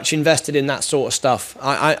too much invested in that sort of stuff.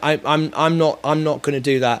 I'm not going to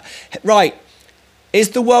do that. Right.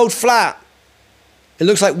 Is the world flat? It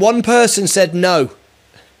looks like one person said no.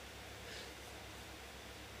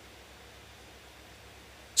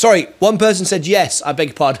 Sorry, one person said yes, I beg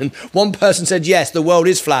your pardon. One person said yes, the world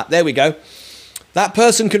is flat. There we go. That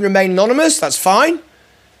person can remain anonymous, that's fine.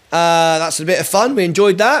 That's a bit of fun, we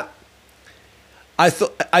enjoyed that. I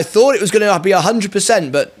thought it was going to be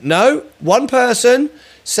 100%, but no. One person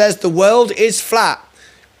says the world is flat.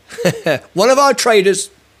 One of our traders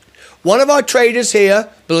here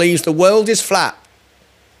believes the world is flat.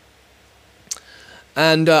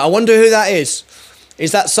 And I wonder who that is.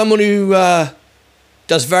 Is that someone who...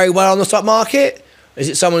 does very well on the stock market? Is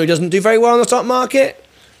it someone who doesn't do very well on the stock market?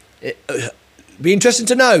 Be interesting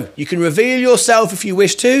to know. You can reveal yourself if you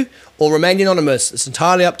wish to, or remain anonymous. It's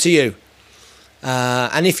entirely up to you.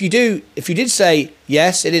 And if you did say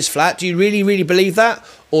yes, it is flat. Do you really, really believe that,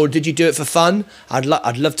 or did you do it for fun? I'd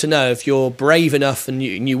love to know if you're brave enough and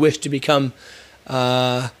you wish to become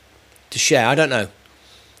to share. I don't know.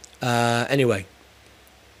 Anyway.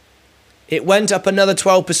 It went up another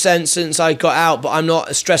 12% since I got out, but I'm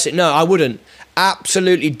not stressing. No, I wouldn't.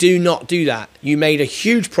 Absolutely do not do that. You made a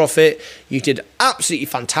huge profit. You did absolutely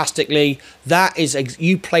fantastically.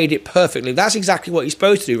 You played it perfectly. That's exactly what you're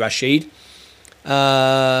supposed to do, Rashid.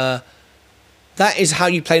 That is how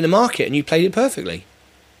you play the market, and you played it perfectly.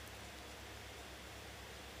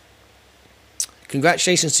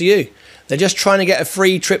 Congratulations to you. They're just trying to get a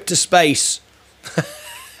free trip to space.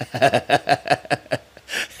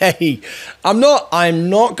 Hey, I'm not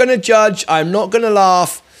going to judge. I'm not going to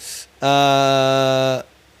laugh. Hang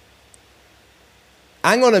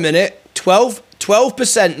on a minute.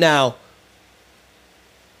 12% now.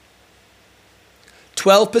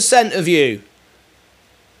 12% of you.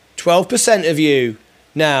 12% of you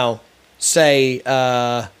now say...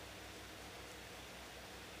 Oh,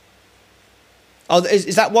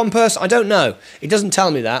 is that one person? I don't know. It doesn't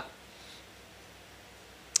tell me that.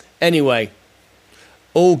 Anyway...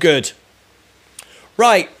 all good.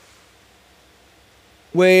 Right.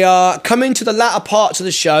 We are coming to the latter parts of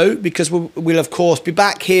the show because we'll of course be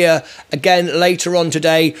back here again later on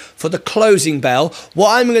today for the closing bell. What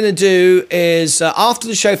I'm going to do is after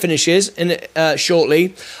the show finishes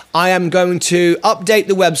shortly, I am going to update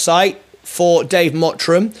the website for Dave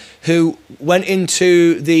Mottram, who went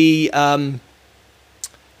into the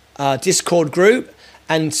Discord group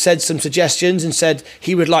and said some suggestions and said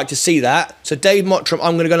he would like to see that. So Dave Mottram,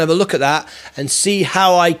 I'm going to go and have a look at that and see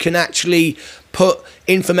how I can actually put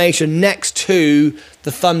information next to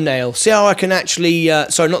the thumbnail. See how I can actually,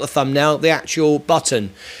 sorry, not the thumbnail, the actual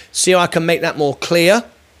button. See how I can make that more clear.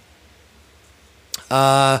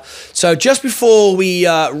 So just before we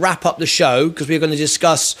wrap up the show, because we're going to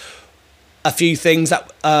discuss a few things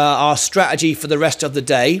that our strategy for the rest of the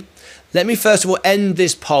day, let me first of all end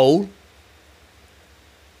this poll.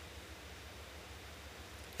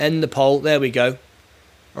 End the poll. There we go.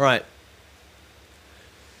 All right.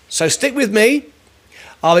 So stick with me.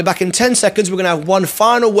 I'll be back in 10 seconds. We're going to have one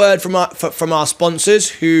final word from our sponsors,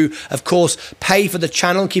 who, of course, pay for the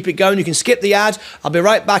channel. Keep it going. You can skip the ad. I'll be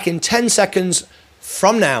right back in 10 seconds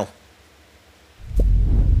from now.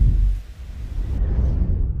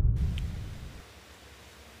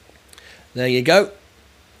 There you go.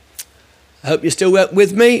 I hope you're still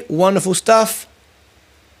with me. Wonderful stuff.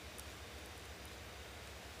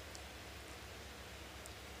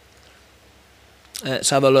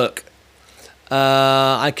 Let's have a look.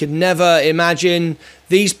 I could never imagine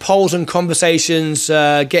these polls and conversations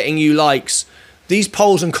getting you likes. These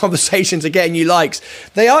polls and conversations are getting you likes.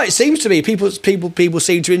 They are. It seems to be. People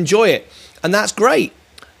seem to enjoy it, and that's great.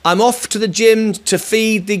 I'm off to the gym to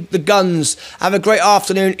feed the guns. Have a great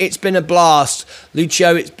afternoon. It's been a blast,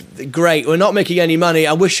 Lucio. It's great. We're not making any money.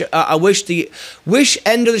 I wish the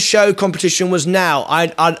end of the show competition was now.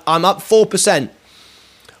 I'm up 4%.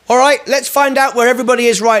 All right, let's find out where everybody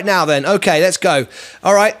is right now then. Okay, let's go.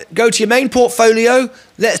 All right, go to your main portfolio.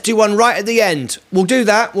 Let's do one right at the end. We'll do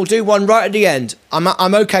that. We'll do one right at the end.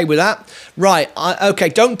 I'm okay with that. Right, okay,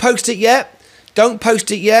 don't post it yet. Don't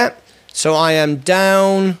post it yet. So I am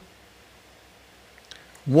down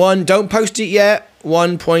one. Don't post it yet.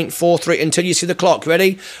 1.43 until you see the clock.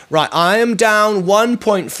 Ready? Right, I am down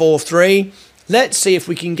 1.43. Let's see if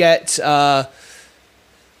we can get, see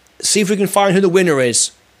if we can find who the winner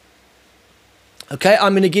is. Okay,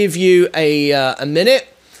 I'm going to give you a minute.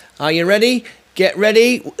 Are you ready? Get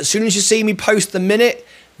ready. As soon as you see me post the minute,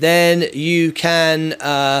 then you can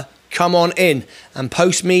come on in and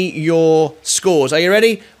post me your scores. Are you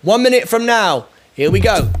ready? 1 minute from now. Here we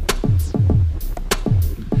go.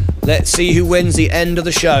 Let's see who wins the end of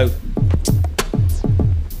the show.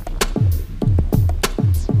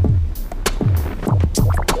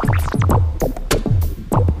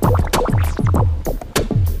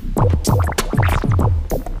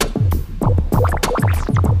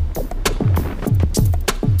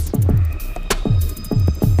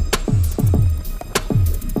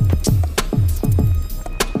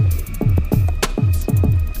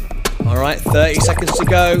 All right, 30 seconds to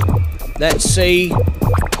go. Let's see.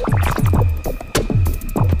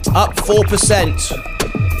 Up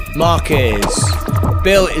 4%. Marquez.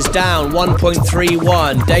 Bill is down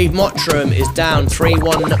 1.31. Dave Mottram is down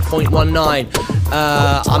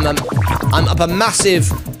 1.19. I'm up a massive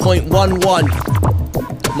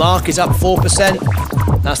 0.11. Mark is up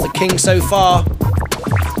 4%. That's the king so far.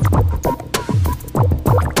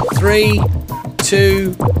 3,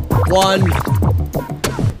 2, 1.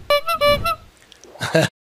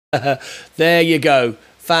 There you go.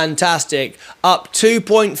 Fantastic. Up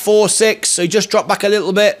 2.46. So you just dropped back a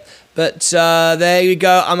little bit. But there you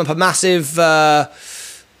go. I'm up a massive... up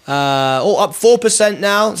 4%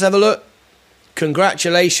 now. Let's have a look.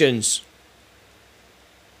 Congratulations.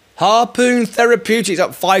 Harpoon Therapeutics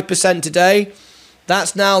up 5% today.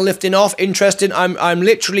 That's now lifting off. Interesting. I'm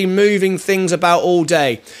literally moving things about all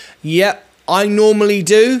day. Yep, I normally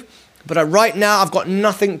do. But right now, I've got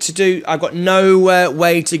nothing to do. I've got no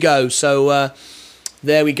way to go. So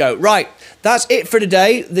there we go. Right, that's it for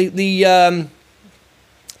today. The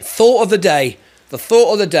thought of the day. The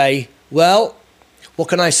thought of the day. Well, what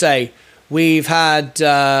can I say? We've had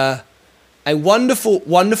a wonderful,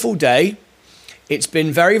 wonderful day. It's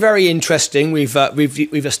been very, very interesting. We've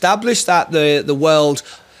established that the world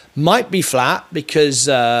might be flat because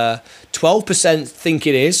 12% think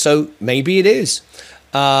it is. So maybe it is.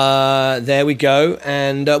 There we go.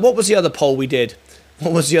 And what was the other poll we did?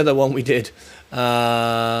 What was the other one we did?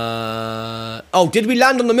 Oh, did we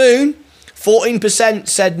land on the moon? 14%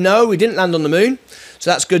 said no, we didn't land on the moon. So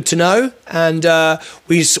that's good to know. And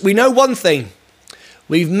we know one thing.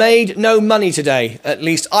 We've made no money today. At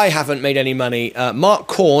least I haven't made any money. Mark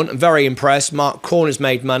Korn, I'm very impressed. Mark Korn has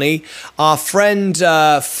made money. Our friend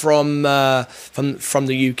from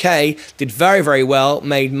the UK did very, very well.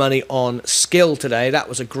 Made money on skill today. That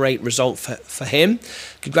was a great result for him.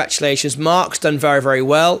 Congratulations, Mark's done very, very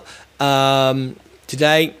well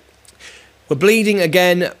today. We're bleeding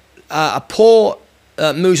again. A poor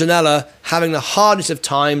Muzanella having the hardest of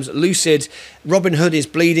times. Lucid, Robin Hood is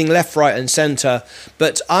bleeding left, right and centre.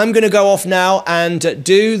 But I'm going to go off now and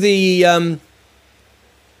do the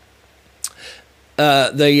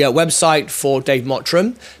website for Dave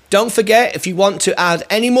Mottram. Don't forget, if you want to add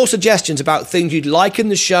any more suggestions about things you'd like in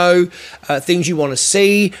the show, things you want to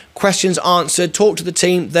see, questions answered, talk to the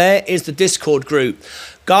team, there is the Discord group.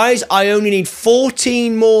 Guys, I only need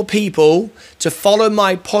 14 more people to follow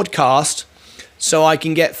my podcast so I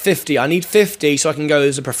can get 50. I need 50 so I can go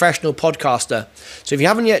as a professional podcaster. So if you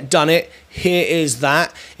haven't yet done it, here is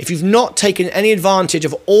that. If you've not taken any advantage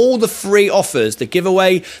of all the free offers, the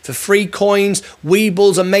giveaway for free coins,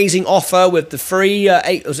 Weeble's amazing offer with the free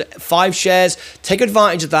 5 shares, take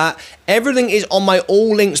advantage of that. Everything is on my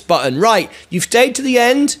all links button. Right, you've stayed to the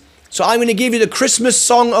end, so I'm going to give you the Christmas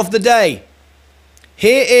song of the day.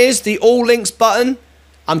 Here is the all links button.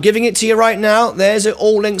 I'm giving it to you right now. There's an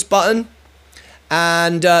all links button.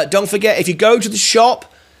 And don't forget, if you go to the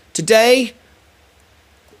shop today,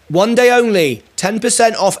 one day only,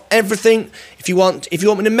 10% off everything. If you want me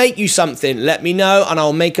to make you something, let me know and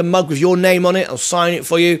I'll make a mug with your name on it. I'll sign it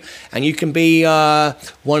for you and you can be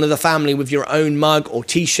one of the family with your own mug or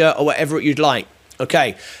t-shirt or whatever you'd like.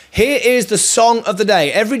 Okay, here is the song of the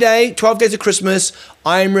day. Every day, 12 days of Christmas,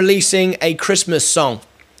 I'm releasing a Christmas song.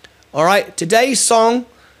 All right, today's song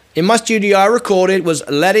in my studio I recorded was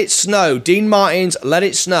Let It Snow, Dean Martin's Let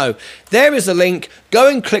It Snow. There is the link. Go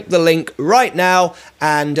and click the link right now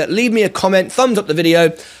and leave me a comment, thumbs up the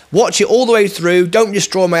video, watch it all the way through, don't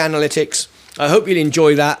destroy my analytics. I hope you'll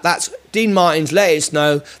enjoy that. That's Dean Martin's Let It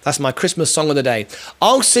Snow. That's my Christmas song of the day.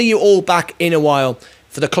 I'll see you all back in a while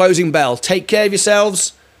for the closing bell. Take care of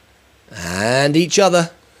yourselves and each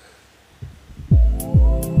other.